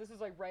 So this is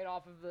right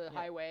off of the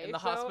highway. And the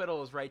so-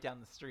 hospital is right down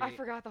the street. I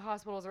forgot the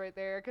hospital's right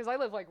there because I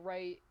live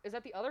right. Is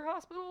that the other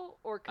hospital,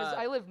 or because Uh,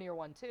 I live near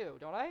one too?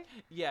 Don't I?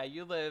 Yeah,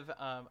 you live.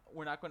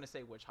 We're not going to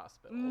say which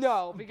hospital.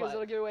 No, because but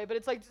it'll get away. But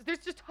it's there's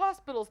just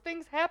hospitals.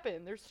 Things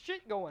happen. There's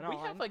shit going we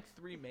on. have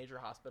 3 major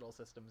hospital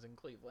systems in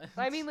Cleveland.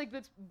 I mean,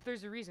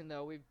 there's a reason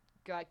though. We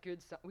got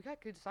good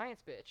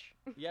science,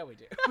 bitch. Yeah, we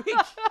do.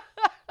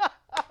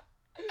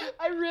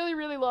 I really,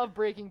 really love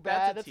Breaking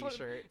Bad. That's a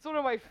T-shirt. It's one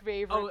of my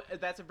favorite. Oh,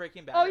 that's a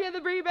Breaking Bad. Oh yeah, the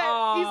Breaking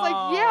Bad. He's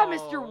like, yeah,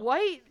 Mr. Oh.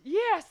 White.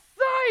 Yeah,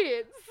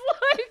 science.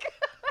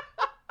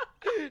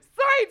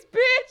 Science,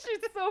 bitch.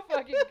 It's so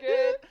fucking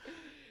good.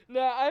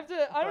 No, I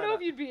don't know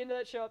if you'd be into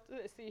that show.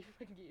 See if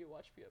I can get you to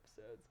watch a few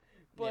episodes.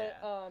 But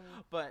Yeah.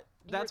 But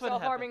that's your what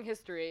self-harming happened.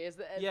 history is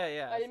that.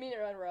 Yeah. I didn't mean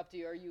to interrupt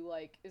you. Are you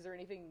is there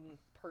anything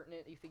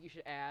pertinent you think you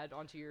should add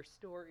onto your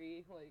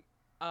story?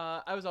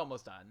 I was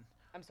almost done.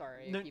 I'm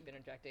sorry, No- I keep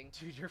interjecting.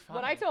 Dude, you're fine.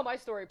 When I tell my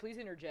story, please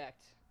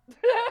interject.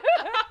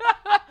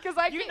 Because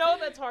you know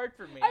that's hard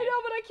for me. I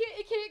know, but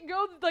it can't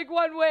go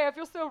one way. I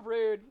feel so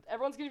rude.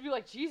 Everyone's gonna be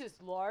like, Jesus,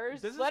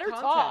 Lars, This let is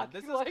her content. talk.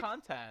 This is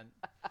content.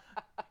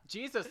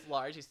 Jesus,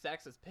 Lars, you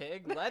sexist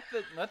pig. Let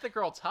the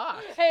girl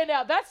talk. Hey,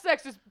 now that's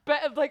sexist,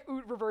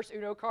 reverse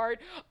Uno card.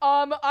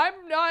 I'm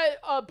not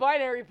a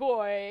binary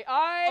boy.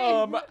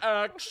 Actually.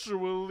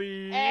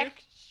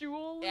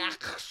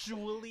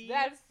 Actually.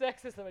 That's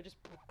sexism. I just.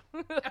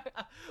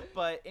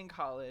 But in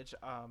college,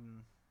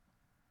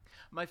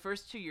 My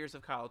first 2 years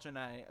of college, and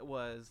I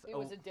was It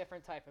was a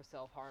different type of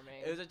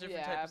self-harming. it was a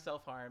different type of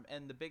self-harm,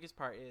 and the biggest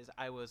part is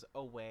I was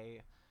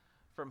away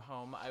from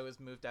home. I was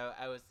moved out.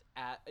 I was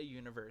at a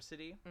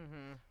university.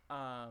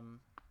 Mm-hmm.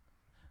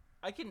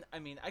 I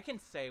can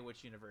say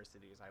which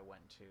universities I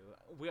went to.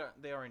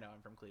 They already know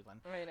I'm from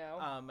Cleveland. I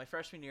know. My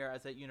freshman year, I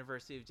was at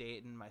University of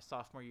Dayton. My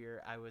sophomore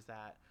year, I was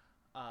at.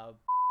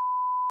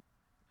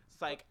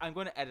 Psych. I'm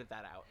going to edit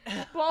that out.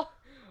 Well,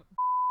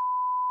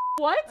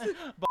 what?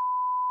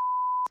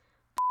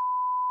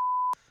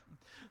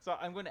 So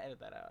I'm going to edit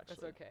that out.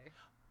 Actually. That's okay.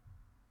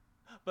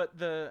 But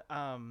the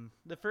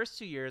first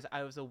 2 years,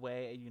 I was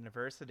away at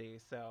university,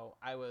 so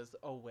I was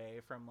away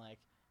from like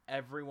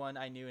everyone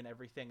I knew and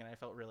everything, and I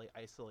felt really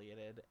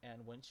isolated.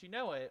 And once you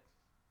know it,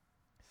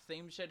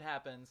 same shit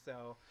happened.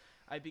 So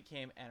I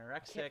became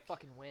anorexic. Can't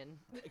fucking win.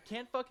 I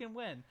can't fucking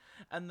win.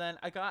 And then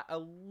I got a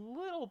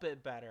little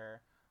bit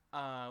better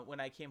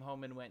when I came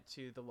home and went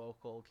to the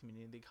local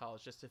community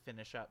college just to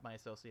finish up my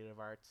associative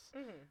arts.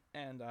 Mm-hmm.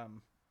 And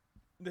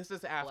this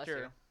is you.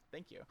 after.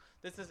 Thank you.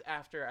 This is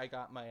after I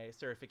got my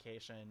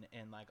certification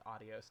in like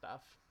audio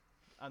stuff.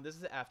 This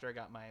is after I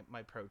got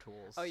my Pro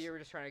Tools. Oh, you were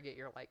just trying to get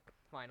your like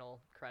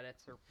final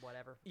credits or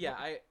whatever.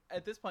 Yeah,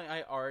 at this point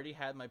I already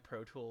had my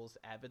Pro Tools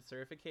Avid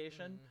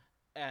certification,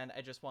 and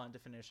I just wanted to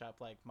finish up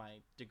like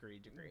my degree.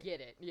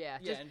 Get it? Yeah.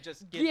 Yeah, Just and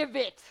just give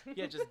it.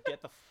 Yeah, just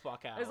get the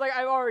fuck out. It's like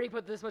I've already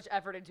put this much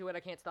effort into it. I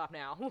can't stop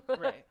now.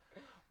 Right.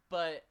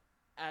 But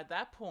at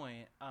that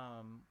point,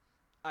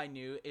 I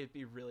knew it'd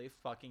be really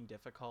fucking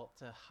difficult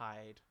to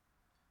hide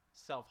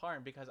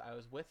self-harm because I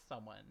was with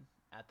someone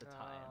at the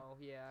time. Oh,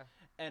 yeah.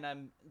 And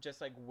I'm just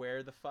like,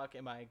 where the fuck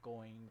am I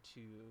going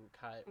to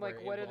cut?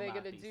 Like, what are they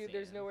going to do?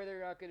 There's nowhere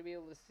they're not going to be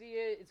able to see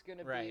it. It's going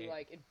to be,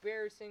 like,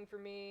 embarrassing for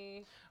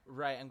me.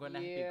 Right. I'm going to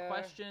have to be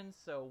questioned.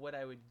 So what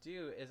I would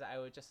do is I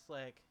would just,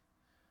 like...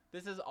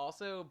 This is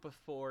also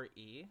before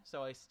E,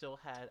 so I still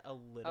had a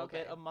little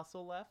bit of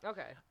muscle left.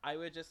 Okay. I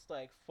would just,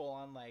 like,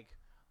 full-on, like,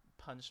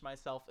 punch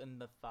myself in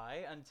the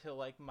thigh until,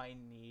 like, my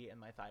knee and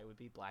my thigh would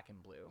be black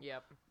and blue.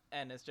 Yep.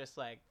 And it's just,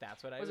 like,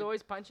 that's what I was it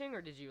always punching,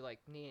 or did you, like,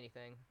 knee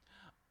anything?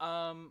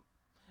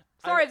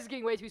 Sorry, this is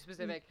getting way too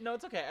specific. No,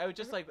 it's okay. I would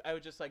just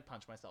like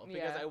punch myself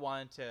because I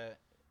wanted to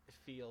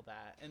feel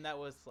that, and that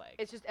was like.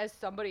 It's just as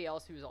somebody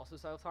else who's also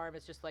self-harm.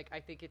 It's just like I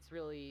think it's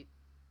really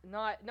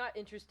not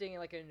interesting in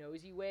like a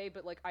nosy way,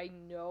 but like I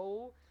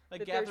know.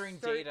 Like gathering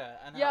data.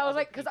 Yeah, I was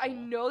like, because I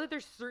know that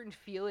there's certain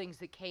feelings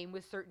that came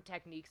with certain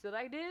techniques that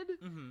I did.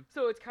 Mm-hmm.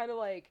 So it's kind of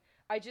like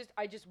I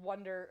just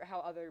wonder how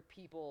other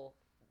people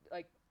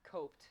like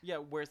coped. Yeah,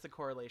 where's the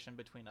correlation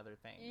between other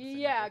things?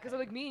 Yeah, because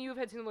like me and you have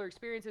had similar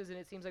experiences, and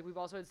it seems like we've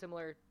also had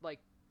similar like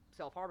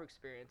self-harm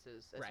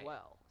experiences as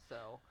well.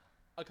 So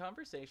a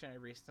conversation I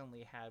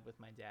recently had with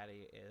my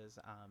daddy is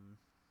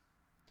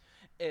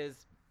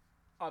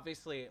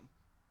obviously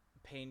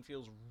pain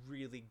feels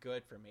really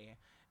good for me.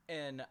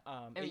 And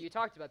you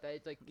talked about that.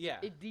 It's like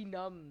it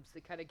denumbs.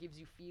 It kind of gives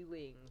you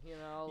feeling, you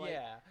know. Like,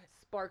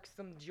 sparks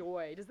some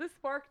joy. Does this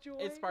spark joy?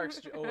 It sparks.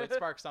 It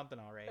sparks something,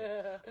 all right.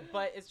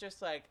 But it's just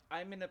like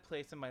I'm in a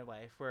place in my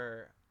life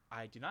where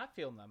I do not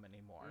feel numb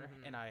anymore,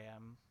 and I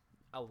am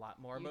a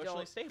lot more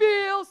emotionally stable.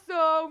 Feel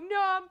so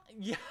numb.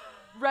 Yeah.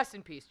 Rest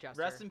in peace,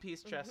 Chester. Rest in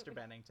peace, Chester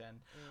Bennington.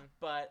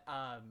 But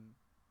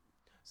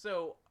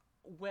so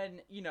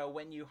when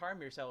you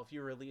harm yourself,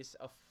 you release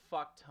a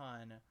fuck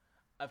ton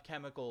of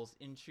chemicals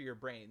into your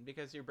brain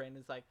because your brain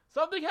is like,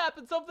 something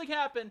happened.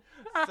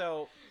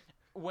 So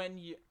when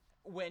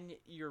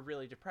you're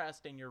really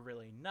depressed and you're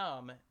really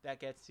numb, that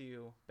gets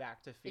you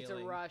back to feeling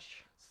it's a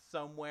rush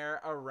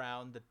somewhere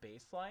around the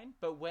baseline.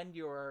 But when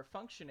you're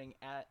functioning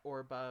at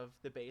or above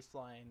the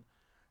baseline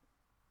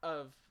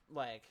of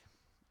like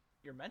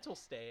your mental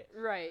state,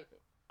 right,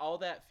 all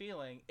that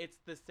feeling, it's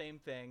the same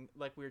thing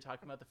like we were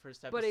talking about the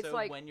first episode. But it's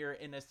like, when you're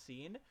in a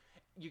scene,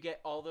 you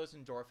get all those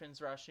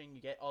endorphins rushing,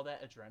 you get all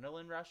that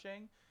adrenaline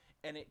rushing,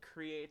 and it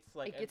creates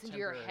like it gets a into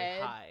your temporary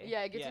head. high.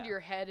 Yeah, it gets into your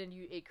head, and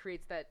it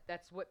creates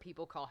that's what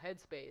people call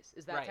headspace.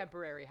 Is that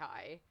temporary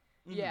high?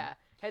 Mm-hmm. Yeah,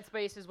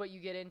 headspace is what you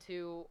get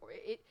into.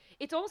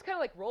 It's almost kind of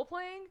like role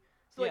playing.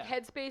 So like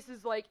headspace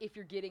is like if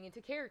you're getting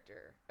into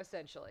character,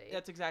 essentially.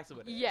 That's exactly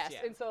what it is. Yes,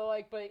 and so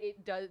like, but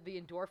it does, the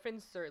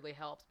endorphins certainly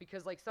helps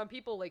because like some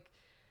people like.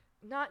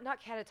 Not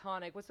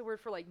catatonic. What's the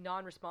word for like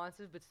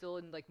non-responsive, but still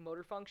in like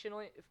motor function?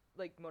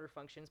 Like motor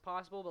function is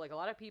possible, but like a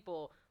lot of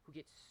people who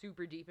get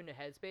super deep into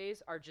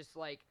headspace are just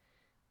like,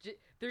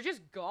 they're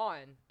just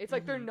gone. It's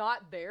like they're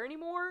not there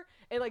anymore,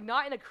 and like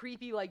not in a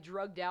creepy like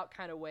drugged out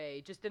kind of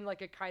way, just in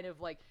like a kind of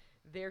like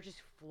they're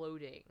just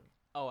floating.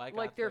 Oh, I got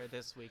like there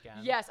this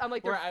weekend. Yes, I'm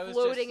like they're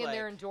floating in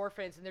their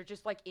endorphins, and they're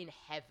just like in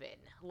heaven.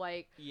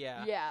 Like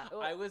yeah.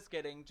 I was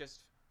getting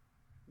just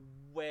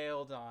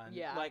wailed on.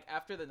 Yeah, like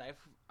after the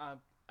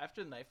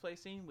knife play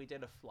scene, we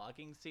did a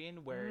flogging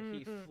scene where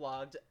he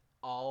flogged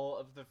all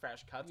of the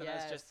fresh cuts, and I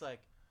was just like,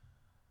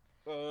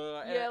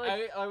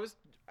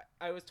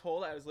 I was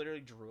told I was literally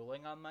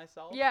drooling on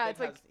myself. Yeah, it's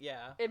because, like-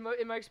 yeah, in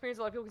my experience,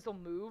 a lot of people can still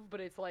move, but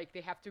it's like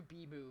they have to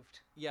be moved.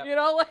 yep. You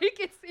know, like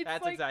it's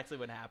That's like, exactly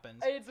what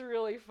happens. it's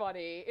really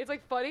funny. It's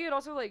like funny and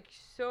also like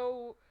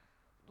so,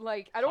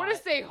 like I don't want to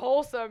Hot. say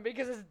wholesome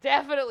because it's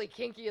definitely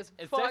kinky as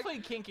It's fuck.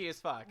 definitely kinky as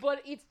fuck.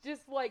 But it's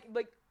just like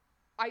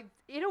I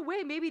in a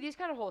way maybe it is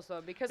kind of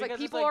wholesome because like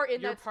it's people like are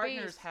in your that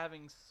partner's space.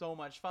 having so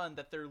much fun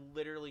that they're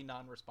literally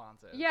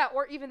non-responsive. Yeah,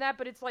 or even that,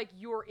 but it's like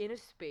you're in a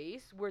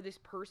space where this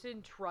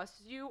person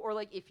trusts you, or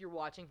like if you're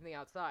watching from the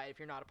outside, if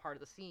you're not a part of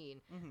the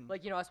scene, Mhm.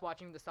 like us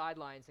watching from the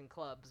sidelines in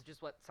clubs,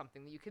 just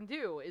something that you can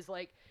do is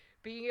like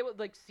being able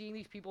like seeing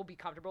these people be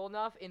comfortable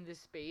enough in this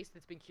space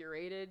that's been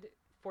curated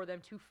for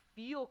them to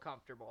feel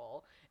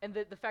comfortable, and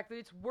the fact that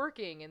it's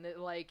working and that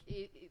like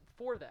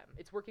for them,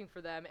 it's working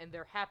for them, and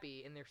they're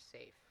happy and they're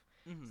safe.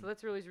 Mhm. So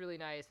that's really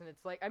nice, and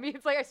it's like I mean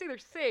it's like I say they're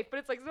safe, but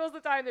it's like most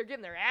of the time they're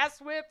getting their ass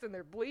whipped and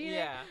they're bleeding.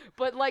 Yeah.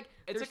 But like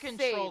It's a they're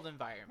controlled safe.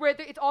 environment. Right,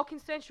 it's all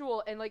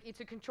consensual, and like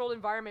it's a controlled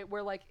environment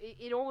where like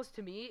it almost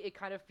to me it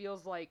kind of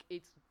feels like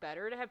it's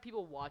better to have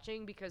people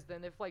watching because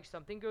then if like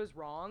something goes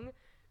wrong,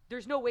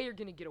 there's no way you're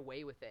gonna get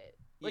away with it.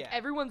 Like Yeah.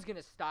 everyone's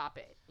gonna stop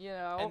it, you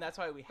know. And that's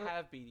why we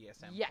have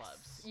BDSM yes,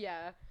 clubs.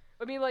 yeah.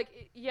 I mean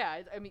like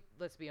yeah. I mean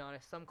let's be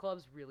honest, some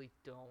clubs really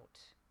don't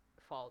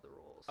follow the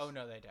rules. Oh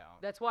no, they don't.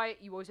 That's why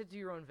you always have to do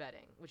your own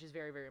vetting, which is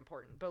very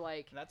important. But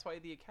like, And that's why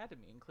the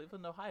Academy in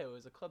Cleveland, Ohio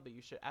is a club that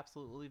you should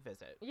absolutely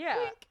visit.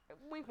 yeah,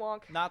 wink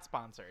wonk. Not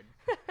sponsored.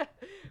 But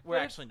We're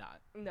it's- actually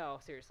not. no,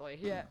 seriously.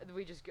 Yeah,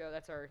 we just go.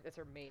 That's our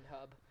main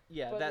hub.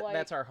 Yeah, but, like,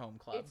 that's our home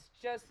club. It's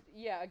just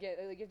yeah. Again,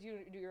 like if you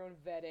do your own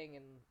vetting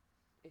and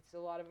it's a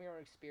lot of your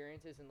own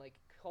experiences and like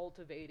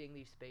cultivating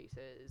these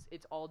spaces.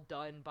 It's all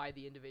done by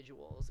the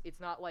individuals. It's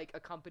not like a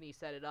company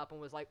set it up and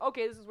was like,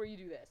 okay, this is where you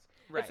do this.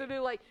 Right. And so they're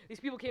like these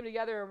people came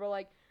together and were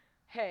like,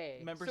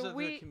 hey, Members so of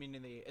the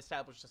community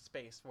established a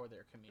space for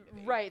their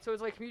community. Right, so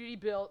it's like community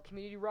built,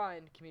 community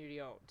run,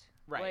 community owned.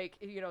 Right.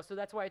 Like, so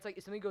that's why it's like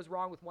if something goes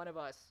wrong with one of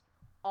us,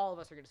 all of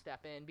us are going to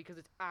step in because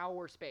it's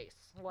our space.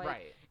 Like,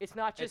 Right. it's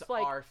not just It's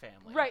like our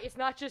family. Right, it's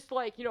not just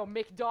like,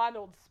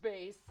 McDonald's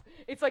space.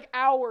 It's like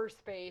our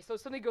space. So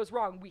if something goes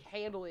wrong, we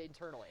handle it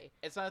internally.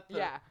 It's not the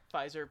Yeah.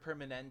 Pfizer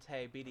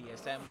Permanente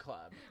BDSM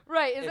club.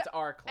 Right, It's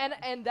our club.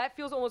 and that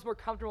feels almost more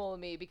comfortable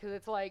to me because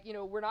it's like,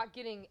 we're not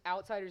getting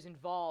outsiders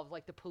involved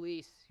like the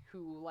police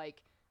who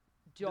like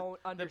don't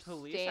police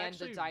understand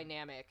actually- the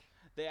dynamic.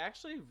 They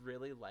actually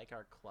really like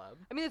our club.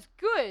 I mean, it's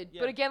good, Yeah.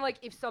 but again, like,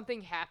 if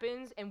something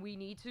happens and we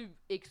need to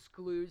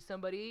exclude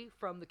somebody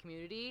from the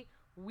community,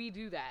 we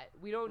do that.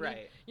 We don't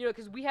Right. need,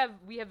 because we have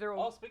their own.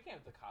 Oh, speaking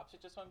of the cops,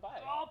 it just went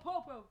by. Oh,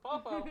 Popo.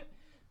 Popo.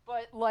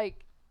 But,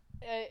 like,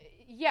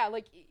 yeah,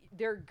 like,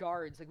 they're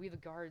guards. Like, we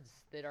have guards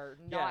that are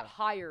not Yeah.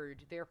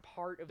 hired. They're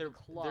part of They're the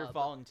club. they're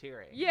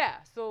volunteering.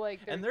 Yeah, so, like,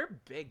 And they're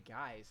big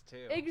guys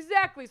too.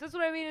 exactly. So that's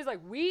what I mean is,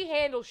 like, we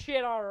handle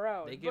shit on our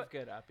own. They give but-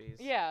 good uppies.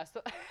 Yeah,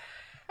 so.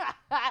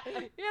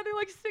 Yeah, they're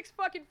like 6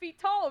 fucking feet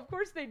tall. Of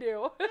course they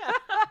do.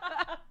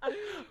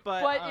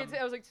 But,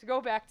 I was like, to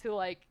go back to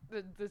like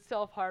the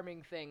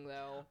self-harming thing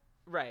though.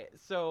 right.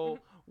 So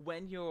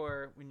when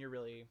you're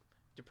really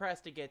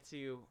depressed, it gets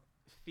you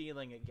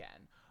feeling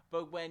again.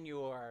 But when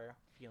you're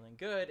feeling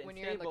good and When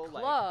you're in the stable,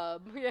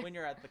 club, like when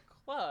you're at the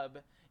club,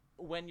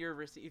 when you're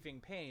receiving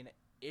pain,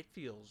 it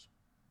feels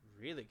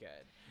really good.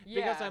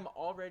 yeah, Because I'm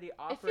already it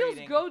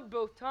operating. feels good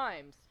both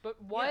times.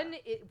 But one,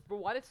 for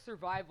one, it's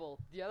survival.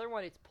 The other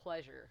one, it's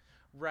pleasure.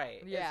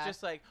 Right. Yeah. It's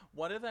just like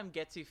one of them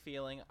gets you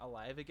feeling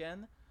alive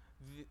again,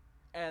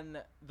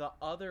 and the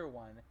other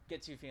one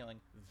gets you feeling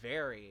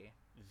very,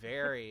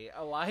 very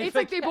alive. It's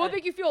like they both again.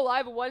 make you feel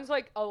alive. But one's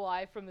like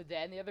alive from the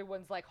dead, and the other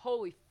one's like,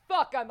 holy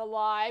fuck, I'm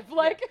alive.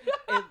 Like,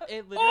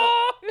 It literally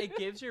it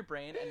gives your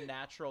brain a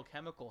natural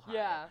chemical high.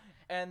 yeah,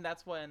 And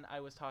that's when I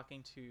was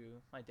talking to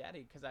my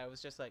daddy because I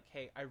was just like,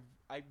 hey,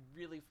 I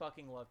really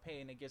fucking love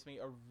pain. It gives me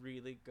a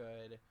really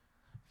good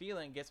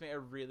feeling, gets me a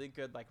really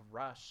good like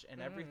rush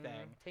and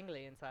everything.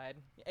 tingly inside.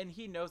 And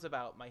he knows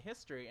about my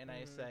history, and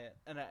I Mhm. said,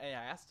 and I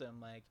asked him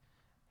like,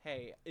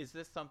 hey, is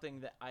this something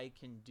that I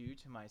can do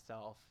to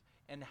myself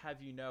and have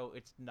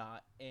it's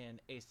not in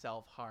a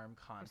self-harm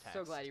context? I'm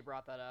so glad you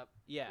brought that up.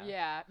 Yeah.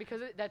 Yeah,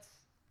 because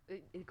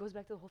it goes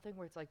back to the whole thing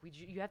where it's like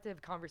you have to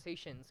have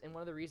conversations, and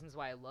one of the reasons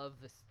why I love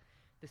this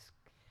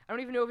I don't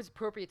even know if it's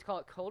appropriate to call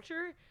it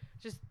culture,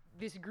 just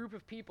this group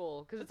of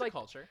people, because It's it's a like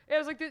culture. it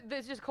was like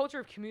this just culture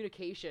of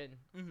communication,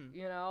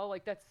 Mm-hmm.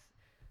 like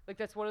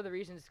that's one of the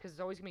reasons, because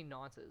there's always gonna be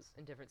nuances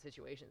in different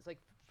situations. Like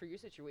for your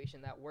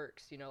situation that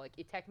works, like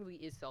it technically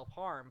is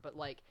self-harm, but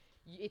like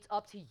it's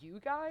up to you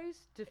guys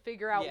to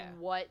figure out Yeah.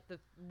 where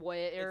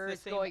It's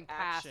it's the same going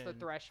past the action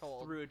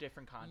threshold through a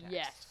different context.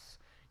 Yes.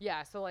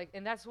 Yeah, so like,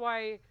 and that's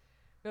why,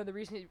 the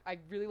reason I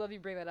really love you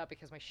bring that up,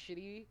 because my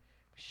shitty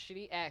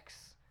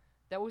ex,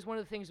 that was one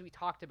of the things that we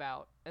talked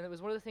about, and it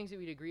was one of the things that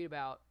we'd agreed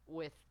about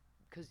with,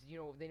 because,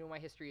 they know my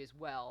history as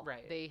well.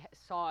 Right. They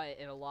saw it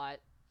in a lot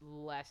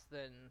less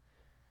than,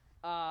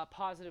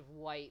 positive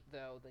light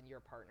though than your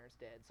partners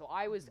did. So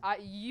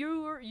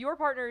your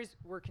partners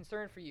were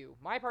concerned for you.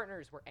 My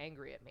partners were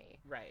angry at me.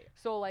 Right.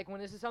 So like when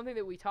this is something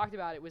that we talked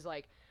about, it was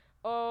like,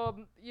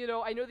 you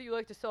know, I know that you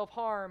like to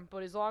self-harm,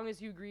 but as long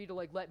as you agree to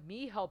like let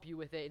me help you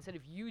with it instead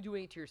of you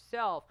doing it to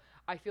yourself,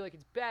 I feel like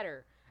it's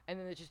better. And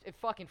then it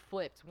fucking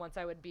flipped. Once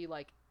I would be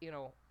like, you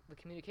know, the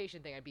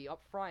communication thing, I'd be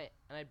up front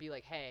and I'd be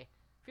like, hey,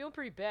 feeling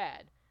pretty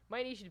bad.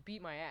 Might need you to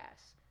beat my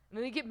ass. And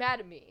then they get mad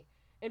at me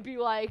and be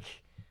like,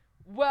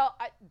 well,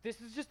 this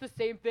is just the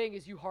same thing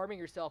as you harming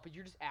yourself, but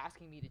you're just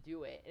asking me to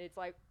do it. And it's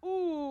like,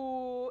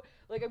 ooh,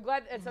 like I'm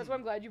glad, that's why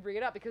I'm glad you bring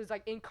it up, because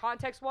like in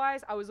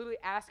context-wise, I was literally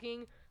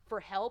asking for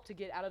help to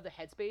get out of the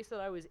headspace that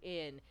I was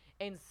in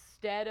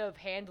instead of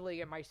handling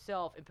it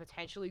myself and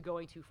potentially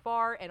going too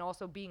far and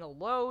also being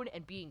alone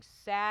and being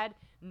sad,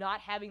 not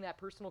having that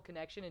personal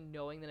connection and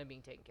knowing that I'm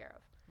being taken care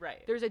of.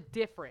 Right. There's a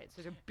difference.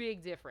 There's a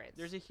big difference.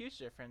 There's a huge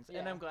difference. Yeah.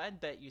 And I'm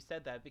glad that you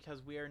said that,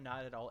 because we are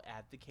not at all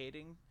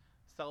advocating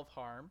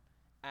self-harm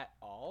at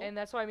all. And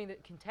that's why I mean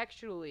that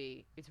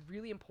contextually, it's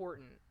really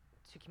important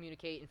to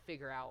communicate and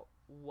figure out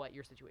what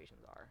your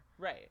situations are.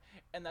 Right.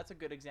 And that's a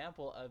good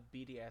example of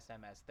BDSM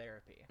as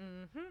therapy.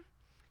 Mm-hmm.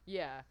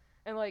 Yeah.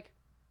 And like,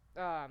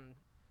 have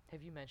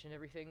you mentioned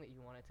everything that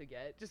you wanted to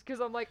get? Just because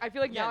I'm like, I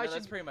feel like now I should.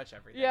 That's pretty much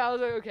everything. Yeah, I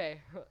was like,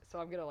 okay. So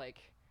I'm gonna like.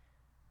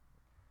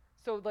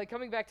 So like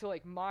coming back to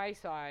like my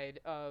side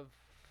of,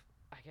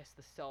 I guess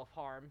the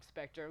self-harm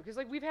spectrum, because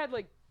like we've had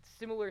like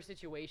similar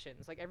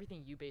situations. Like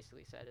everything you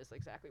basically said is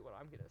exactly what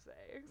I'm gonna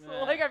say.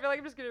 So like I feel like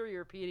I'm just gonna be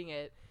repeating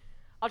it.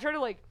 I'll try to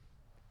like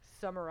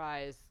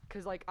summarize,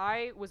 because like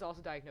I was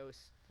also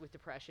diagnosed with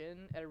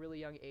depression at a really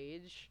young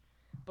age,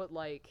 but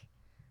like,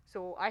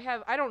 so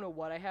I don't know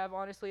what I have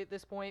honestly at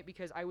this point,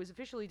 because I was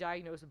officially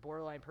diagnosed with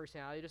borderline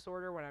personality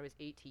disorder when I was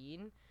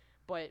 18,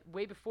 but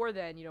way before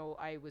then, you know,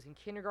 I was in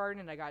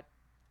kindergarten and I got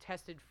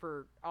tested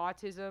for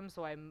autism,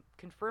 so I'm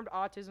confirmed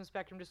autism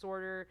spectrum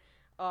disorder,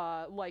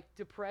 like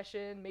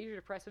depression, major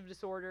depressive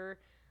disorder,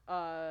 when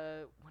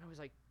I was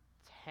like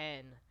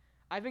 10.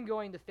 I've been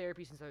going to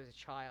therapy since I was a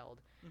child.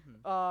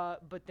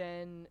 Mm-hmm. But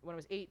then when I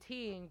was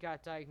 18,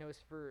 got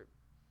diagnosed for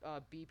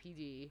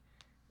BPD,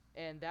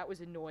 and that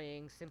was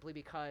annoying simply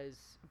because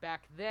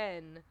back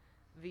then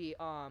the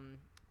god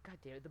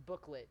damn it, the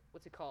booklet,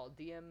 what's it called?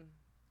 DSM.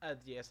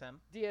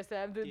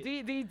 DSM,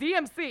 the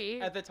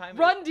DMC. At the time,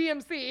 Run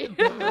DMC.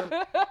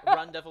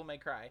 Run Devil May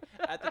Cry.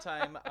 At the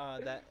time,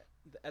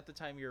 at the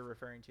time you're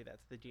referring to,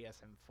 that's the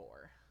DSM-4.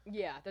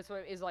 Yeah, that's what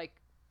it is like.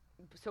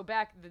 So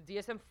back the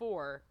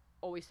DSM-4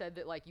 always said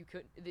that like you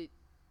could the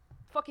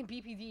fucking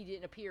BPD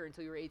didn't appear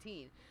until you were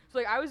 18. So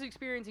like I was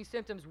experiencing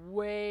symptoms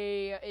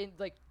way in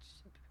like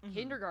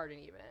kindergarten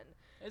even.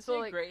 It's so, so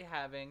like, great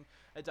having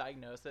a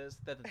diagnosis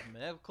that the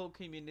medical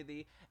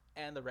community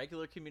and the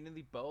regular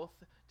community both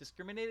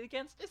discriminate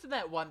against. Isn't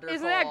that wonderful?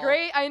 Isn't that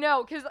great? I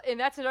know, and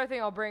that's another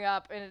thing I'll bring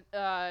up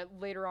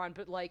later on.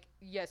 But like,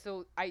 yeah,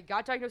 so I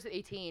got diagnosed at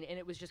 18, and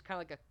it was just kind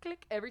of like a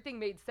click. Everything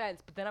made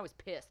sense, but then I was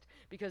pissed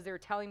because they were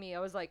telling me, I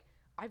was like,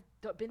 I've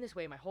been this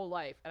way my whole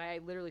life, and I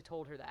literally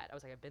told her that. I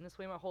was like, I've been this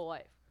way my whole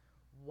life.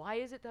 Why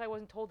is it that I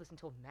wasn't told this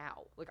until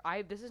now?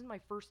 Like, this isn't my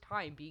first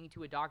time being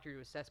to a doctor to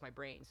assess my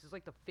brain. This is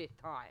like the 5th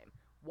time.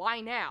 Why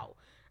now?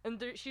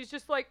 And she's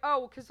just like,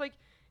 oh, because like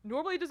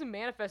normally it doesn't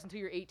manifest until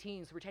you're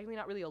 18, so we're technically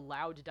not really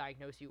allowed to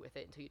diagnose you with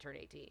it until you turn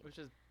 18. Which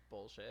is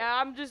bullshit. And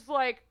I'm just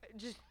like,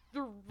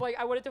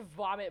 I wanted to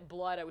vomit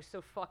blood. I was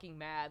so fucking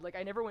mad. Like,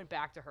 I never went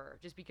back to her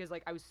just because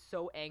like I was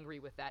so angry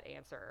with that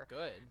answer.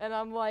 Good. And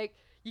I'm like,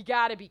 you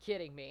gotta be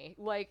kidding me.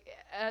 Like,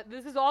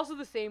 this is also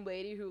the same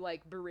lady who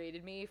like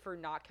berated me for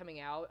not coming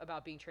out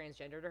about being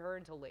transgender to her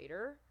until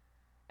later.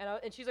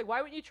 And she's like,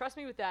 why wouldn't you trust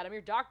me with that? I'm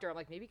your doctor. I'm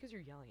like, maybe because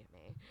you're yelling at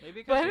me.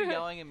 Maybe because you're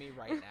yelling at me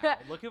right now.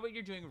 Look at what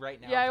you're doing right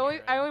now. Yeah,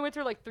 I only went to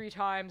her like 3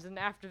 times, and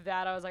after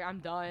that I was like, I'm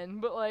done.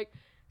 But like,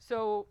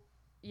 so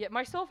yeah,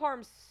 my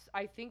self-harm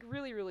I think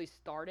really, really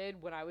started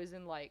when I was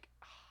in like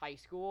high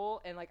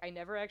school, and like I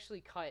never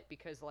actually cut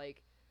because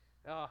like,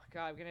 oh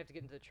god, I'm gonna have to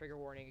get into the trigger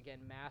warning again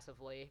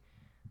massively.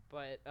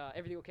 But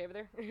everything okay over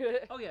there?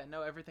 Oh yeah,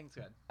 no, everything's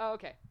good. Oh,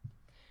 okay.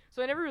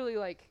 So I never really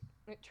like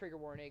trigger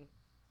warning.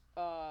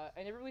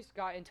 I never really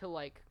got into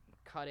like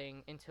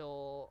cutting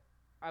until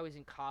I was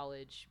in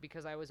college,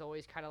 because I was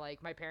always kind of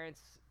like, my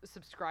parents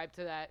subscribed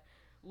to that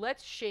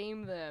let's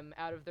shame them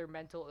out of their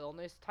mental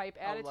illness type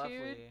attitude.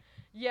 Lovely.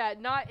 Yeah,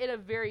 not in a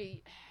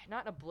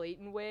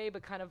blatant way,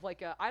 but kind of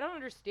like I don't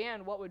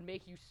understand what would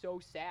make you so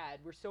sad.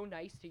 We're so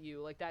nice to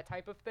you, like that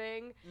type of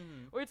thing.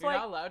 Mm-hmm. Where it's You're like,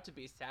 not allowed to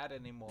be sad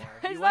anymore.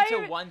 It's You went not to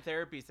even- one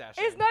therapy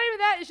session. It's not even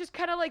that. It's just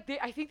kind of like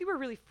I think they were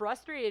really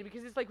frustrated,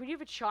 because it's like when you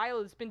have a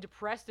child that's been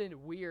depressed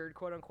and weird,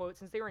 quote unquote,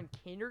 since they were in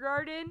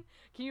kindergarten.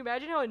 Can you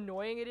imagine how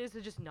annoying it is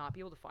to just not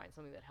be able to find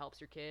something that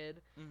helps your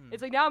kid? Mhm.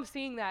 It's like now I'm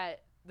seeing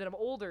that I'm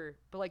older,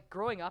 but like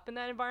growing up in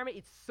that environment,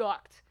 it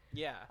sucked.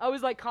 Yeah. I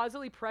was like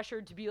constantly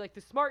pressured to be like the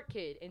smart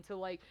kid, and to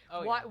like,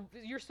 Oh, why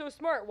you're so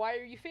smart? Why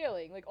are you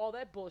failing? Like all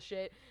that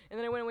bullshit. And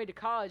then I went away to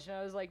college, and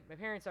I was like, my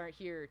parents aren't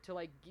here to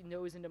like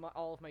nose into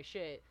all of my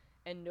shit.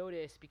 and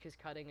notice, because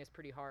cutting is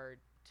pretty hard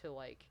to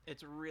like.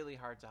 It's really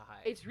hard to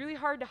hide. It's really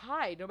hard to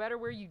hide no matter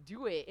where you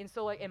do it. And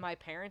so like, and my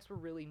parents were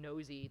really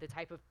nosy, the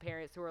type of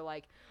parents who are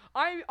like,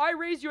 I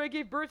raised you, I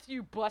gave birth to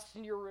you, bust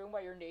in your room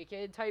while you're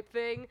naked type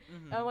thing.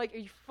 And I'm like, are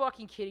you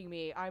fucking kidding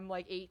me? I'm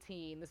like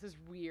 18. This is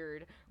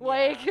weird. Yeah.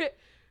 Like,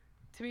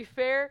 to be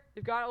fair,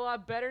 they've gotten a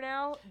lot better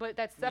now, but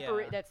that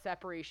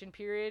separation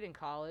period in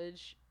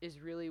college is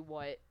really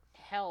what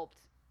helped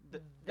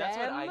That's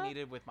what them. I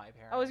needed with my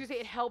parents. I was gonna say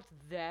it helped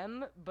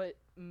them, but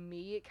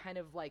me, it kind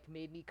of like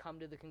made me come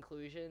to the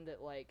conclusion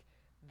that like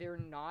they're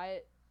not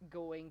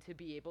going to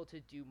be able to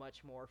do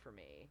much more for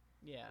me.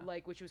 Yeah.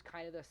 Like, which was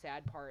kind of the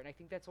sad part, and I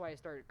think that's why I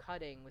started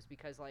cutting, was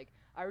because like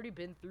I already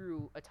been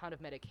through a ton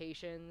of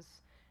medications,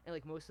 and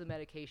like most of the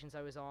medications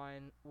I was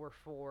on were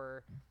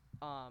for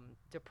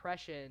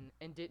depression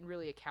and didn't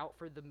really account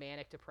for the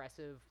manic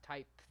depressive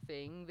type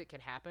thing that can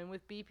happen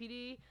with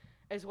BPD,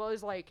 as well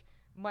as like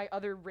my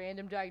other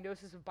random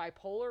diagnosis of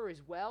bipolar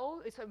as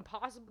well. It's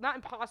not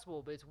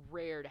impossible, but it's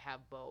rare to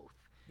have both.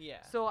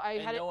 Yeah. So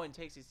no one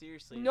takes you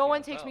seriously. No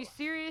one takes me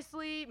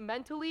seriously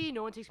mentally.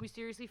 No one takes me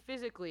seriously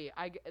physically.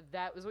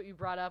 That was what you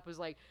brought up, was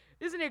like,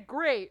 isn't it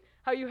great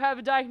how you have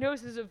a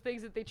diagnosis of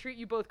things that they treat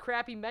you both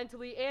crappy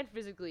mentally and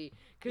physically?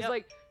 Because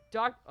like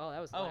that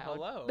was loud.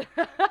 Hello.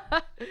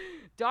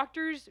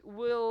 Doctors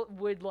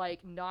would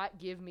like not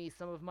give me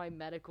some of my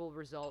medical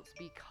results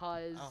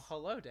because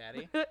Hello,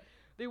 Daddy.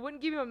 they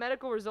wouldn't give me my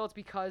medical results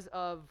because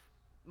of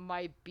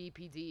my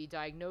BPD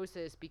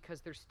diagnosis,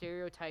 because they're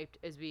stereotyped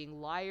as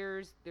being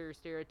liars. They're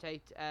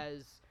stereotyped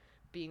as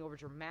being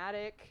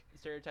overdramatic.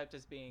 Stereotyped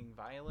as being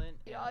violent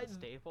and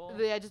unstable.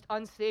 Yeah, just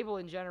unstable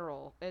in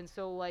general. And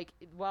so, like,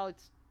 while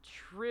it's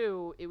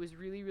true, it was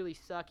really, really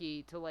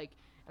sucky to, like,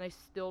 and I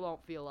still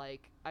don't feel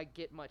like I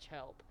get much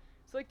help.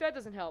 So, like, that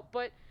doesn't help.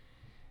 But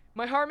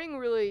my harming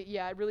really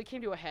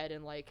came to a head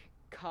in, like,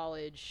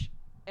 college.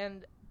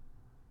 And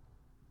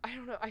I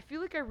don't know, I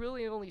feel like I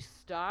really only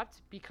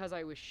stopped because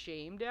I was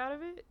shamed out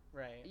of it.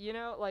 Right. You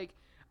know, like,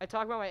 I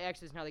talk about my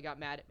exes and how they got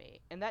mad at me,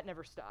 and that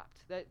never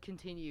stopped. That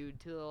continued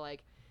to,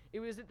 like, it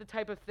was the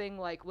type of thing,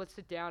 like, let's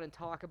sit down and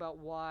talk about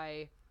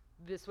why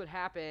this would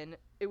happen.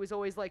 It was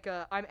always like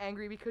I'm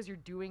angry because you're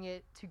doing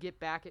it to get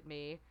back at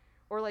me.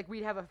 Or, like,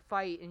 we'd have a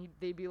fight, and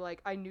they'd be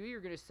like, I knew you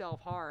were going to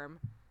self-harm.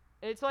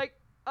 And it's like,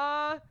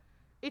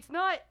 it's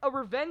not a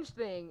revenge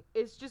thing.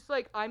 It's just,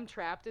 like, I'm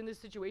trapped in this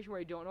situation where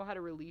I don't know how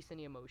to release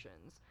any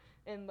emotions.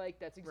 And, like,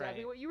 that's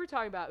exactly what you were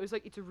talking about. It was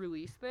like, it's a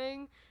release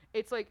thing.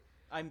 It's like,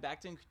 I'm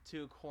backed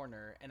into a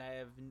corner, and I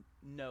have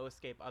no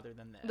escape other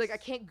than this. like, I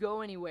can't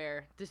go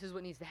anywhere. This is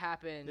what needs to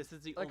happen. This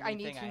is the like, only I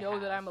need thing to I know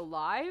that have. I'm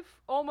alive,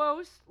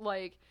 almost.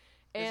 Like,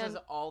 and this is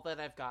all that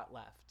I've got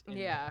left. in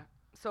me. yeah.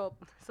 So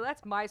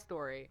that's my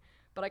story.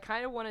 But I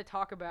kind of want to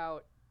talk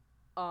about,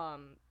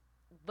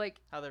 like,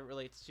 How that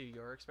relates to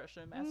your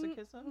expression of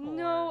masochism?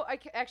 no, I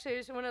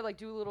just want to, like,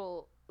 do a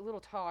little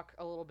talk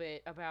a little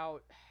bit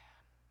about,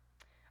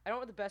 I don't know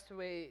what the best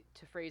way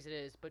to phrase it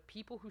is, but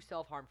people who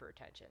self-harm for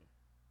attention.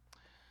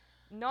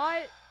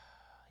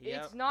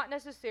 It's not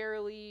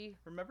necessarily.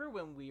 Remember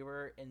when we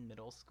were in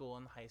middle school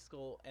and high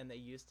school, and they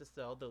used to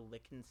sell the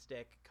lick and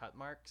stick cut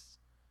marks?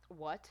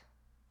 What?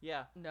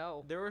 Yeah.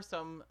 No. There were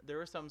some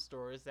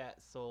stores that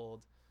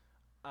sold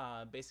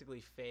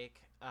basically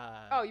fake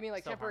Oh, you mean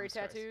like self-harm temporary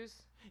scars. tattoos?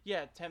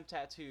 Yeah, temp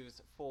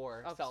tattoos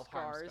for Of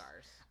self-harm scars.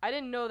 scars. I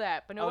didn't know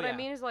that, but no, Oh, what I yeah.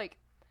 mean is, like,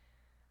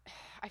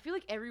 I feel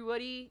like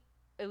everybody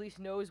at least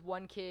knows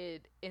one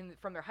kid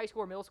from their high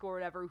school or middle school or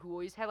whatever who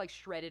always had, like,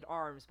 shredded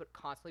arms but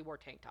constantly wore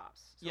tank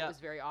tops. So Yeah. it was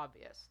very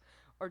obvious.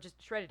 Or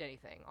just shredded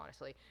anything,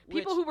 honestly.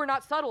 People who were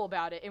not subtle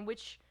about it, and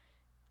which,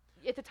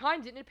 at the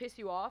time, didn't it piss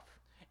you off?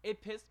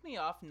 It pissed me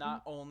off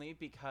not only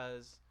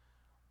because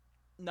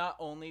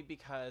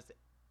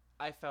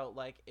I felt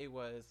like it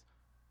was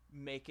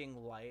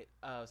making light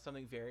of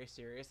something very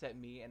serious that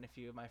me and a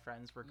few of my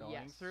friends were going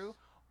Yes. through,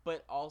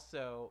 but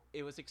also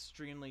it was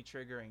extremely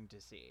triggering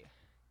to see.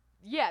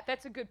 Yeah,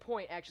 that's a good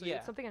point, actually. Yeah.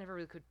 It's something I never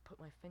really could put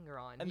my finger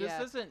on. And yeah.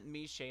 this isn't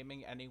me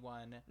shaming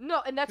anyone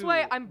No, and that's who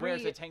why I'm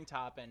wears bringing a tank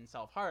top and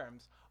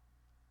self-harms,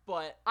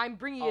 but I'm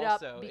bringing it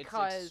up also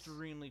because it's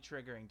extremely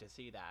triggering to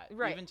see that,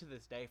 Right. even to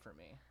this day for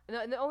me.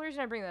 and the only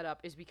reason I bring that up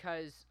is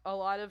because a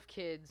lot of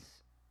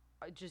kids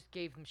just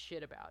gave them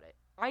shit about it.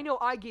 I know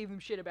I gave them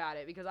shit about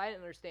it because I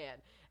didn't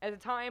understand. At the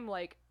time,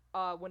 like,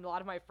 when a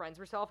lot of my friends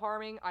were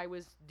self-harming, I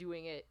was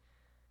doing it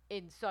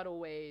in subtle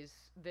ways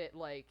that,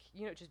 like,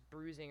 you know, just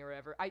bruising or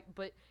whatever.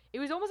 But it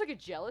was almost like a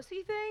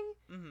jealousy thing.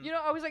 Mhm. You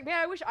know, I was like, man,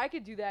 I wish I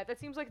could do that. That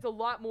seems like it's a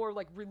lot more,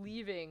 like,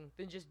 relieving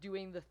than just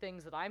doing the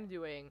things that I'm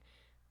doing.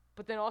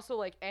 But then also,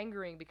 like,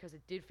 angering because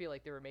it did feel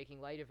like they were making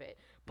light of it.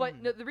 But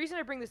Mhm. no, the reason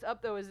I bring this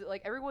up, though, is that,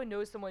 like, everyone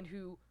knows someone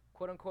who,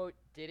 quote-unquote,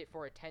 did it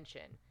for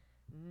attention.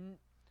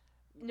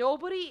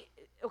 Nobody...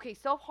 Okay,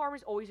 self-harm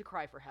is always a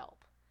cry for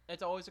help.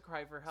 It's always a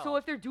cry for help. So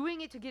if they're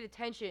doing it to get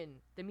attention,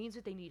 that means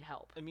that they need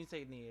help. it means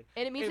they need.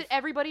 And it means If- that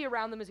everybody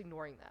around them is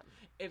ignoring them.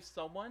 If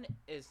someone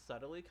is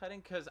subtly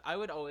cutting, because I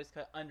would always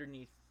cut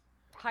underneath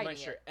Hiding my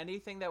shirt. it.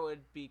 Anything that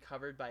would be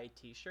covered by a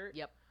t-shirt.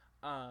 Yep.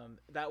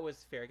 that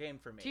was fair game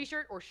for me.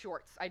 T-shirt or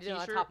shorts. I did it on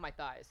T-shirt, top of my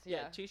thighs.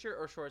 Yeah, t-shirt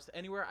or shorts,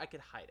 anywhere I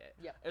could hide it.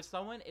 Yep. If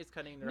someone is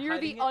cutting or Near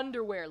hiding the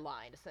underwear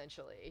line,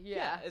 essentially.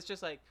 Yeah. it's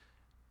just like,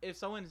 if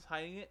someone is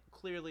hiding it,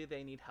 clearly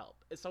they need help.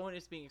 If someone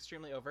is being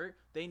extremely overt,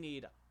 they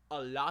need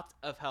a lot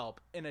of help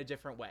in a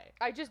different way.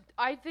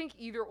 I think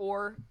either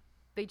or,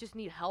 they just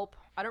need help.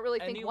 I don't really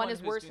think Anyone one is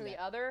who's worse doing than the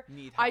that other.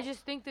 Need help. I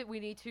just think that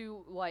we need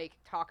to like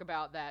talk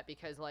about that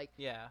because like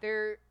yeah.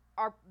 there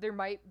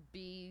might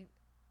be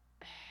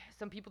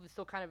some people that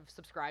still kind of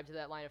subscribe to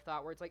that line of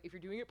thought where it's like if you're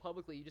doing it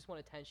publicly you just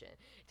want attention.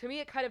 To me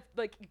it kind of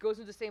like it goes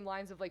into the same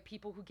lines of like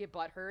people who get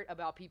butthurt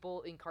about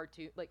people in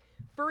cartoon like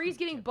furries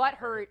getting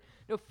butthurt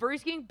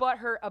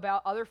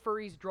about other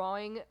furries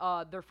drawing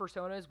their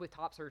personas with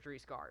top surgery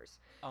scars.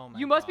 Oh my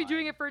You must be God.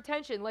 doing it for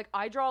attention. Like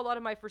I draw a lot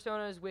of my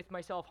personas with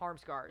my self-harm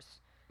scars.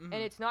 Mhm. And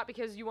it's not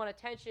because you want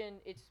attention,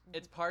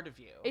 It's part of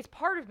you. it's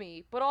part of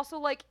me, but also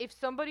like if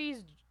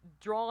somebody's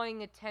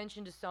drawing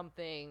attention to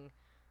something,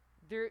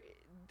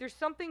 there's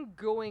something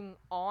going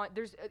on.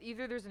 There's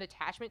either there's an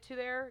attachment to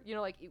there, you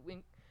know, like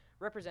when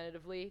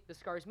representatively the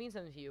scars mean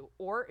something to you,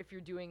 or if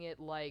you're doing it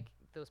like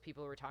those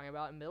people who were talking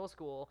about in middle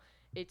school,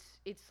 it's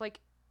like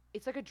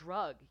a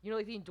drug, you know,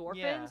 like the endorphins.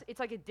 Yeah. It's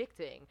like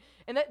addicting,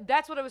 and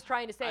that's what I was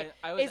trying to say.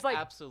 I was is like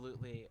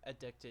absolutely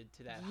addicted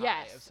to that high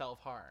Yes. of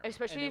self-harm.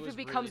 especially and if it was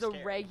becomes really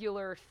a scary.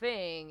 regular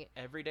thing.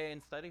 Every day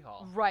in study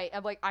hall. Right,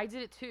 and like I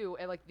did it too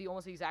at like the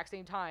almost the exact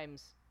same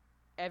times,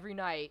 every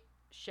night,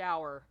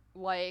 shower,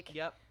 like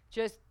Yep.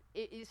 just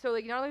so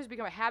like not only does it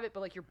become a habit, but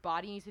like your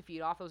body needs to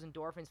feed off those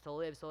endorphins to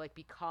live, so like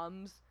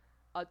becomes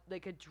a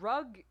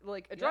drug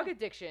Yeah.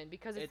 addiction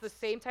because it's the It's-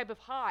 same type of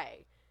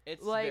high.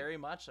 It's like- very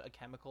much a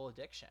chemical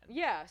addiction.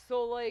 Yeah,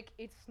 so like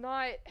it's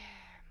not.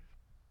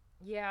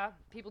 Yeah,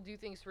 people do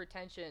things for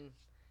attention,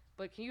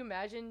 but can you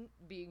imagine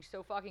being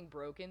so fucking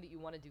broken that you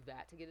want to do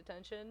that to get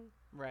attention?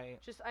 Right.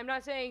 Just, I'm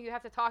not saying you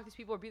have to talk to these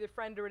people or be their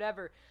friend or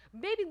whatever.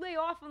 Maybe lay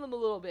off on them a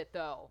little bit,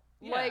 though.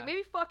 Like, Yeah,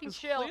 maybe fucking 'Cause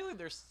chill. Clearly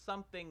there's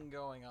something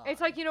going on.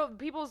 It's like, you know,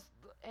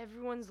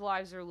 everyone's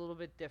lives are a little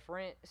bit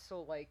different.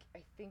 So, like,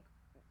 I think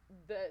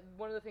that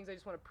one of the things I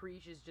just want to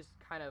preach is just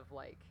kind of,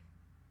 like,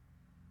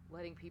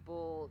 letting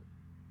people,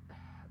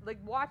 like,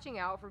 watching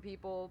out for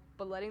people,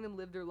 but letting them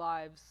live their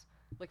lives.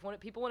 Like, when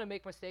people want to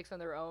make mistakes on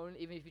their own,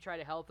 even if you try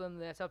to help them,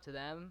 that's up to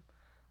them.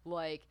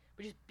 Like,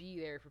 but just be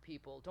there for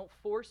people. Don't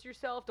force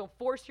yourself. Don't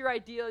force your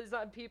ideas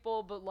on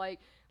people. But like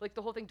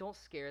the whole thing, don't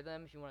scare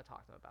them if you want to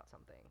talk to them about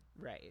something.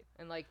 right.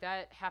 And like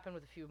that happened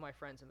with a few of my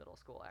friends in middle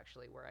school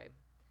actually, where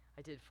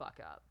I did fuck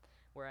up,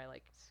 where I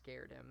like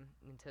scared him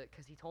into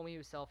because he told me he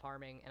was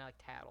self-harming and I like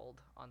tattled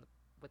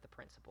with the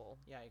principal.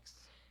 Yikes.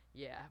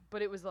 Yeah,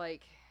 but it was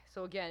like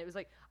so again, it was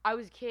like I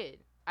was a kid.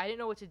 I didn't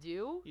know what to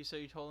do. You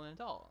told an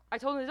adult. I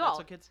told an That's adult.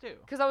 what kids do.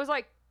 Because I was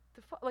like,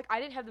 like I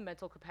didn't have the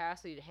mental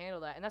capacity to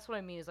handle that, and that's what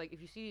I mean is like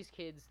if you see these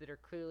kids that are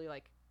clearly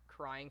like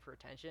crying for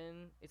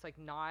attention, it's like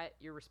not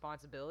your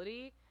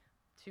responsibility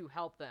to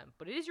help them,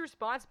 but it is your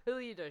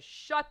responsibility to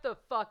shut the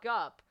fuck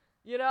up.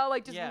 You know,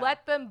 like just Yeah.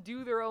 let them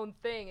do their own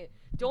thing.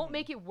 Don't Mhm.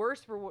 make it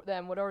worse for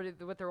them what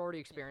they're already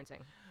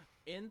experiencing.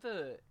 In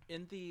the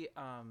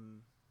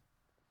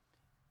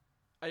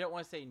I don't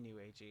want to say new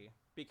agey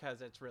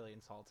because it's really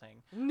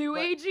insulting. New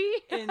But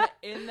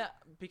agey?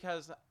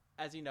 Because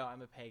as you know,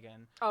 I'm a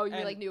pagan. Oh, you mean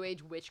and- like new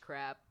age witch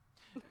crap?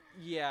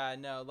 Yeah,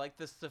 no, like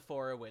the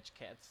Sephora witch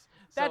kits.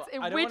 That's I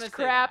don't witch wanna say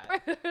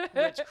crap. that.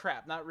 Witch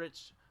crap, not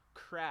rich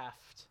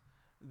craft,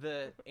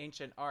 the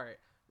ancient art.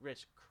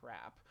 Rich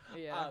crap.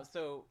 Yeah.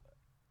 So,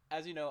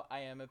 as you know, I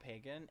am a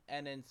pagan,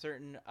 and in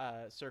certain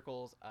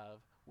circles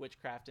of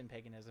witchcraft and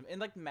paganism, in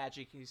like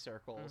magic-y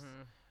circles,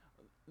 Mhm.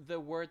 the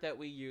word that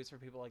we use for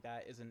people like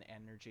that is an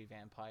energy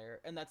vampire,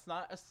 and that's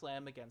not a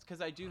slam against,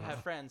 because I do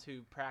have friends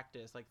who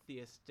practice like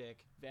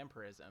theistic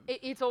vampirism.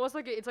 It's almost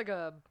like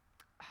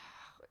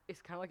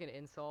it's kind of like an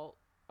insult.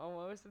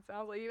 Almost, it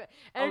sounds like.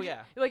 Oh,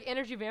 yeah. Like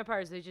energy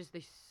vampires, they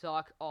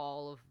suck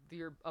all of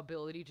your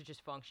ability to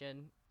just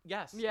function.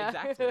 Yes, Yeah.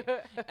 exactly.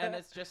 And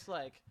it's just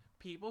like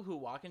people who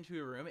walk into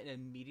a room and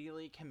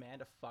immediately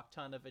command a fuck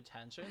ton of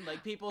attention.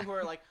 Like people who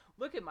are like,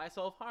 "Look at my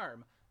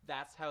self-harm."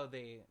 That's how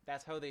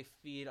they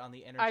feed on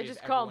the energy I of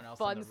just call everyone them else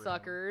fun in the room.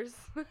 suckers.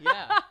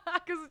 Yeah.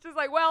 Because it's just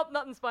like, well,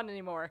 nothing's fun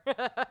anymore.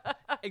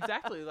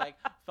 Exactly, like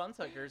fun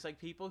suckers, like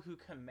people who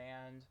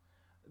command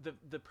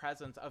the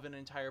presence of an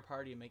entire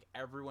party and make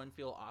everyone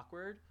feel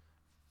awkward,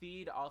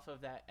 feed off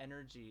of that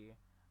energy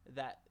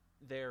that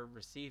they're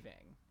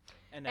receiving.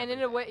 And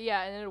in a way,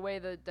 yeah, and in a way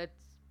that's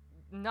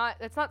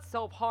not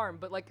self-harm,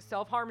 but like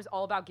self-harm is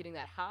all about getting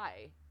that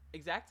high.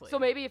 Exactly. So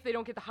maybe if they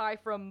don't get the high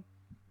from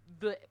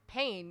the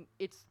pain,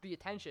 it's the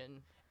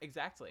attention.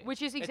 Exactly.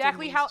 Which is It's a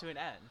exactly means how to an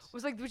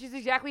end. which is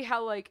exactly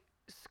how like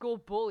school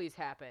bullies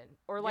happen,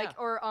 or like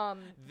Yeah.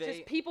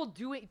 just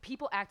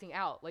people acting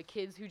out, like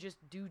kids who just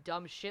do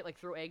dumb shit, like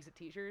throw eggs at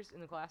teachers in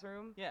the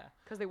classroom Yeah.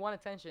 because they want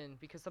attention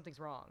because something's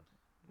wrong.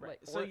 Right.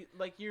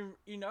 Like, So or-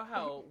 you know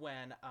how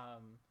when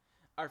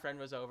our friend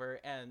was over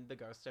and the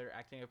ghost started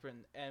acting up,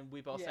 and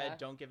we both Yeah. said,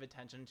 don't give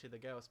attention to the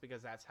ghost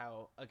because that's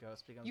how a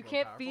ghost becomes You more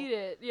can't powerful. feed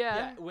it.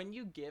 Yeah. When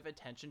you give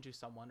attention to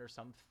someone or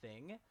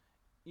something,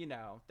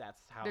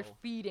 that's how They're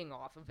feeding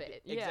off of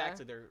it. Yeah.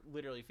 exactly they're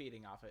literally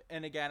feeding off it.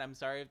 And again, I'm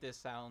sorry if this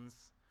sounds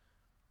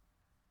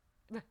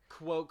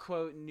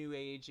quote new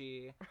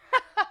agey,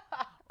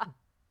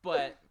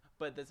 but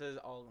this is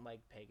all like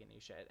pagan-y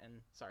shit,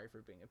 and sorry for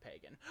being a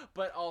pagan,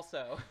 but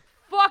also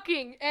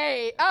Fucking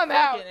A. I'm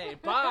out. fucking A,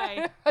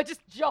 bye. I just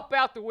jump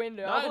out the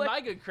window. Not in Like,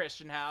 my good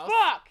Christian house.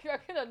 fuck! I'm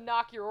gonna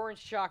knock your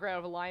orange chakra out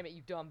of alignment,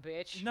 you dumb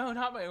bitch. No,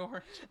 not my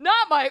orange.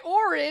 Not my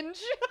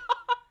orange!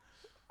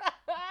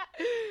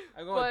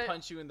 I'm going But- to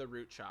punch you in the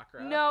root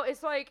chakra. No,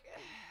 it's like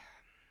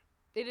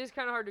it is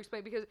kind of hard to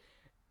explain because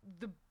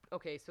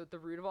so the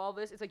root of all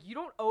this, it's like you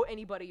don't owe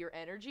anybody your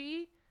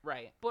energy,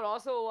 Right. but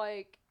also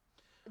like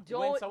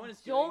When someone is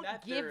doing don't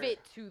that, give they're- it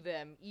to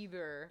them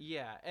either.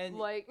 Yeah, and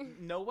Like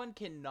no one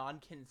can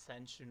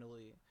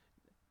non-consensually.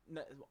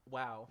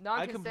 Wow.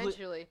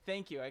 non-consensually.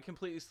 Thank you. I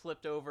completely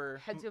slipped over.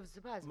 Heads of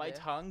surprise. My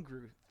tongue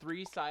grew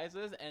 3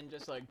 sizes and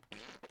just like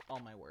all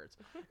my words.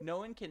 No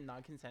one can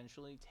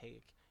non-consensually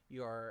take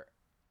your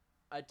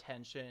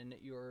attention,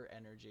 your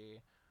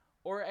energy,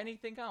 or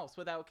anything else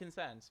without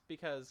consent,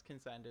 because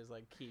consent is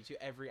like key to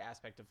every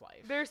aspect of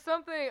life. There's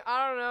something,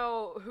 I don't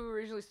know who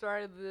originally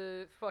started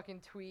the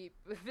fucking tweet.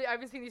 I've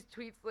been seeing these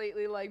tweets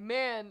lately like,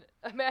 man,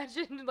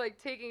 imagine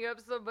like taking up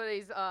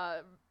somebody's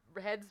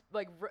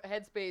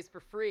headspace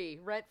for free,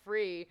 rent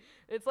free.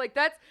 It's like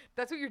that's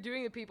what you're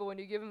doing to people when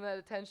you give them that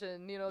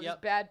attention, just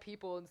Yep. bad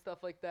people and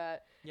stuff like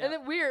that. Yep. And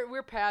then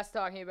we're past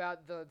talking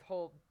about the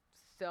whole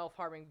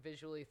self-harming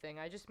visually thing.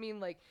 I just mean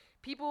like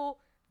people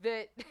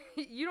that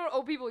you don't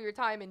owe people your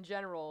time in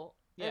general,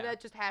 Yeah. and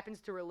that just happens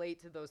to relate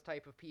to those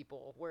type of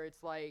people where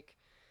it's like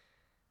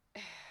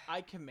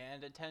I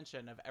command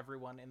attention of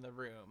everyone in the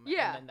room.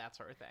 Yeah. And then that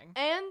sort of thing.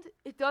 and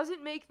it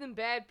doesn't make them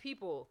bad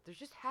people. They're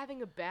just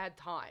having a bad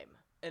time.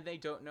 And they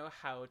don't know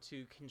how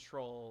to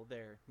control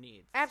their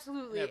needs.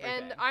 Absolutely. And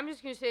everything. I'm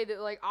just going to say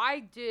that like I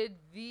did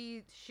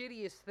the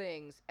shittiest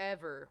things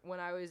ever when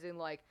I was in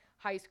like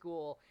high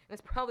school. And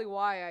that's probably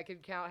why I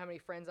could count how many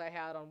friends I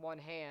had on one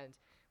hand.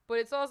 But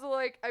it's also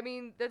like, I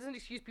mean, that doesn't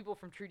excuse people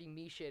from treating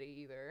me shitty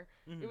either.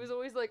 Mhm. It was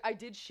always like I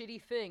did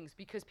shitty things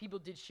because people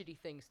did shitty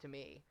things to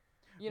me.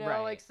 Right.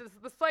 Like so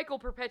the cycle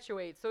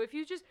perpetuates. So if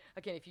you just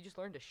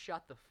learn to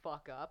shut the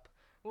fuck up,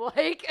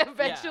 like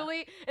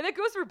eventually, and that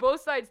goes for both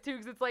sides too,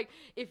 because it's like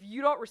if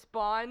you don't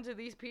respond to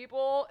these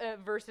people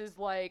versus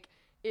like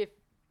if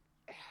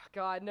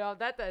God, no,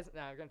 that doesn't.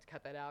 No, I'm going to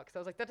cut that out because I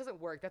was like, that doesn't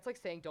work. That's like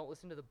saying don't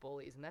listen to the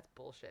bullies, and that's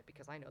bullshit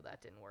because I know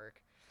that didn't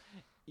work.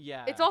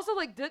 Yeah. It's also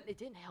like it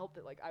didn't help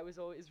that like it was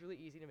really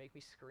easy to make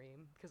me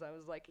scream because I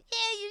was like,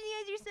 yeah, you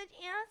guys are such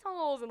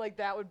assholes, and like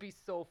that would be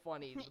so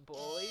funny to the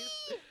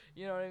bullies.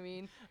 You know what I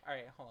mean? All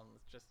right, hold on.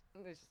 Let's just.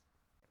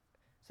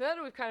 So now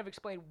that we've kind of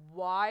explained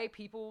why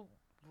people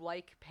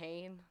like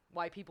pain,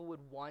 why people would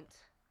want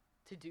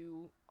to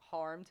do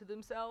harm to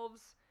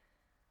themselves,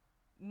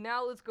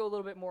 now let's go a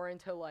little bit more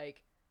into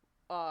like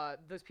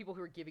those people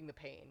who are giving the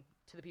pain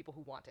to the people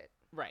who want it.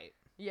 Right.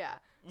 Yeah.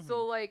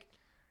 So like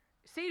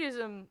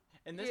sadism.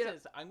 And this Yeah.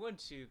 is. I'm going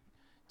to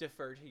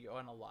defer to you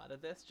on a lot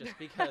of this just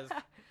because.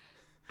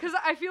 Because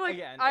I feel like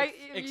Again,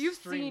 you've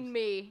extreme- seen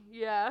me.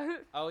 Yeah.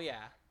 Oh,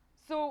 yeah.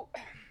 So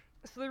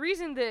the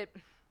reason that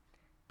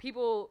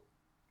people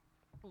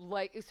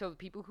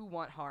people who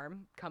want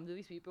harm come to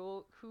these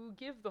people who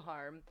give the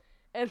harm,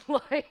 and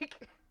like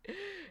as we've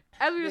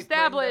They bring the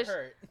established,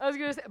 hurt. I was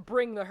gonna say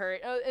bring the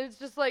hurt. And it's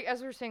just like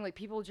as we were saying, like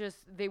people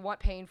they want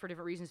pain for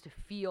different reasons to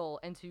feel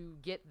and to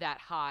get that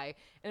high,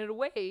 and in a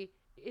way,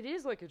 it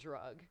is like a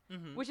drug,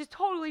 Mhm. which is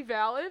totally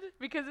valid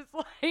because it's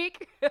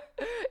like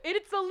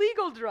it's a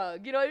legal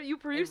drug. You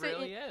produce It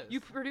really is. You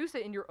produce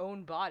it in your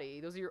own body.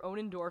 Those are your own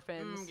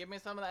endorphins. Give me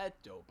some of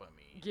that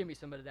dopamine. Give me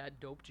some of that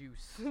dope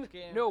juice.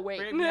 Give- No, wait.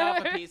 Break me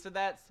off a piece of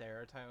that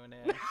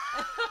serotonin.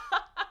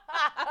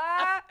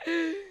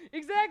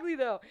 Exactly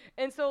though.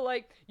 And so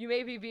like you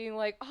may be being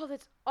like, oh,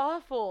 that's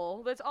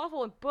awful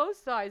on both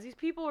sides. These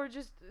people are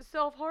just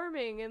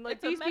self-harming, and like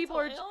It's a these people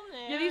are mental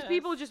these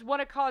people illness. just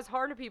want to cause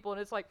harm to people, and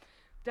it's like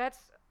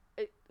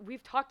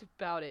we've talked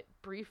about it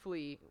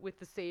briefly with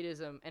the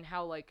sadism and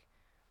how like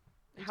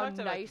We how talked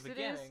about nice at the it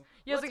is. beginning.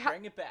 Yeah, it's Let's like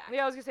bring it back.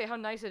 Yeah, I was gonna say how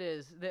nice it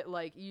is that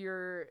like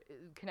you're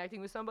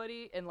connecting with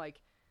somebody and like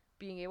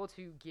being able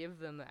to give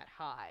them that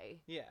high.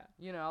 Yeah.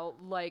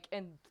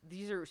 And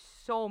these are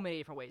so many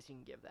different ways you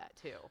can give that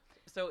too.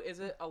 So is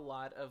it a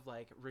lot of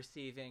like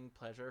receiving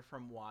pleasure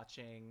from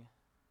watching?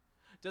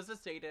 Does the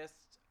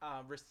sadist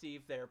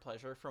receive their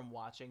pleasure from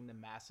watching the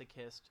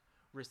masochist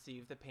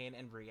receive the pain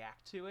and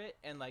react to it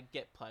and like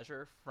get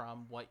pleasure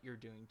from what you're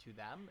doing to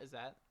them? Is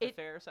that a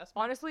fair assessment?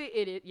 Honestly,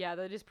 it is. Yeah,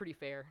 that is pretty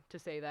fair to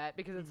say that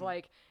because it's Mhm.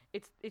 like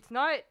it's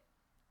not.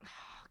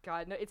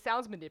 God, no, it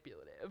sounds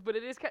manipulative, but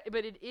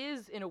it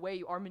is in a way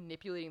you are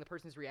manipulating the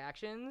person's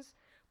reactions,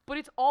 but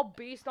it's all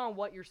based on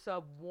what your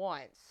sub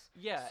wants.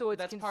 Yeah, so it's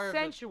that's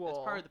consensual. That's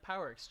part of the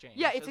power exchange.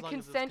 Yeah, it's as a long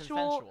as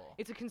consensual.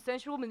 It's a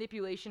consensual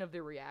manipulation of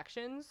their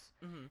reactions,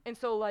 Mm-hmm. and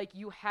so like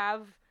you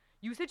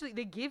essentially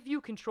they give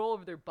you control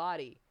over their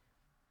body,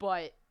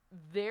 but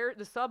the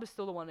sub is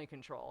still the one in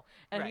control.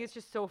 And I think Right. it's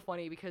just so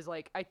funny because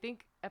like I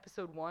think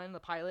episode 1, the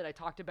pilot, I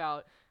talked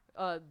about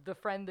the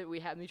friend that we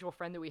have, mutual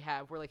friend that we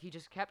have, where like he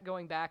just kept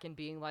going back and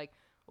being like,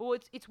 "Oh,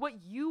 it's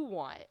what you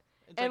want."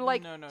 It's And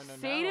like no.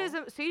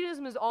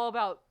 sadism is all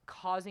about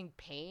causing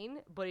pain,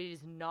 but it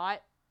is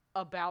not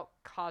about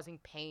causing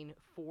pain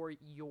for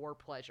your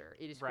pleasure.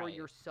 It is for Right.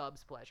 your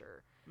sub's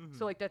pleasure. Mhm.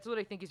 So like that's what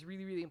I think is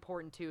really, really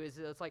important too. Is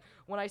it's like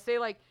when I say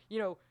like, you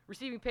know,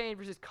 receiving pain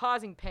versus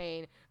causing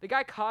pain, the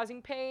guy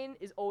causing pain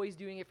is always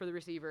doing it for the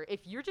receiver.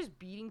 If you're just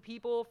beating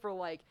people for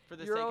like for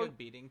the your sake own, of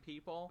beating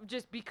people,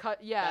 just because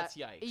that's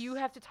yikes. you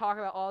have to talk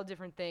about all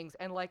different things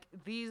and like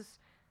these.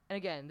 And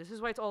again, this is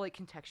why it's all like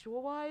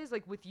contextual wise.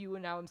 Like with you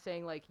and now I'm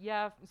saying like,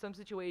 yeah, in some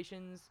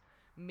situations,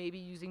 maybe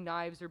using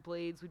knives or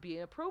blades would be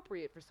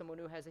inappropriate for someone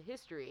who has a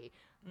history.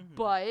 Mhm.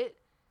 But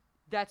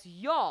that's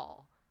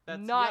y'all, That's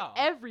not y'all.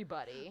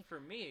 everybody. For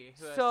me,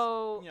 who has,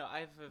 So you know,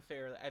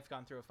 I've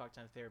gone through a fuck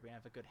ton of therapy. And I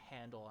have a good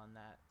handle on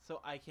that, so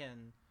I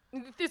can.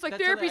 it's like that's something I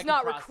therapy's can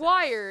not process.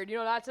 required, you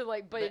know, not to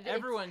like, but But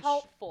everyone it's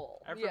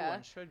helpful. Everyone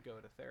yeah. should go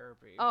to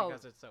therapy Oh.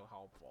 because it's so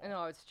helpful.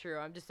 No, it's true.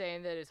 I'm just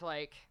saying that it's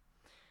like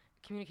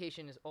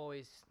communication is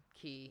always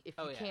key. If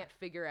you Oh, yeah. can't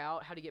figure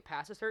out how to get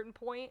past a certain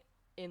point,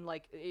 in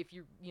like if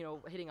you're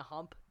hitting a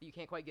hump that you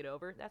can't quite get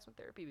over, that's when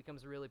therapy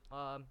becomes really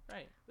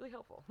Right. really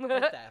helpful. Hit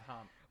that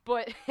hump.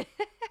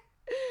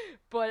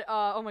 But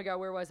oh my god,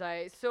 where was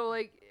I? So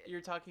like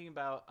You're talking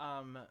about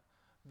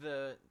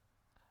the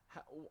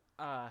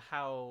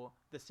how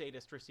the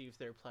sadist receives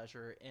their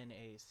pleasure in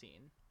a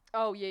scene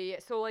oh yeah.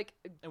 So like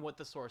and what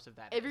the source of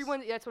that is.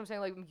 everyone, that's what I'm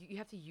saying. Like you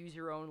have to use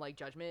your own like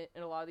judgment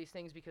in a lot of these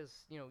things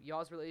because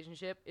y'all's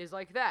relationship is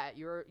like that.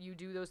 You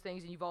do those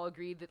things and you've all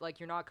agreed that like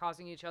you're not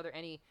causing each other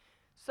any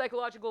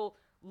psychological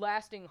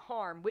lasting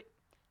harm.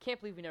 Can't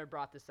believe we never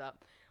brought this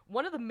up.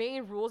 One of the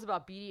main rules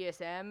about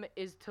BDSM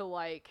is to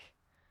like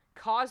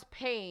cause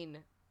pain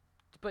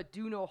but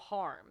do no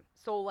harm.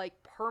 So like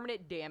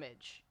permanent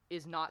damage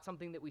is not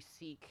something that we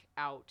seek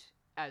out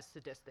as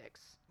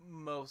sadistics.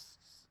 Most.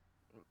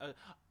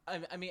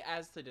 I mean,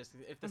 as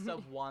sadistic, if the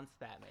sub wants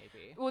that,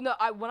 maybe. Well, no,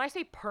 when I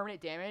say permanent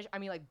damage, I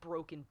mean like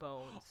broken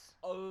bones.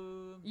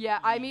 Oh. Yeah,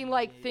 I mean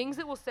like things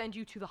that will send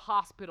you to the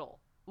hospital.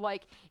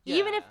 Like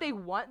even if Yeah. they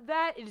want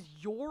that, it is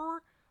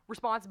your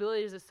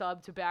responsibility as a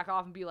sub to back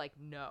off and be like,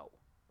 no.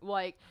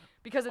 Like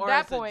because at Or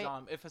that as a point,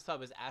 dom, if a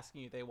sub is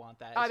asking you they want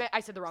that, I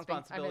said the wrong thing. I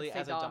meant responsibility to say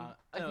as a dom.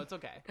 dom. No, it's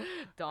okay.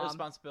 Dom.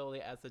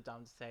 Responsibility as the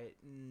dom to say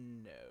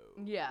no.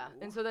 Yeah,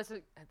 and so that's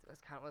kind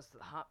of what's the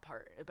hot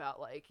part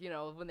about like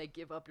when they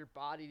give up your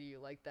body to you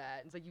like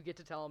that. It's like you get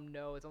to tell them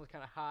no. It's almost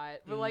kind of hot,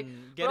 but like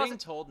but getting also-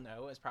 told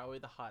no is probably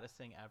the hottest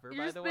thing ever. you're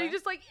By just, the they way,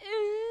 just like what do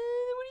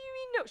you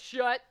mean no?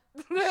 Shut.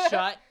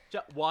 shut.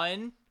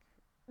 1,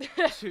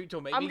 2.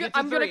 Don't make me get to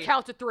I'm 3. gonna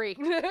count to 3.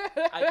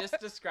 I just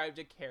described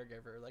a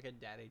caregiver like a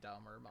daddy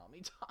dom or a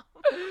mommy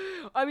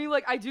dom. I mean,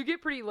 like, I do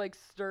get pretty, like,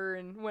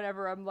 stern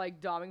whenever I'm, like,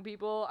 doming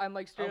people. I'm,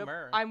 like, straight up,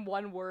 mer. I'm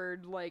one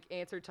word, like,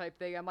 answer type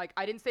thing. I'm like,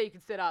 I didn't say you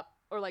could sit up,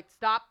 or, like,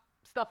 stop,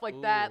 stuff like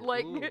that. Ooh,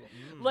 Like, ooh,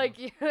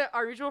 like,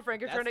 our mutual friend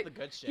kept That's trying the to,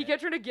 good shit. he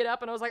kept trying to get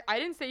up, and I was like, I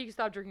didn't say you could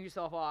stop jerking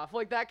yourself off.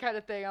 Like, that kind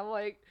of thing. I'm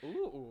like,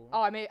 Ooh.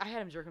 oh, I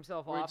had him jerk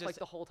himself Were you off, like, just-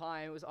 the whole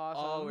time. It was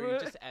awesome. Oh, were you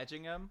just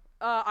edging him?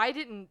 I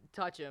didn't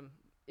touch him.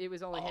 It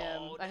was only him.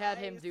 Oh, I had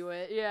him nice. do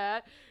it.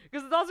 Yeah.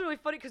 Because it's also really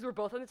funny because we're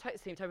both on the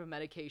same type of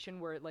medication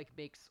where it, like,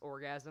 makes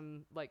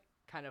orgasm, like,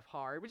 kind of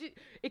hard. Which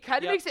it kind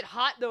of Yep. makes it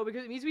hot, though,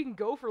 because it means we can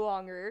go for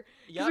longer.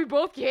 Because we Yep.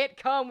 both can't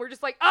come. We're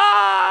just like,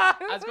 ah!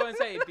 I was going to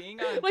say,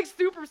 being on like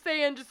Super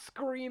Saiyan just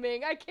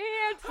screaming. I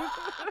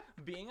can't.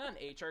 being on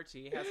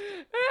HRT has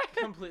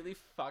completely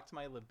fucked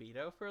my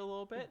libido for a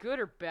little bit. Good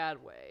or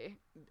bad way.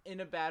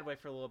 In a bad way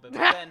for a little bit.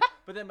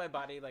 But then my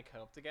body, like,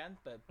 coped again.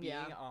 But being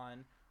Yeah.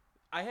 on...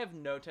 I have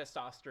no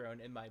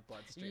testosterone in my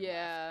bloodstream left.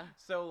 Yeah.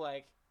 So,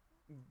 like,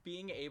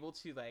 being able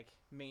to, like,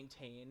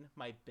 maintain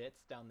my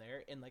bits down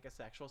there in, like, a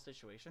sexual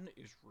situation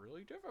is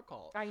really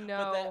difficult. I But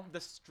know. then the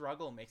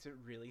struggle makes it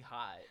really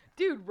hot.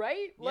 Dude,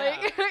 right? Yeah.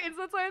 Like, and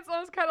sometimes I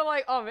was kind of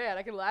like, oh man,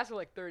 I can last for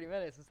like 30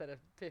 minutes instead of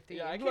 15.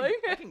 Yeah, Like,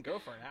 I can go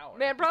for an hour.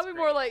 man, It's probably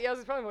more great. like, yeah,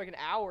 it's probably more like an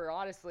hour,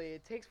 honestly.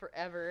 It takes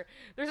forever.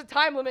 There's a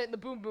time limit in the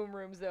boom boom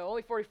rooms, though.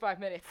 Only 45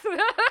 minutes.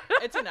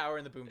 It's an hour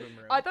in the boom boom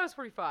room. I thought it was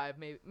 45,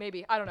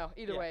 maybe. I don't know.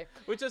 Either Yeah. way.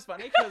 Which is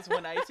funny because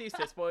when I see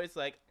cis boys,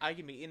 like, I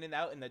can be in and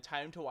out in the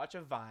time to watch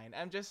a Vine,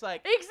 I'm just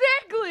like,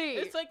 Exactly!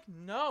 it's like,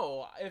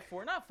 no, if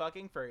we're not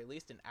fucking for at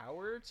least an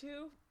hour or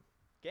two,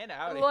 get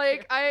out of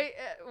Like, here.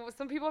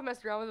 some people have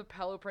messed around with the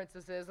pillow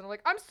princesses, and I'm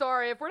like, I'm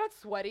sorry, if we're not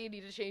sweaty and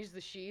need to change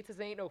the sheets, this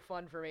ain't no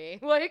fun for me.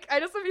 Like, I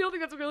just feel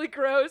think that's really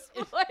gross.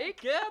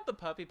 Like, Get out the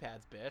puppy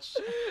pads, bitch.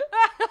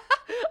 I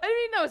didn't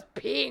mean I was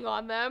peeing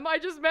on them. I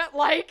just meant,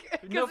 like...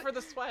 No, 'cause- for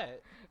the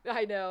sweat.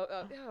 I know.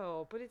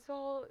 No, but it's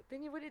all.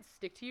 Then it wouldn't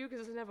stick to you because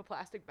it doesn't have a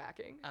plastic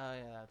backing. Oh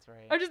yeah, that's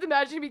right. I'm just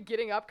imagining me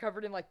getting up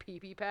covered in like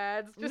pee-pee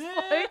pads, just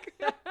like.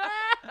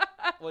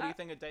 What do you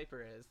think a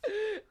diaper is?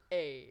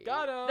 Hey.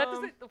 Got That 'em.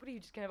 doesn't. What are you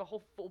just gonna have a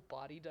whole full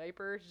body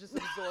diaper to just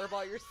absorb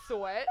all your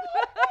sweat?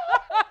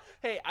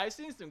 Hey, I've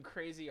seen some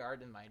crazy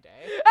art in my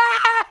day.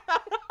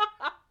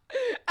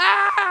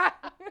 Ah!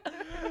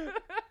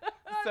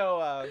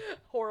 So,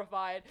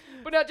 Horrified,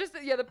 but no, just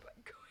yeah.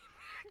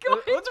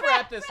 let's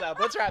wrap this up.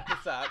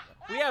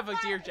 We have a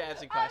Dear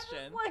Jazzy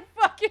question. Like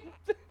fucking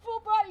full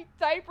body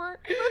diaper.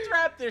 Let's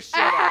wrap this shit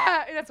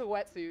up. And that's a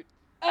wetsuit.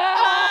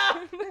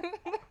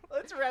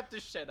 Let's wrap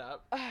this shit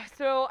up.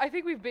 So I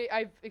think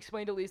I've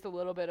explained at least a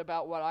little bit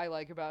about what I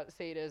like about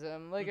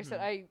sadism. Like I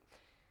said,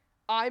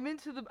 I'm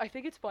into I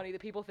think it's funny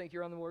that people think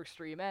you're on the more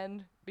extreme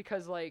end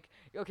because like,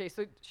 okay,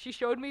 so she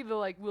showed me the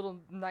like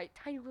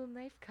tiny little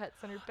knife cuts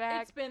on her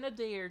back. It's been a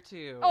day or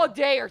two. Oh, a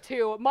day or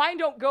two. Mine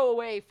don't go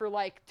away for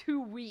like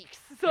 2 weeks.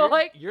 So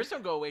yours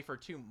don't go away for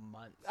 2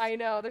 months. I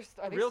know.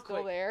 Are they Real still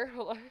quick. there?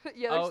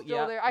 Yeah, they're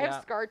still there. I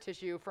have scar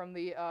tissue from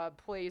the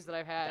plays that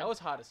I've had. That was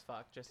hot as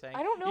fuck, just saying.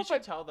 I don't know you if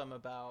should tell them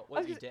about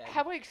what you did.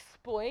 Have I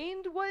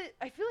explained what?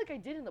 I feel like I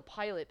did in the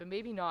pilot, but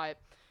maybe not.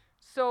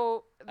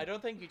 So I don't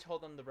think you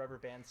told them the rubber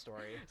band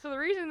story. So the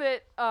reason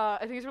that I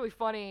think it's really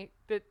funny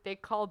that they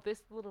called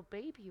this little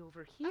baby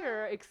over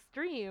here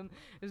extreme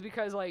is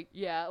because like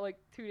 2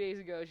 days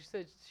ago she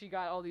said she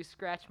got all these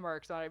scratch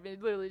marks on it.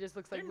 It literally just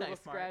looks like They're little knife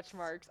scratch marks.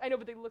 marks. I know,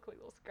 but they look like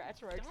little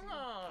scratch marks.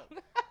 Stop.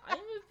 I'm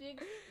a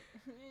big.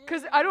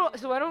 Because I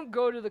don't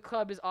go to the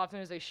club as often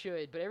as I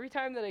should, but every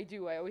time that I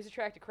do, I always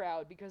attract a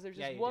crowd because there's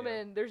this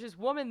woman. There's this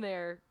woman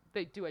there.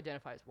 They do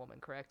identify as woman,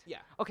 correct? Yeah.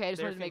 Okay, I just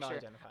They're wanted to make sure.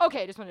 female-identified.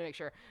 Okay, I just wanted to make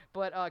sure.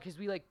 But because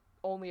we like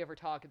only ever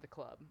talk at the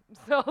club,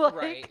 so like,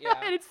 Right,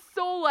 yeah. and it's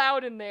so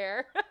loud in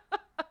there.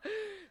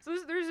 So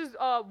there's this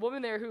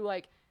woman there who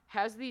like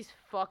has these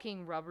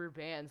fucking rubber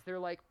bands. They're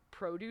like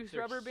produce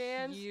They're rubber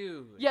bands.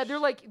 Huge. Yeah, they're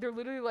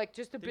literally like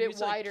just a They're bit used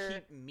to, wider.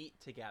 like, keep meat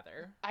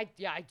together. I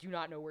do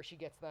not know where she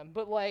gets them,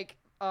 but like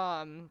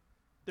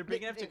They're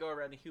big enough to go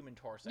around a human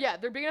torso. yeah,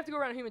 they're big enough to go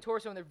around a human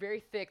torso, and they're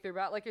very thick. They're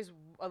about like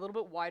a little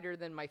bit wider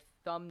than my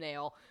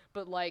thumbnail,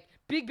 but like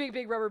big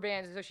rubber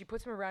bands. And so she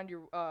puts them around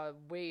your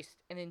waist,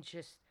 and then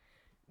just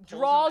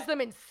draws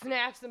them and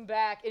snaps them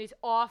back, and it's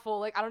awful.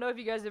 Like I don't know if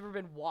you guys have ever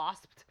been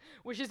wasped,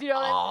 which is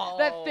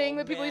that thing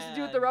that people used to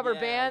do with the rubber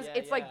bands.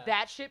 It's like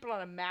that shit, but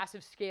on a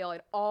massive scale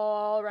and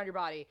all around your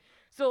body.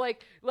 So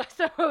like last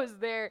time I was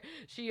there,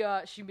 she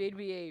made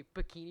me a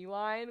bikini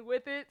line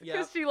with it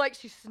because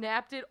she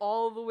snapped it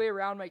all the way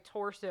around my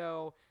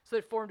torso so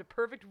it formed a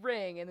perfect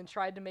ring, and then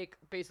tried to make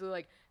basically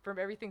like from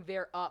everything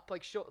there up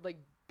like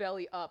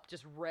belly up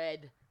just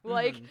red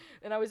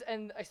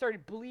and I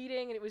started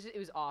bleeding, and it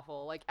was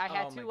awful. Like I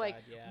had to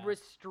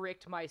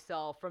restrict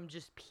myself from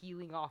just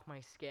peeling off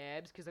my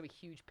scabs because I'm a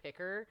huge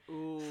picker.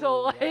 Ooh,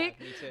 So like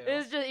me too.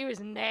 it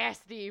was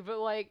nasty, but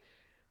like.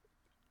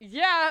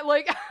 Yeah,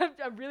 like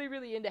I'm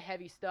really into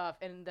heavy stuff,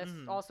 and that's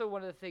also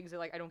one of the things that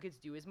like I don't get to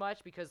do as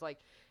much because like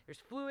there's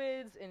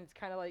fluids, and it's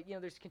kind of like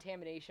there's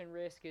contamination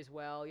risk as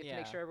well. You have to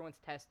make sure everyone's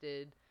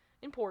tested.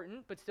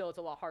 Important, but still it's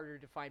a lot harder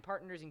to find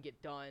partners and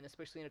get done,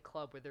 especially in a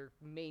club where their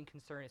main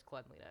concern is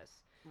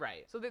cleanliness.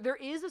 Right. So there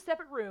is a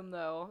separate room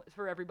though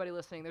for everybody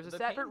listening. There's a The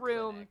separate pain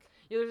room. clinic.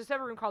 Yeah, there's a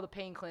separate room called the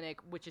pain clinic,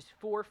 which is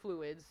for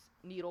fluids,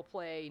 needle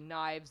play,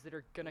 knives that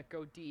are gonna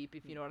go deep,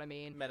 if you know what I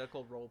mean.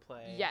 Medical role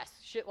play. Yes,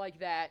 shit like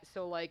that.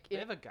 So like They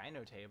have a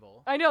gyno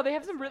table. I know they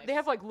have That's they nice.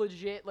 have like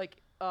legit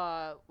like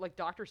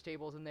doctor's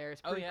tables in there.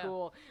 It's pretty yeah.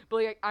 cool. But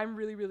like I'm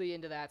really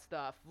into that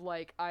stuff.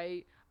 Like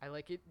I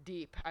like it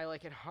deep. I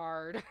like it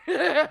hard.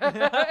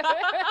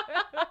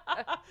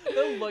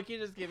 The look you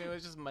just gave me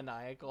was just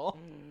maniacal.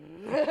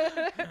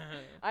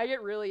 I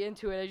get really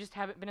into it. I just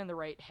haven't been in the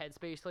right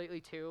headspace lately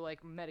too,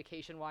 like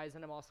medication wise,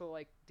 and I'm also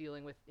like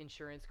dealing with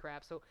insurance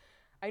crap. So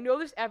I know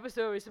this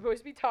episode is supposed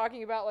to be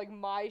talking about like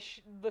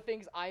the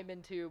things I'm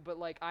into, but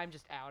like I'm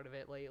just out of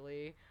it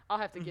lately. I'll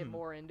have to get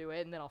more into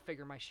it, and then I'll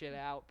figure my shit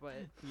out. But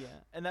Yeah,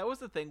 and that was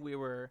the thing we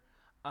were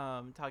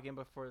talking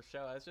before the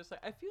show. I was just like,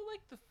 I feel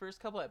like the first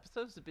couple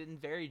episodes have been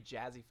very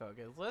jazzy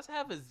focused. Let's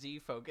have a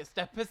Z focused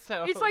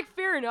episode. it's like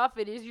fair enough.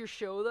 It is your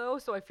show though,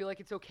 so I feel like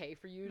it's okay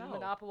for you to No,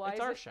 monopolize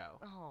it's our it. show.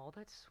 Oh,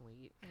 that's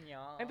sweet. Yeah.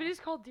 And it is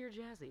called Dear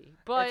Jazzy,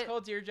 but It's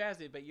called Dear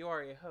Jazzy, but you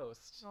are a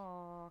host.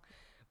 Aw.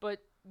 But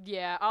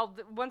yeah,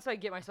 once I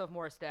get myself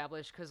more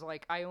established, because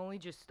like I only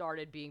just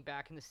started being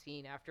back in the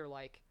scene after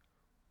like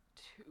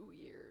 2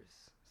 years,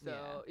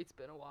 so it's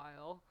been a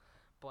while.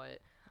 But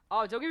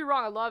oh, don't get me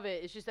wrong, I love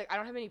it. It's just like I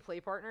don't have any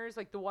play partners.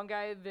 Like the one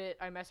guy that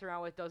I mess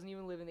around with doesn't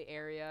even live in the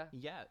area.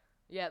 Yet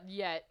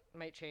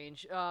might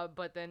change.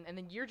 But then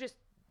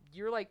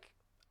you're like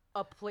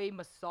a play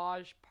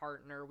massage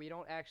partner. We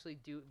don't actually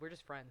we're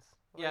just friends.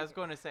 Yeah, I was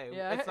going to say,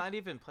 Yeah. it's not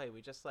even play.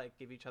 We just, like,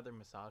 give each other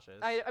massages.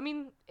 I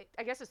mean,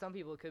 I guess to some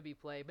people it could be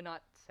play, but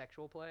not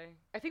sexual play.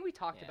 I think we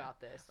talked Yeah.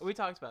 about this. We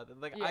talked about that.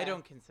 Like, Yeah. I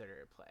don't consider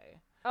it play.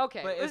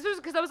 Okay, But this is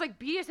because I was like,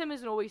 BDSM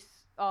isn't always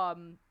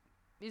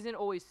isn't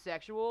always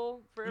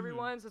sexual for Mhm.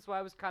 everyone. So that's why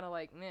I was kind of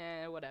like,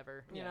 nah,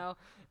 whatever, you Yeah.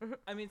 know.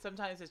 I mean,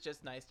 sometimes it's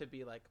just nice to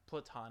be like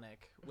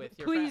platonic with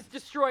your Please friends.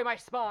 destroy my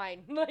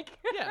spine, like.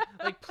 Yeah,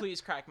 like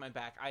please crack my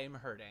back. I am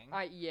hurting.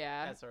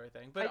 Yeah. That sort of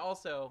thing. But I-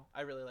 also,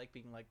 I really like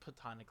being like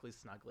platonically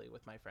snuggly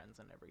with my friends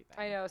and everything.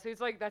 I know. So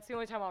it's like that's the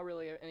only time I'll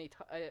really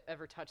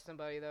ever touch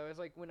somebody though. Is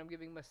like when I'm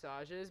giving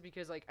massages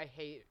because like I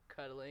hate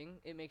cuddling.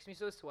 It makes me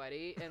so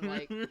sweaty and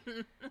like.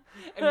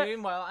 And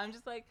meanwhile, I'm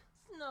just like,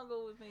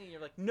 snuggle with me. And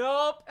you're like,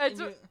 nope. And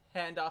It's you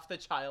hand off the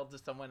child to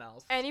someone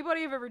else.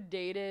 Anybody I've ever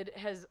dated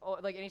has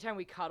like anytime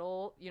we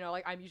cuddle, you know,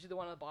 like I'm usually the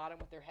one on the bottom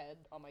with their head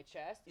on my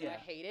chest, and I Yeah.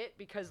 hate it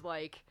because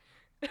like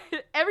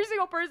every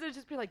single person is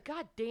just be like,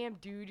 God damn,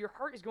 dude, your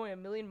heart is going a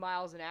million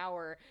miles an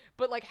hour,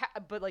 but like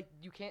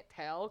you can't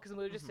tell because I'm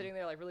literally just Mhm. sitting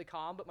there like really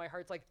calm, but my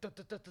heart's like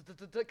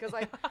because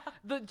like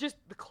the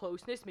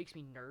closeness makes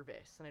me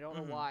nervous, and I don't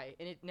know Mhm. why,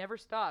 and it never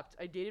stopped.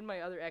 I dated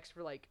my other ex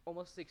for like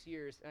almost 6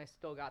 years, and I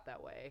still got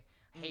that way.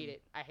 Hate Mm.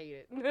 it. I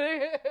hate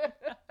it.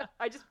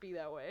 I just be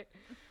that way.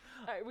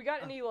 All right, we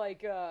got any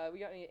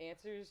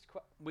answers?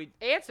 we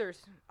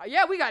Answers?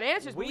 Yeah, we got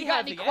answers. But we got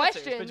have any the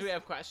questions? answers, but do we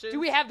have questions? Do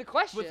we have the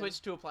questions? with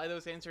which to apply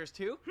those answers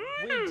to? We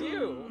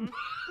do.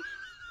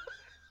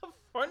 A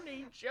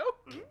funny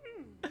joke.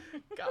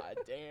 God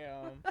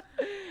damn.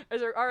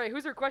 All right,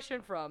 who's our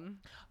question from?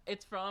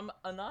 It's from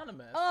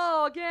Anonymous.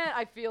 Oh, again,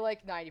 I feel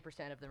like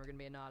 90% of them are gonna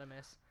be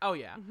anonymous. Oh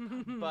yeah.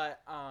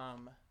 But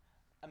I'm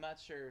not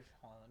sure.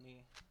 Hold on, let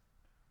me.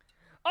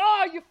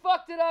 Oh, you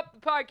fucked it up. The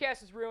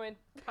podcast is ruined.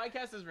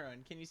 Podcast is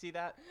ruined. Can you see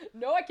that?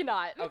 No, I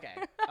cannot. Okay.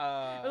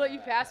 I'll let you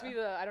pass me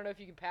the. I don't know if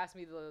you can pass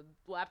me the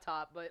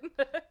laptop, but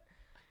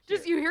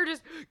just you hear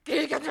just.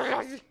 And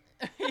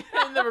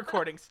the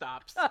recording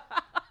stops.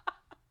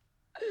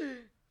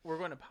 We're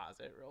going to pause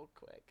it real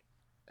quick.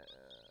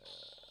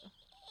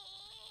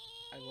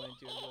 I'm going to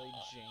do a really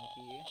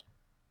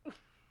janky.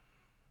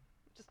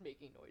 Just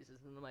making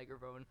noises in the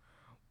microphone.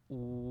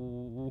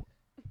 Ooh.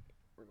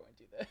 We're going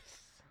to do this.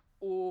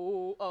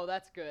 Ooh. Oh,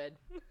 that's good.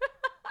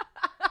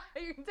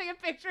 You can take a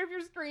picture of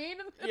your screen.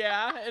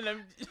 Yeah, and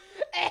I'm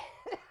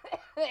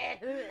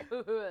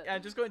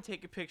just going to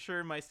take a picture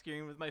of my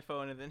screen with my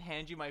phone and then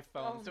hand you my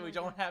phone Oh so my we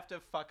don't have to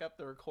fuck up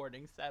the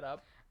recording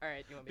setup. All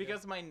right, you want me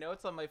Because my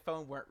notes on my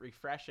phone weren't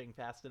refreshing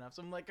fast enough,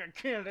 so I'm like, I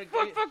can't.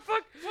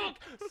 fuck.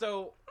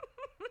 So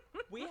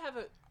we have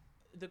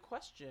the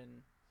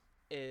question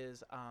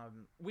is,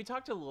 we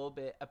talked a little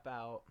bit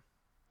about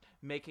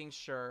making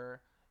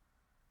sure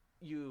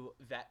you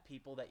vet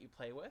people that you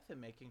play with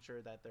and making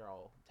sure that they're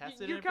all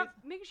tested You're and everything.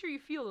 making sure you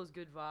feel those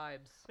good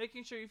vibes.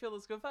 Making sure you feel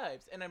those good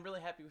vibes. And I'm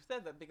really happy we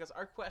said that because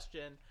our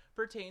question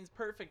pertains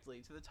perfectly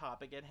to the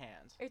topic at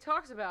hand. It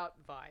talks about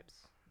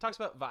vibes. Talks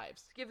about vibes.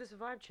 Let's give this a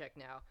vibe check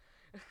now.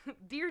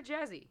 Dear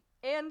Jazzy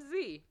and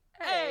Z.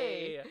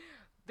 Hey!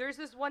 There's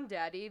this one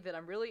daddy that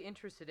I'm really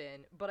interested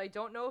in, but I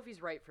don't know if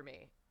he's right for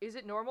me. Is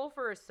it normal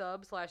for a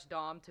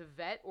sub/dom to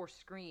vet or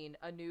screen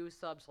a new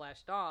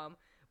sub/dom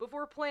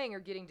before playing or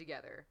getting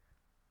together?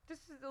 This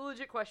is a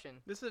legit question.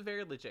 This is a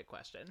very legit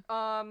question.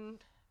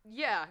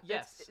 Yeah.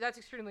 Yes. That's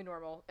extremely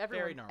normal.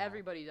 Very normal.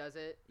 Everybody does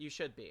it. You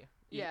should be.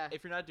 Yeah.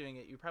 If you're not doing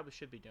it, you probably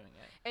should be doing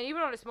it. And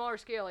even on a smaller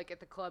scale, like at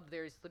the club,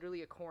 there's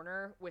literally a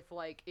corner with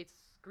like it's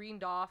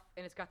screened off,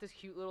 and it's got this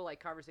cute little like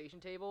conversation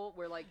table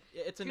where like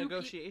It's a two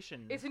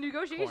negotiation. it's a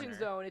negotiation corner.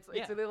 zone. It's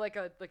Yeah. really like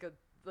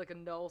a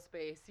null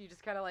space. You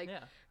just kind of like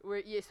Yeah.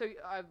 where so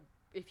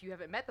if you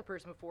haven't met the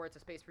person before, it's a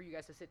space for you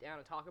guys to sit down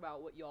and talk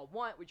about what y'all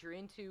want, what you're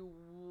into,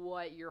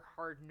 what your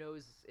hard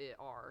nose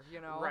are, you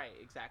know? Right,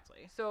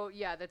 exactly. So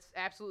yeah, that's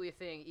absolutely a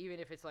thing.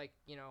 Even if it's like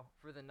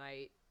for the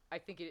night, I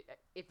think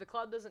if the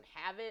club doesn't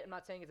have it, I'm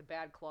not saying it's a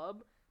bad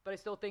club, but I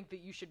still think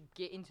that you should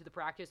get into the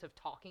practice of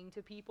talking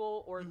to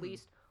people, or at Mhm.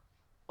 least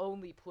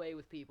only play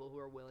with people who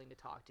are willing to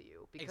talk to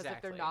you. Because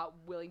if they're Exactly. not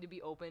willing to be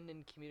open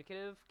and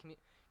communicative,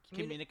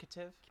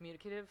 Communicative.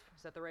 communicative,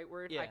 is that the right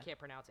word? Yeah. I can't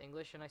pronounce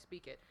English and I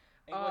speak it.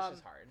 English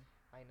is hard.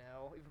 I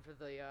know, even for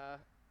the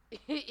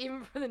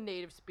even for the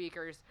native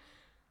speakers.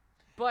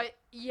 But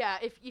yeah,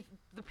 if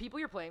the people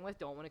you're playing with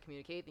don't want to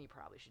communicate, then you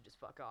probably should just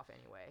fuck off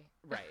anyway.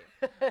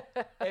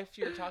 Right. If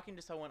you're talking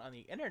to someone on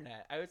the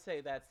internet, I would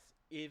say that's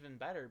even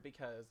better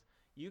because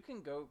you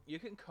can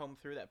comb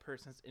through that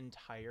person's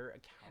entire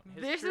account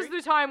history. This is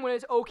the time when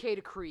it's okay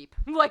to creep.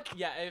 Like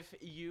Yeah, if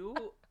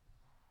you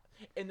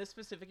in this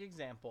specific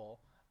example,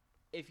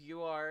 if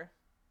you are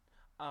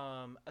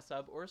a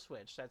sub or a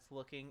switch that's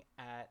looking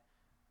at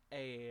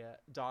a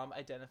dom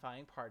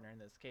identifying partner, in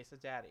this case a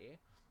daddy,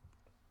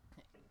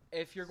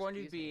 if you're going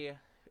to Excuse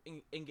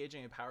be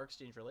engaging in a power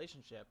exchange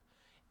relationship,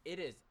 it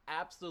is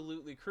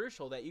absolutely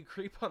crucial that you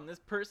creep on this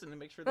person and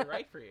make sure they're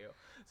right for you.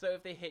 So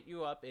if they hit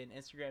you up in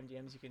Instagram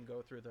DMs, you can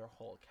go through their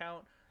whole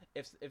account.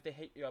 If they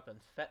hit you up on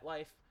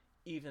FetLife,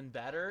 even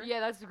better. Yeah,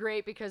 that's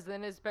great because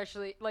then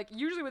especially like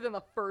usually within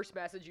the first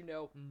message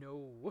no.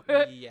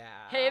 Yeah.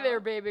 Hey there,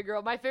 baby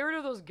girl. My favorite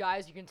of those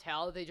guys, you can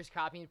tell that they just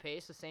copy and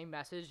paste the same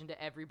message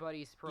into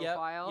everybody's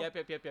profile.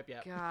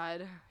 Yep.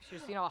 God, should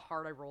have seen how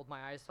hard I rolled my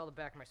eyes. Saw the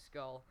back of my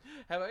skull.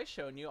 Have I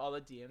shown you all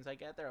the DMs I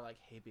get? They're like,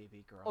 "Hey,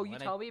 baby girl." Oh, you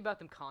tell me about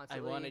them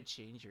constantly. I want to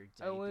change your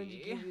I wanted to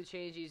diaper. give you the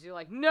changes. You're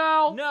like,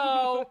 no.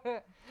 No.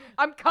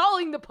 I'm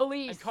calling the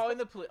police. I'm calling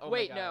the police. Oh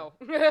Wait, my God.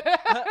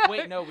 no.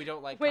 Wait, no, we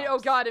don't like Wait,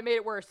 cops. oh God, it made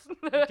it worse.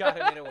 God,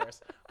 it made it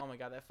worse. Oh my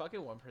God, that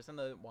fucking one person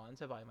that wanted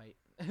to buy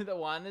that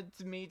wanted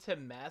me to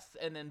mess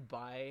and then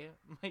buy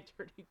my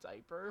dirty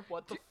diaper.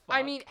 What the fuck?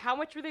 I mean, how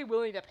much were they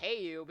willing to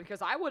pay you?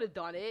 Because I would have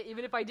done it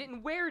even if I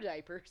didn't wear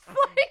diapers.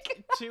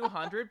 Like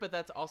 200, but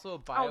that's also a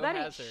biohazard. Oh, that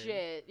ain't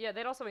shit. Yeah,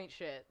 that also ain't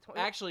shit.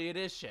 Actually, it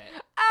is shit.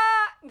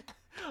 Ah!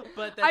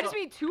 But I just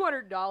mean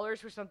 $200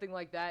 for something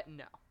like that.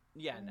 No.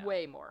 Yeah, no.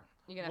 Way more.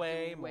 You're gonna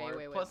have to more.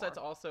 way Plus, more. that's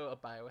also a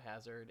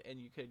biohazard, and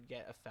you could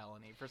get a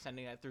felony for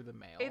sending that through the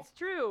mail. It's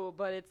true,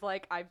 but it's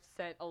like I've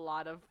sent a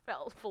lot of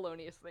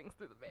felonious things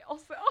through the mail,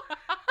 so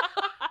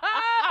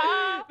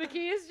the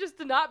key is just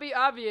to not be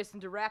obvious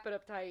and to wrap it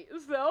up tight.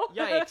 So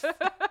Yikes.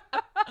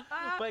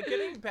 But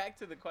getting back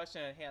to the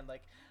question at hand,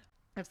 like,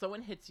 if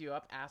someone hits you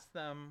up, ask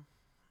them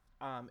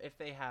if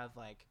they have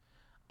like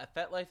a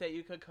FetLife that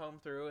you could comb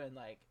through and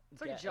like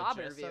It's like a get job gist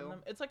on interview.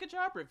 them. It's like a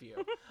job review.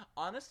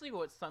 Honestly,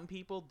 what some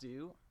people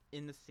do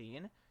in the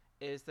scene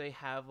is they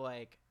have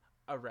like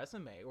a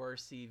resume or a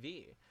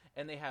CV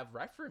and they have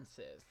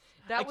references.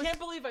 I can't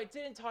believe I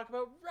didn't talk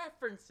about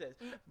references.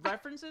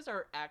 References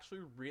are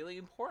actually really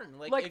important.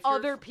 Like if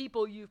other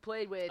people you've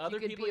played with. other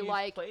You could people be you've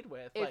like, played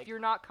with, if like, you're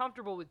not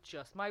comfortable with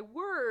just my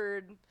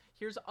word.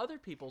 here's other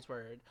people's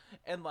word,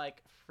 and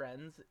like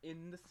friends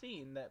in the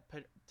scene that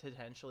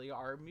potentially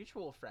are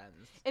mutual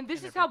friends. And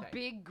this is how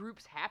big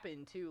groups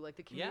happen too. Like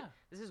the community. Yeah.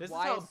 This This is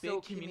why how it's big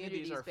so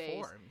communities are based.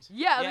 formed.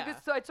 Yeah, Yeah.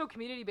 Like it's so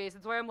community based.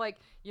 That's why I'm like,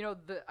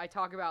 I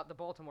talk about the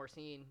Baltimore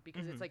scene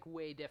because it's like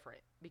way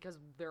different because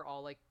they're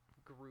all like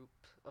group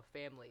of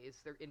families.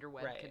 They're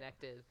interweb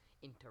connected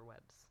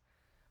interwebs.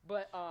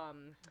 But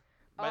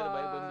By the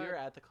way, when we were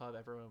at the club,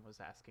 everyone was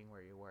asking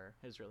where you were.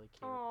 It was really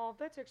cute. Oh,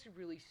 that's actually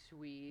really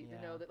sweet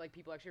to know Yeah. that like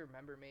people actually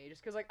remember me.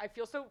 Just because like I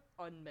feel so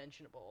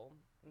unmentionable,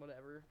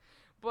 whatever.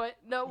 But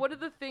no, one of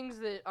the things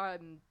that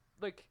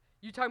like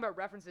you talking about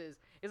references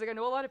is like I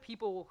know a lot of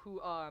people who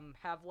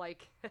have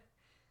like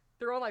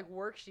their own like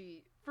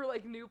worksheet for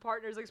like new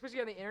partners, like especially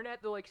on the internet.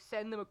 They'll like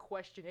send them a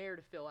questionnaire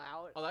to fill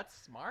out. Oh, that's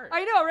smart.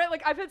 I know, right?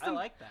 Like I've had I some.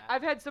 like that.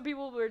 I've had some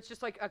people where it's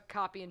just like a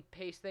copy and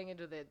paste thing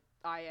into the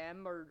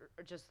IM or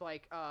just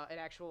like an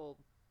actual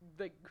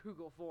like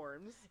Google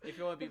Forms. If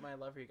you want to be my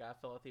lover, you gotta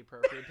fill out the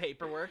appropriate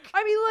paperwork.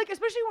 I mean, like,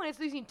 especially when it's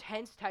these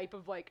intense type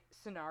of, like,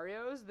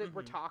 scenarios that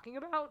we're Mhm. talking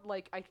about,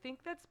 like, I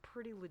think that's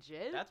pretty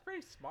legit. That's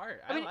pretty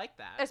smart. I I mean, like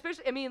that.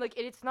 Especially, I mean, like,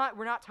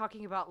 we're not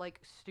talking about, like,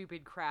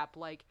 stupid crap,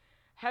 like,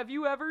 have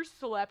you ever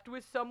slept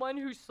with someone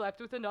who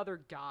slept with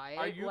another guy?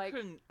 Are you like,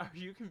 are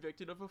you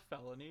convicted of a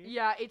felony?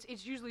 yeah, it's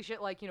usually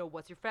shit like,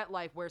 what's your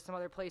FetLife? Where's some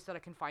other place that I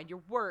can find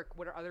your work?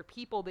 What are other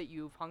people that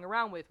you've hung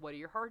around with? What are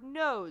your hard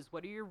no's?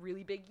 What are your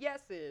really big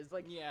yeses?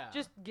 Like, Yeah.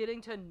 just getting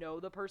to know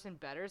the person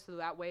better so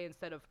that way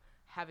instead of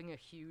having a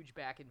huge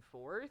back and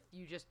forth,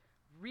 you just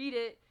read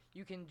it,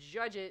 you can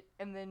judge it,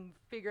 and then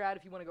figure out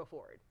if you want to go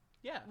forward.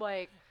 Yeah.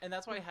 Like, And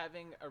that's why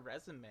having a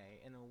resume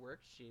and a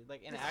worksheet,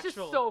 like an it's actual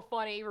just so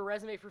funny. A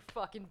resume for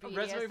fucking a BDSM.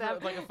 resume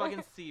for, like a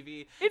fucking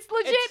CV. It's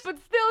legit, It's- but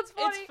still it's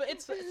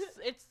funny.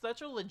 It's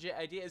such a legit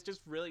idea. It's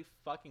just really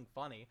fucking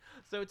funny.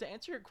 So to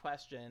answer your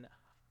question,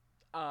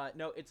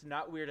 no, it's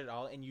not weird at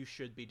all, and you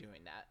should be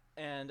doing that.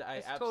 And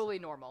It's totally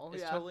normal.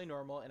 It's yeah. totally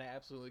normal, and I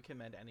absolutely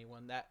commend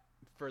anyone that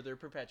further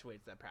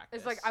perpetuates that practice.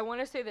 It's like, I want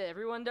to say that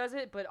everyone does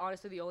it, but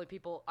honestly,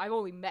 I've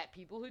only met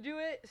people who do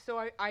it,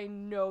 so I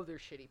know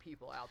there's shitty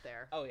people out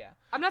there. Oh yeah.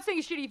 I'm not saying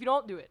it's shitty if you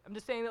don't do it. I'm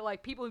just saying that,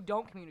 like, people who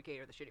don't communicate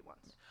are the shitty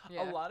ones.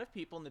 A lot of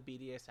people in the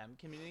BDSM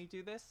community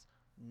do this.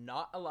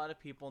 Not a lot of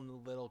people in the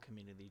little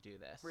community do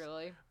this.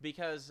 Really?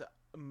 Because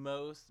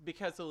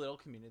the little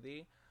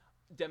community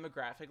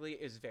demographically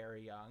is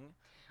very young.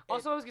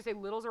 Also, I was going to say,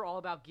 littles are all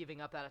about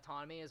giving up that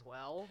autonomy as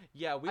well.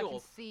 Yeah, I can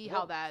see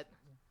how that...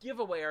 give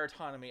away our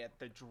autonomy at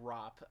the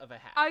drop of a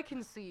hat. I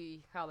can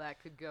see how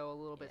that could go a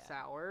little bit Yeah.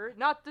 sour.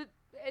 Not that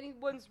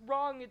anyone's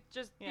wrong, it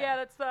just, Yeah.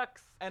 that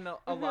sucks. And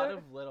a lot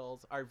of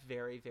littles are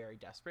very, very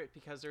desperate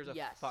because there's a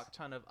Yes. fuck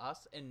ton of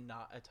us and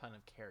not a ton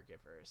of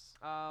caregivers.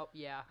 Oh,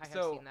 yeah, I have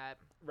So- seen that.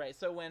 Right,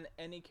 so when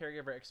any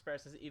caregiver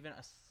expresses even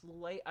a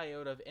slight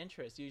iota of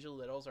interest, usually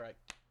littles are like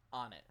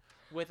on it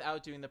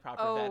without doing the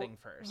proper vetting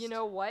first. You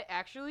know what?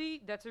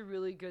 Actually, that's a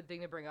really good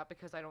thing to bring up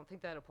because I don't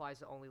think that applies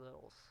to only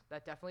littles.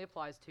 That definitely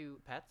applies to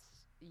Pets?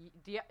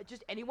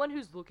 just anyone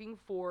who's looking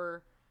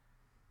for,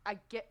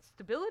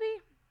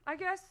 stability, I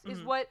guess, is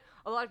Mhm. what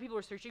a lot of people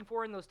are searching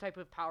for in those type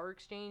of power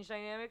exchange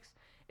dynamics.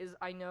 Is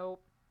I know,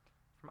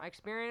 from my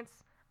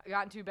experience, I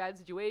got into a bad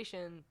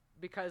situation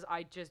because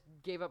I just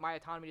gave up my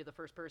autonomy to the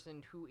first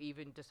person who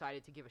even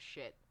decided to give a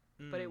shit.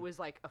 But it Mm. was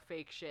like a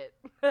fake shit.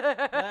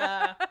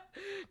 Ah.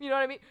 You know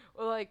what I mean?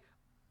 Or like,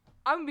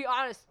 I'm gonna be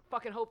honest,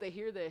 fucking hope they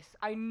hear this.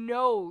 I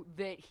know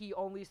that he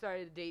only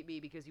started to date me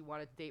because he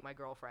wanted to date my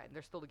girlfriend.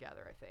 They're still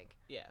together, I think.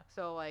 Yeah.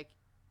 So, like,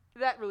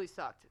 that really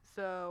sucked.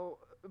 So,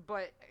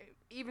 but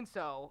even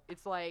so,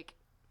 it's like,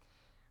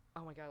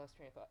 oh my god, I lost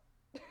train of thought.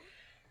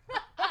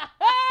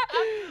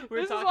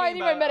 This is why I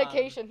need my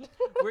medication.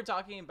 We're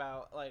talking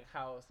about, like,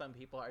 how some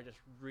people are just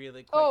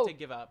really quick to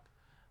give up.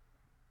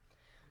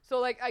 So,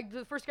 like,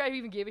 the first guy who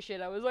even gave a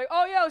shit, I was like,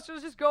 oh, yeah, let's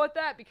just go with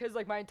that. Because,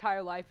 like, my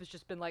entire life has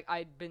just been, like,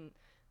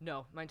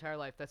 no, my entire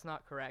life, that's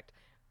not correct.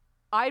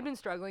 I'd been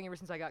struggling ever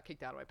since I got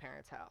kicked out of my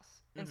parents'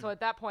 house. And so at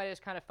that point, I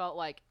just kind of felt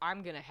like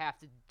I'm going to have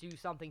to do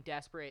something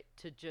desperate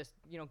to just,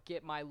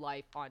 get my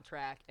life on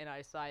track. And I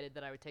decided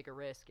that I would take a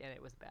risk, and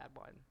it was a bad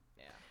one.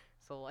 Yeah.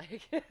 So,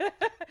 like...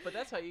 But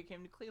that's how you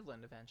came to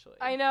Cleveland eventually.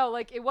 I know,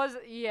 like, it was,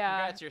 yeah.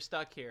 Congrats, you're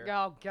stuck here.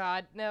 Oh,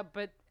 God. No,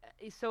 but,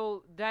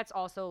 so that's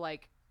also,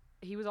 like,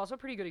 he was also a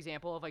pretty good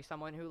example of, like,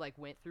 someone who, like,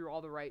 went through all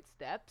the right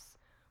steps.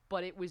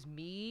 But it was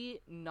me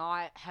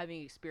not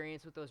having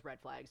experience with those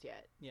red flags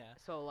yet. Yeah.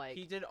 So, like...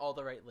 He did all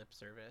the right lip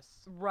service.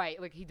 Right.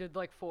 Like, he did,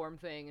 like, form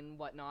thing and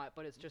whatnot.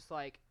 But it's just,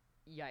 like,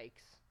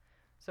 yikes.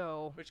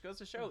 So... Which goes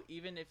to show,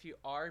 even if you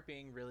are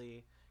being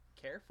really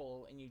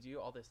careful and you do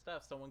all this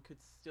stuff, someone could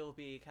still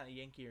be kind of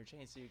yanking your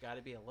chain, so you got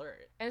to be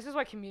alert. And this is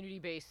why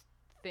community-based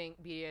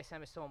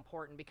BDSM is so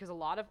important. Because a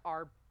lot of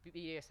our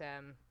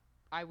BDSM,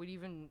 I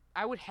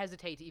would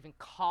hesitate to even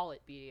call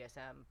it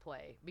BDSM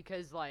play.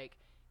 Because, like...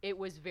 It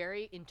was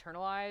very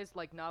internalized.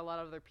 Like, not a lot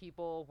of other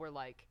people were,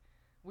 like...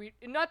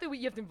 Not that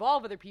you have to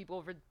involve other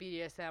people for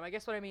BDSM. I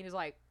guess what I mean is,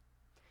 like,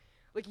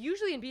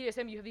 usually in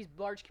BDSM, you have these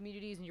large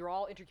communities, and you're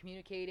all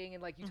intercommunicating,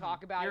 and, like, you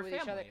talk about it with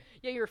each other.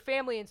 Yeah, you're a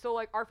family, and so,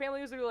 like, our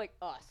family was really, like,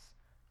 us.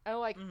 And,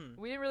 like,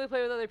 we didn't really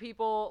play with other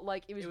people.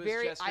 Like, it was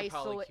very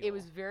isolated. It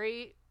was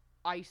very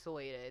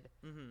isolated,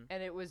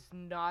 and it was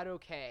not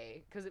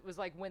okay. Because it was,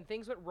 like, when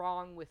things went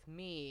wrong with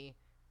me,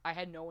 I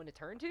had no one to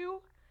turn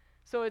to.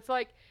 So it's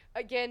like,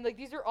 again, like,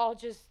 these are all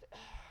just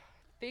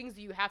things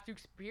that you have to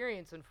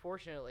experience,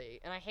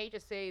 unfortunately. And I hate to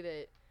say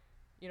that,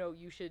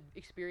 you should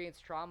experience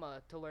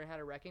trauma to learn how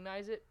to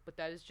recognize it, but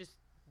that is just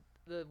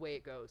the way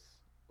it goes.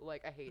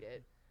 Like, I hate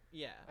it.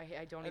 Yeah.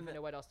 I don't even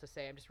know what else to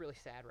say. I'm just really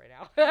sad right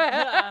now.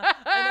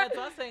 And that's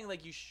not saying,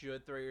 like, you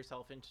should throw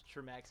yourself into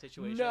traumatic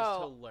situations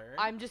to learn.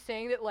 I'm just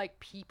saying that, like,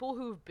 people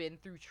who've been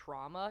through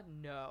trauma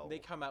know. They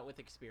come out with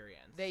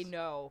experience. They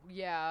know.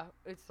 Yeah.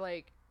 It's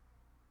like...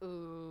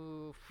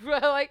 Ooh,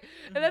 like,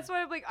 and that's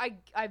why I'm like,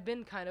 I've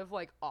been kind of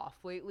like off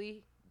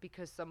lately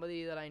because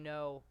somebody that I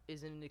know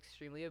is in an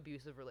extremely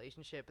abusive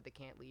relationship, but they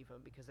can't leave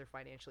him because they're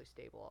financially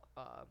stable,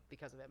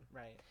 because of him.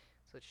 Right.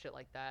 So it's shit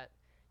like that.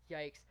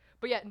 Yikes.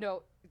 But yeah,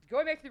 no,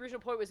 going back to the original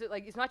point was that,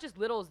 like, it's not just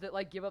littles that,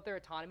 like, give up their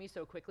autonomy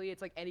so quickly.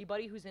 It's, like,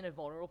 anybody who's in a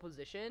vulnerable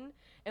position.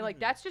 And, like,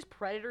 that's just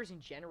predators in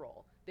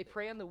general. They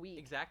prey on the weak.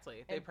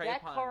 Exactly. They prey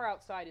upon... That car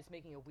outside is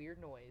making a weird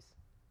noise.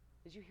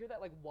 Did you hear that,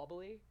 like,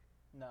 wobbly?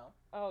 No.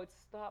 Oh, it's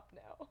stopped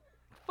now.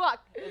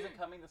 Fuck. Is it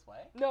coming this way?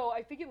 No,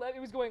 I think it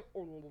was going...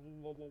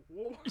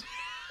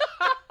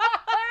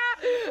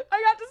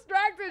 I got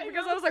distracted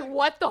because I was like,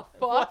 what the fuck?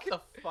 What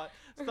the fuck?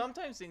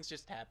 Sometimes things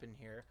just happen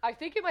here. I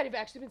think it might have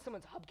actually been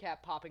someone's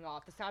hubcap popping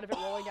off. The sound of it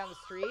rolling down the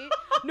street.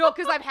 No,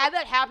 because I've had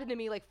that happen to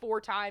me like 4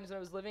 times when I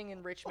was living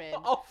in Richmond.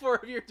 All 4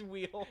 of your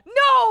wheels. No,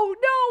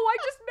 I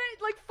just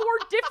meant like 4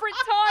 different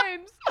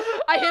times.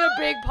 I hit a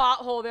big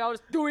pothole. They all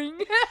just doing.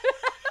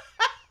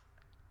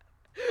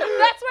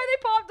 That's why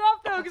they popped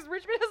off though, because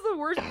Richmond has the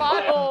worst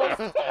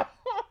potholes.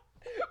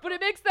 But it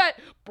makes that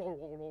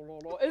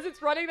as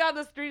it's running down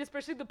the street,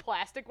 especially the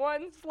plastic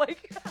ones.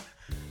 Like,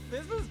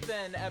 this has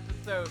been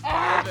episode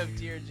 5 of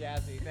Dear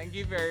Jazzy. Thank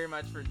you very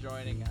much for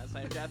joining us.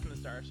 I'm Jasmine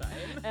Starshine.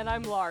 And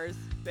I'm Lars.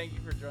 Thank you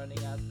for joining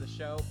us. The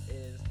show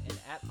is an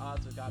At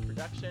Odds with God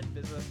production.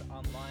 Visit us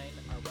online.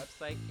 Our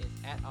website is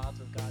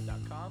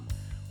atoddswithgod.com.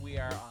 We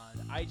are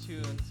on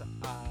iTunes,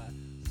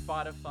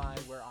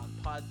 Spotify. We're on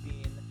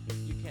Podbean.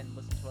 You can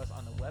listen to us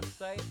on the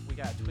website. We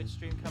got a Twitch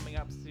stream coming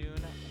up soon.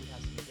 We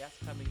have some guests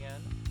coming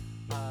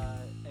in.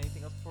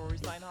 Anything else before we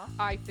sign off?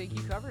 I think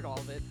you covered all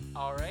of it.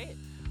 All right.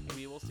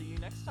 We will see you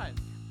next time.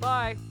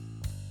 Bye.